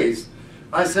 employees.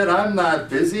 I said, I'm not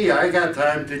busy. I got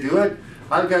time to do it.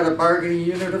 I've got a bargaining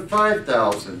unit of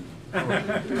 5,000. The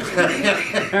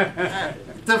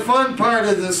fun part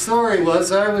of the story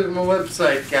was I was a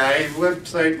website guy. The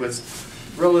website was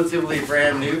relatively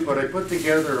brand new, but I put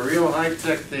together a real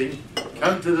high-tech thing.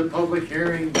 Come to the public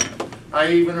hearing.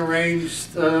 I even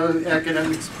arranged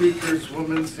academic speakers,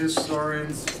 women's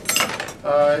historians,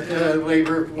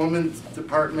 labor, women's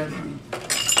department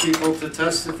people to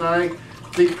testify.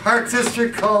 The Park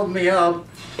District called me up.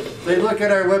 They look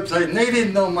at our website and they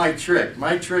didn't know my trick.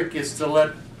 My trick is to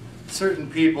let certain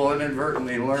people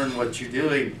inadvertently learn what you're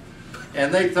doing.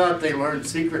 And they thought they learned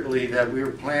secretly that we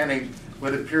were planning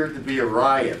what appeared to be a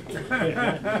riot.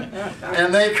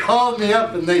 And they called me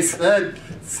up and they said,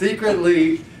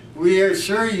 secretly, we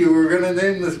assure you we're going to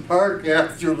name this park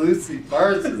after Lucy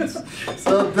Parsons.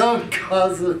 So don't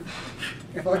cause a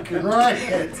fucking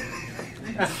riot.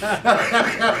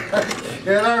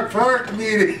 At our park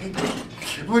meeting,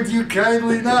 would you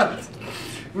kindly not?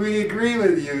 We agree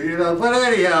with you, you know. But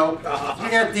anyhow,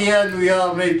 at the end, we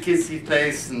all made kissy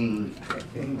face, and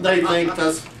they thanked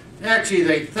us. Actually,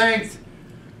 they thanked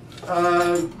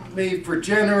me for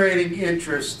generating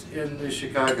interest in the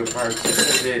Chicago Park. They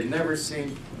said they had never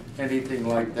seen anything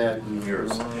like that in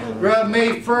years.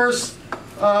 May 1st,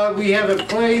 we have a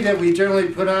play that we generally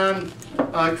put on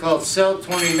called Cell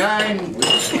 29,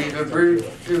 which we've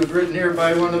written here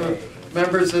by one of the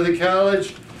members of the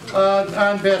college.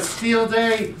 On Bastille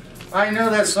Day, I know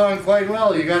that song quite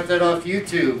well. You got that off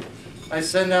YouTube. I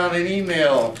sent out an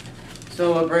email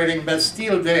celebrating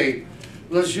Bastille Day.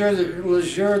 Le jour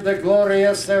de gloire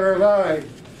est arrivé.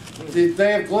 The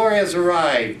day of glory has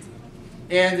arrived.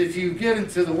 And if you get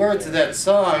into the words of that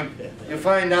song, you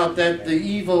find out that the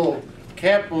evil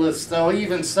capitalists, they'll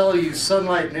even sell you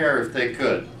sunlight and air if they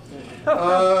could.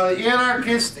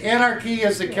 Anarchy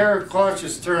is a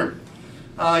cautious term.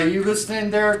 You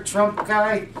listening there, Trump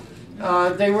guy?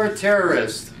 They were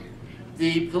terrorists.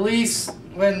 The police,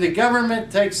 when the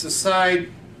government takes the side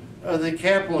of the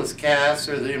capitalist caste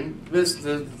or the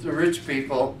rich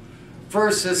people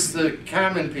versus the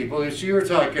common people, which you were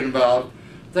talking about,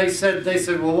 they said,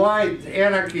 well, why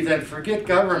anarchy then? Forget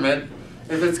government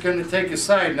if it's going to take a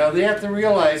side. Now they have to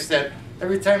realize that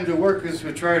every time the workers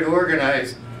would try to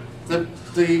organize, the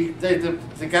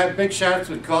big shots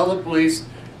would call the police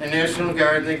and National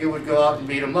Guard, and they would go out and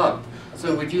beat them up.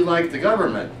 So would you like the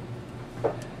government?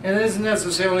 And it isn't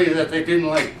necessarily that they didn't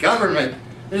like government.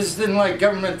 They just didn't like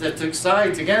government that took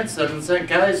sides against them and sent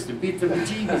guys to beat the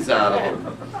bejeebies out of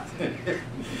them.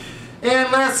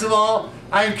 And last of all,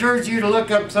 I encourage you to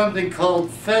look up something called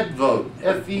FedVote,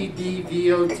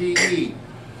 F-E-D-V-O-T-E.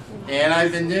 And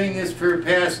I've been doing this for the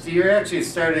past year. Actually, it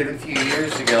started a few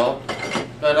years ago.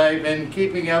 But I've been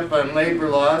keeping up on labor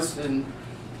laws, and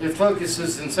it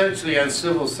focuses essentially on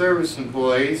civil service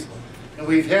employees. And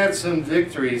we've had some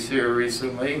victories here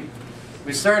recently.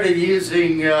 We started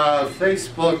using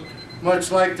Facebook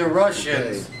much like the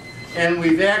Russians, and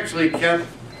we've actually kept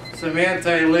some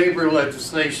anti-labor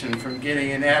legislation from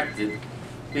getting enacted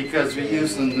because we're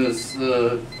using this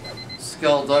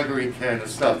skullduggery kind of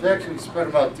stuff. Actually, we spent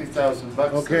about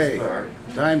 $2,000 Okay, this far.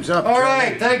 Time's up. All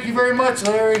right, thank you very much,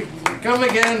 Larry. Come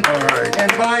again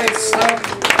and buy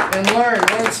stuff and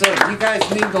learn something. You guys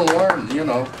need to learn, you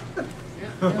know.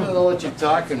 You don't know what you're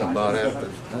talking about after.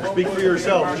 Speak for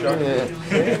yourself, Chuck.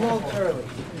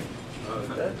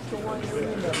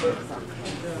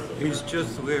 He's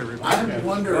just the way it I'm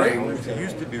wondering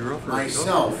used to be rougher.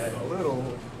 myself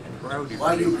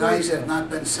why you guys have not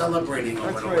been celebrating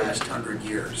over the last 100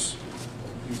 years.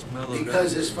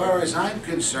 Because as far as I'm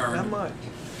concerned,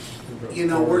 you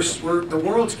know, the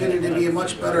world's getting to be a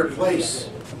much better place.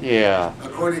 Yeah.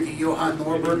 According to Johann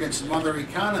Norberg and some other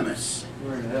economists.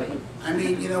 I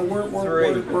mean, you know, we're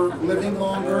living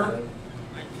longer.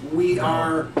 We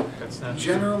are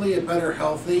generally a better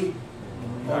healthy.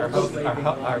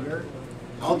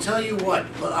 I'll tell you what.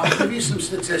 I'll give you some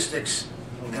statistics,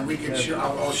 and we can.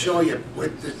 I'll show you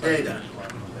with the data.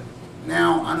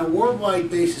 Now, on a worldwide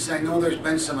basis, I know there's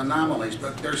been some anomalies,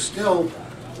 but there's still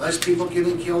less people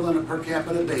getting killed on a per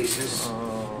capita basis.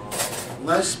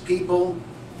 Less people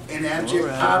in abject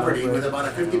poverty, with about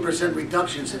a 50%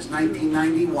 reduction since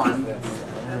 1991.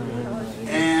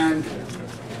 And,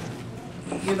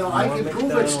 you know, I can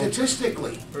prove it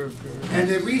statistically. And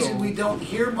the reason we don't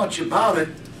hear much about it,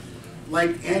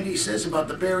 like Andy says about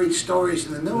the buried stories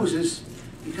in the news, is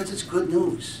because it's good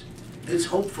news. It's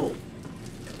hopeful.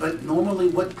 But normally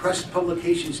what press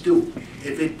publications do,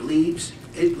 if it bleeds,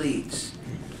 it leads.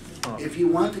 If you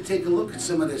want to take a look at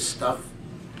some of this stuff,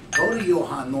 go to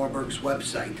Johann Norberg's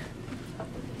website.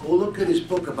 Go look at his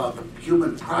book about the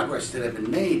human progress that have been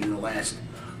made in the last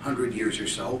 100 years or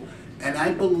so. And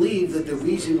I believe that the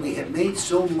reason we have made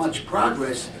so much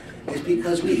progress is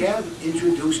because we have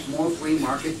introduced more free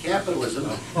market capitalism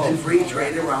and free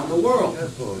trade around the world.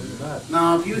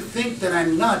 Now, if you think that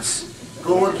I'm nuts,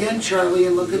 go again, Charlie,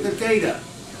 and look at the data.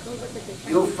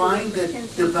 You'll find that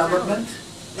development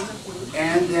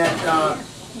and that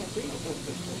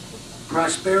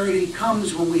prosperity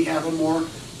comes when we have a more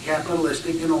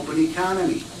capitalistic and open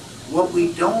economy. What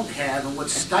we don't have and what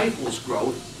stifles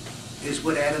growth is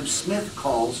what Adam Smith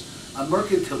calls a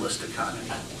mercantilist economy,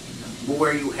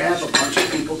 where you have a bunch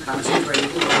of people concentrated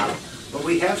at the top, but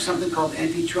we have something called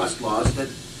antitrust laws that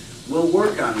will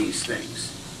work on these things.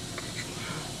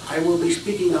 I will be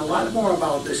speaking a lot more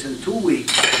about this in 2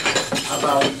 weeks,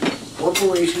 about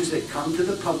corporations that come to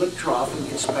the public trough and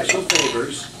get special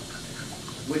favors,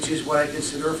 which is what I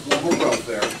consider a form of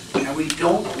welfare, and we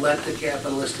don't let the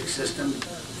capitalistic system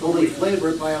fully flavor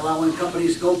it by allowing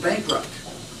companies to go bankrupt.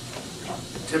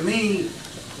 To me,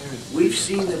 we've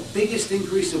seen the biggest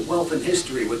increase of wealth in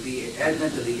history with the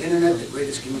advent of the internet, the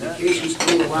greatest communications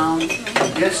tool around.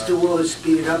 Yes, the world has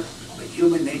speeded up, but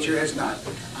human nature has not.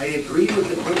 I agree with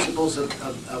the principles of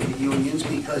the unions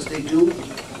because they do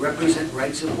represent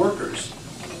rights of workers.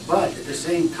 But at the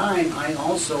same time, I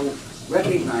also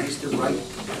recognize the right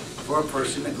for a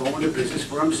person to go into business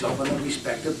for himself and the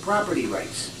respect of property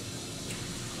rights.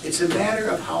 It's a matter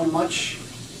of how much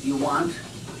you want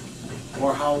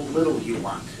or how little you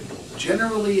want.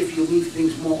 Generally, if you leave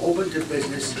things more open to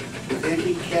business with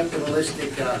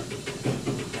anti-capitalistic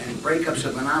and breakups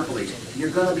of monopolies, you're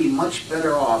going to be much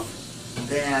better off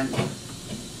than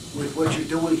with what you're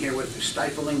doing here with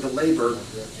stifling the labor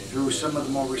through some of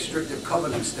the more restrictive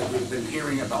covenants that we've been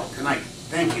hearing about tonight.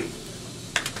 Thank you.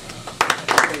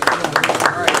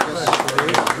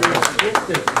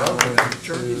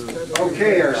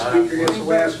 Okay, our speaker gets the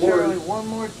last word. One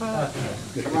more time.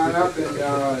 Come on up and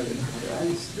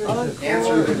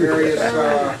answer the various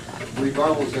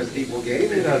rebuttals that people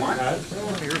gave if you want.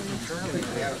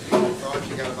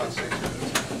 You got about 6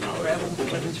 minutes.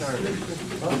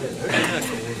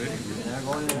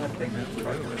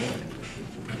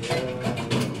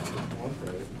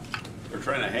 They're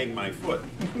trying to hang my foot.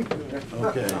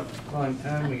 Okay. On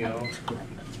time we go.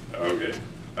 Okay.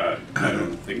 I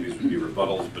don't think these would be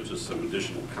rebuttals, but just some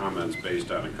additional comments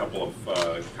based on a couple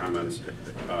of comments.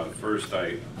 First,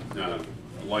 I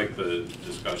like the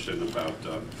discussion about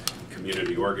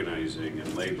community organizing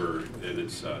and labor and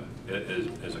its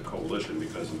as a coalition,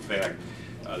 because in fact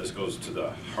this goes to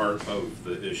the heart of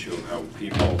the issue of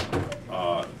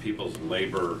how people's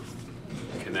labor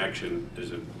connection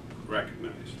isn't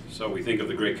recognized. So we think of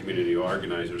the great community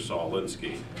organizer Saul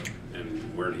Alinsky,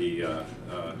 and where he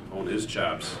honed his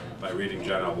chops by reading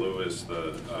John L. Lewis,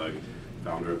 the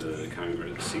founder of the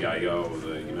Congress, CIO,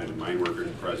 the United Mine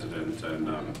Workers president, and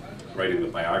writing the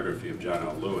biography of John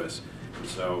L. Lewis. And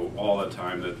so all the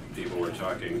time that people were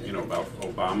talking, about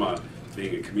Obama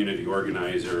being a community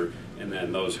organizer, and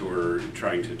then those who were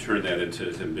trying to turn that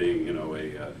into him being,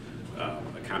 a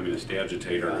communist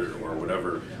agitator or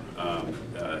whatever.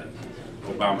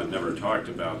 Obama never talked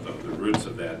about the roots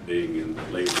of that being in the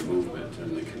labor movement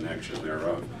and the connection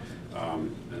thereof.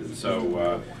 And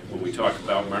so when we talk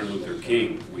about Martin Luther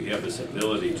King, we have this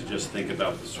ability to just think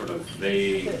about the sort of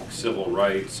vague civil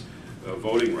rights,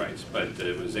 voting rights, but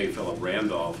it was A. Philip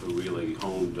Randolph who really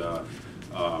honed or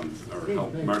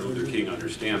helped Martin Luther King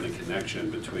understand the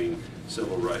connection between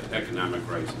civil rights, economic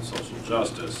rights, and social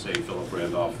justice. A. Philip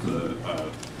Randolph, the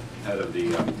head of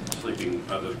the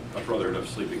Brotherhood of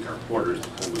Sleeping Car Porters, the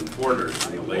Pullman Porters,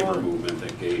 and the labor movement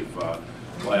that gave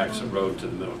Blacks, A Road to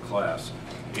the Middle Class,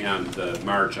 and the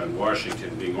March on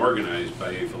Washington being organized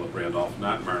by A. Philip Randolph,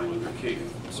 not Martin Luther King.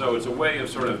 So it's a way of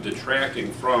sort of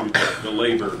detracting from the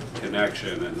labor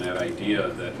connection and that idea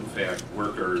that, in fact,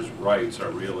 workers' rights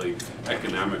are really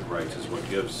economic rights is what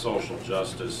gives social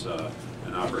justice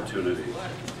an opportunity.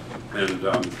 And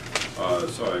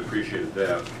so I appreciated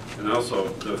that. And also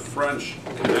the French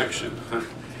connection.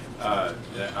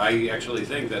 I actually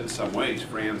think that in some ways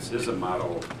France is a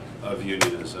model of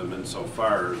unionism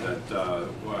insofar that,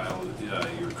 while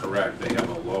you're correct, they have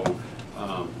a low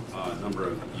number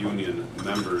of union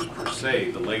members per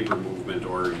se, the labor movement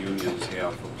or unions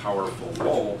have a powerful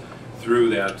role through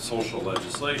that social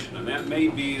legislation. And that may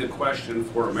be the question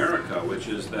for America, which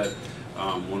is that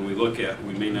when we look at,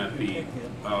 we may not be,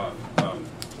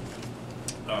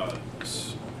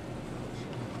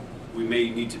 we may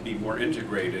need to be more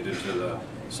integrated into the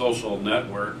social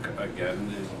network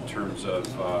again in terms of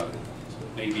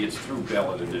maybe it's through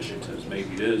ballot initiatives,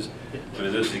 maybe it is, I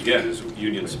mean, this again is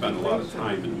unions spend a lot of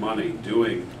time and money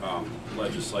doing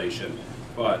legislation,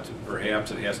 but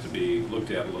perhaps it has to be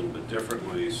looked at a little bit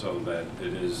differently so that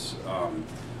it is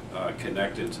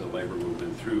connected to the labor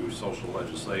movement through social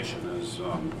legislation as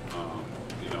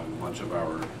you know, much of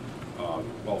our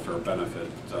welfare benefit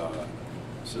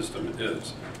system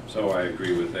is. So I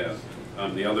agree with that.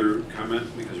 The other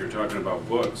comment, because you're talking about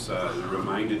books, it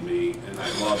reminded me, and I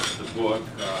loved the book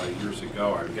years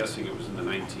ago, I'm guessing it was in the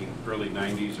early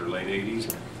 90s or late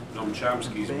 80s, Noam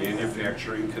Chomsky's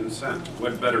Manufacturing Consent.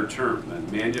 What better term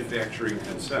than manufacturing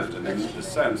consent? And in the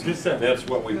sense, that's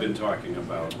what we've been talking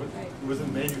about. Was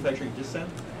it manufacturing dissent?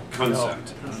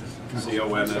 Consent.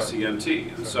 C-O-N-S-E-N-T.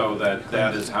 And so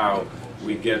that is how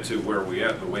we get to where we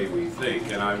are, the way we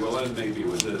think. And I will end maybe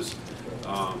with this.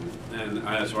 And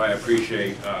that's why I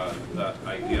appreciate the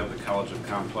idea of the College of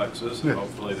Complexes. And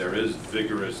hopefully there is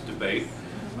vigorous debate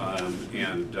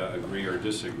and agree or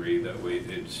disagree that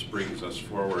it springs us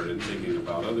forward in thinking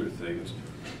about other things.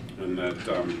 And that,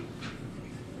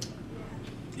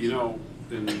 you know,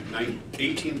 in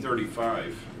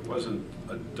 1835, it wasn't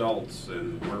adults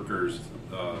and workers,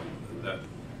 the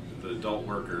adult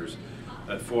workers,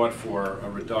 that fought for a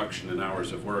reduction in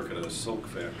hours of work at a silk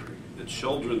factory. The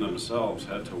children themselves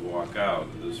had to walk out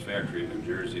of this factory in New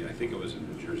Jersey. I think it was in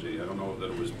New Jersey. I don't know that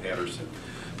it was Patterson.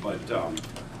 But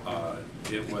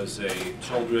it was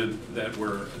children that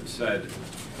were said,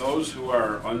 those who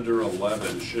are under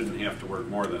 11 shouldn't have to work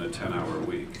more than a 10-hour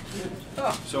week.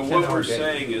 So what we're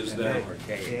saying is that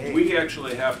we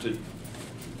actually have to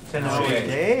 10-hour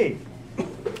day.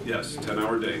 Yes,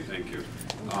 10-hour day, thank you.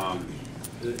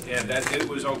 And that it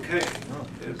was okay.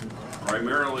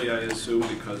 Primarily, I assume,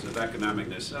 because of economic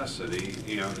necessity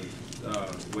and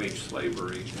wage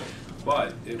slavery,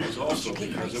 but it was also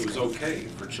because it was okay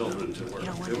for children to work.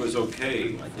 It was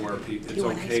okay for people. It's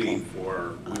okay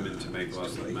for women to make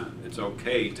less than men. It's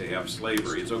okay to have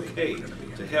slavery. It's okay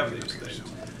to have these things.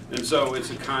 And so it's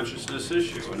a consciousness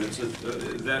issue, and it's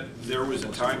that there was a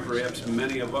time, perhaps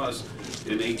many of us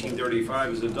in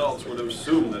 1835 as adults would have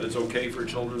assumed that it's okay for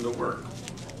children to work.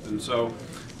 And so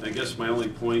I guess my only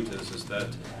point is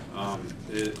that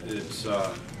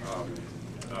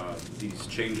these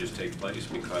changes take place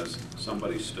because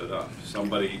somebody stood up.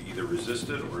 Somebody either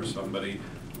resisted or somebody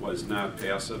was not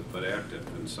passive but active.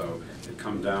 And so it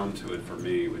come down to it for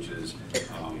me, which is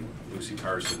Lucy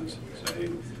Parsons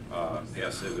saying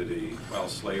passivity while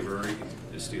slavery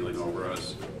is stealing over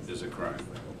us is a crime.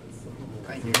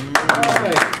 Thank you.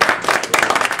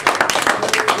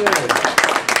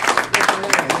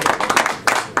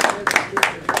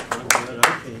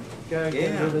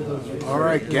 All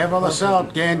right, gavel us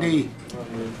out, Gandhi.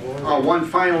 One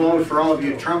final note for all of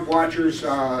you Trump watchers.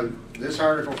 This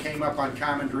article came up on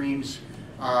Common Dreams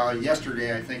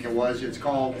yesterday, I think it was. It's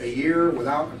called A Year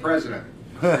Without a President.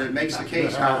 It makes the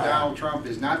case how Donald Trump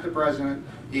is not the president.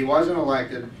 He wasn't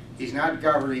elected. He's not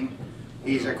governing.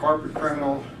 He's a corporate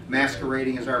criminal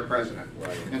masquerading as our president.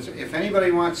 And so if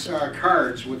anybody wants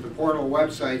cards with the portal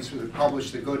websites that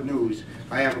publish the good news,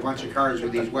 I have a bunch of cards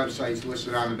with these websites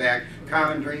listed on the back.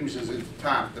 Common Dreams is at the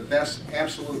top, the best,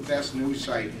 absolute best news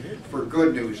site for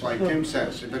good news, like Tim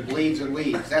says. If it bleeds, it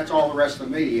leads. That's all the rest of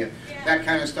the media. That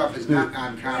kind of stuff is not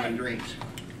on Common Dreams.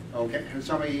 Okay, does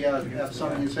somebody have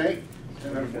something to say?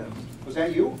 Was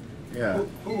that you? Yeah.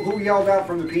 Who yelled out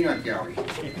from the peanut gallery?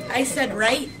 I said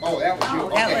right. Oh, that was you.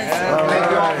 Okay. That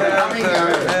Thank you all for coming.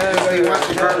 If anybody wants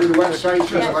to cover the website,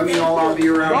 just let me know. I'll be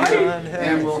around here.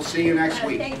 And we'll see you next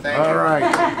week. Thank you. All right.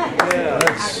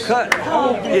 Cut.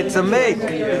 It's a make.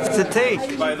 It's a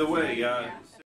take. By the way,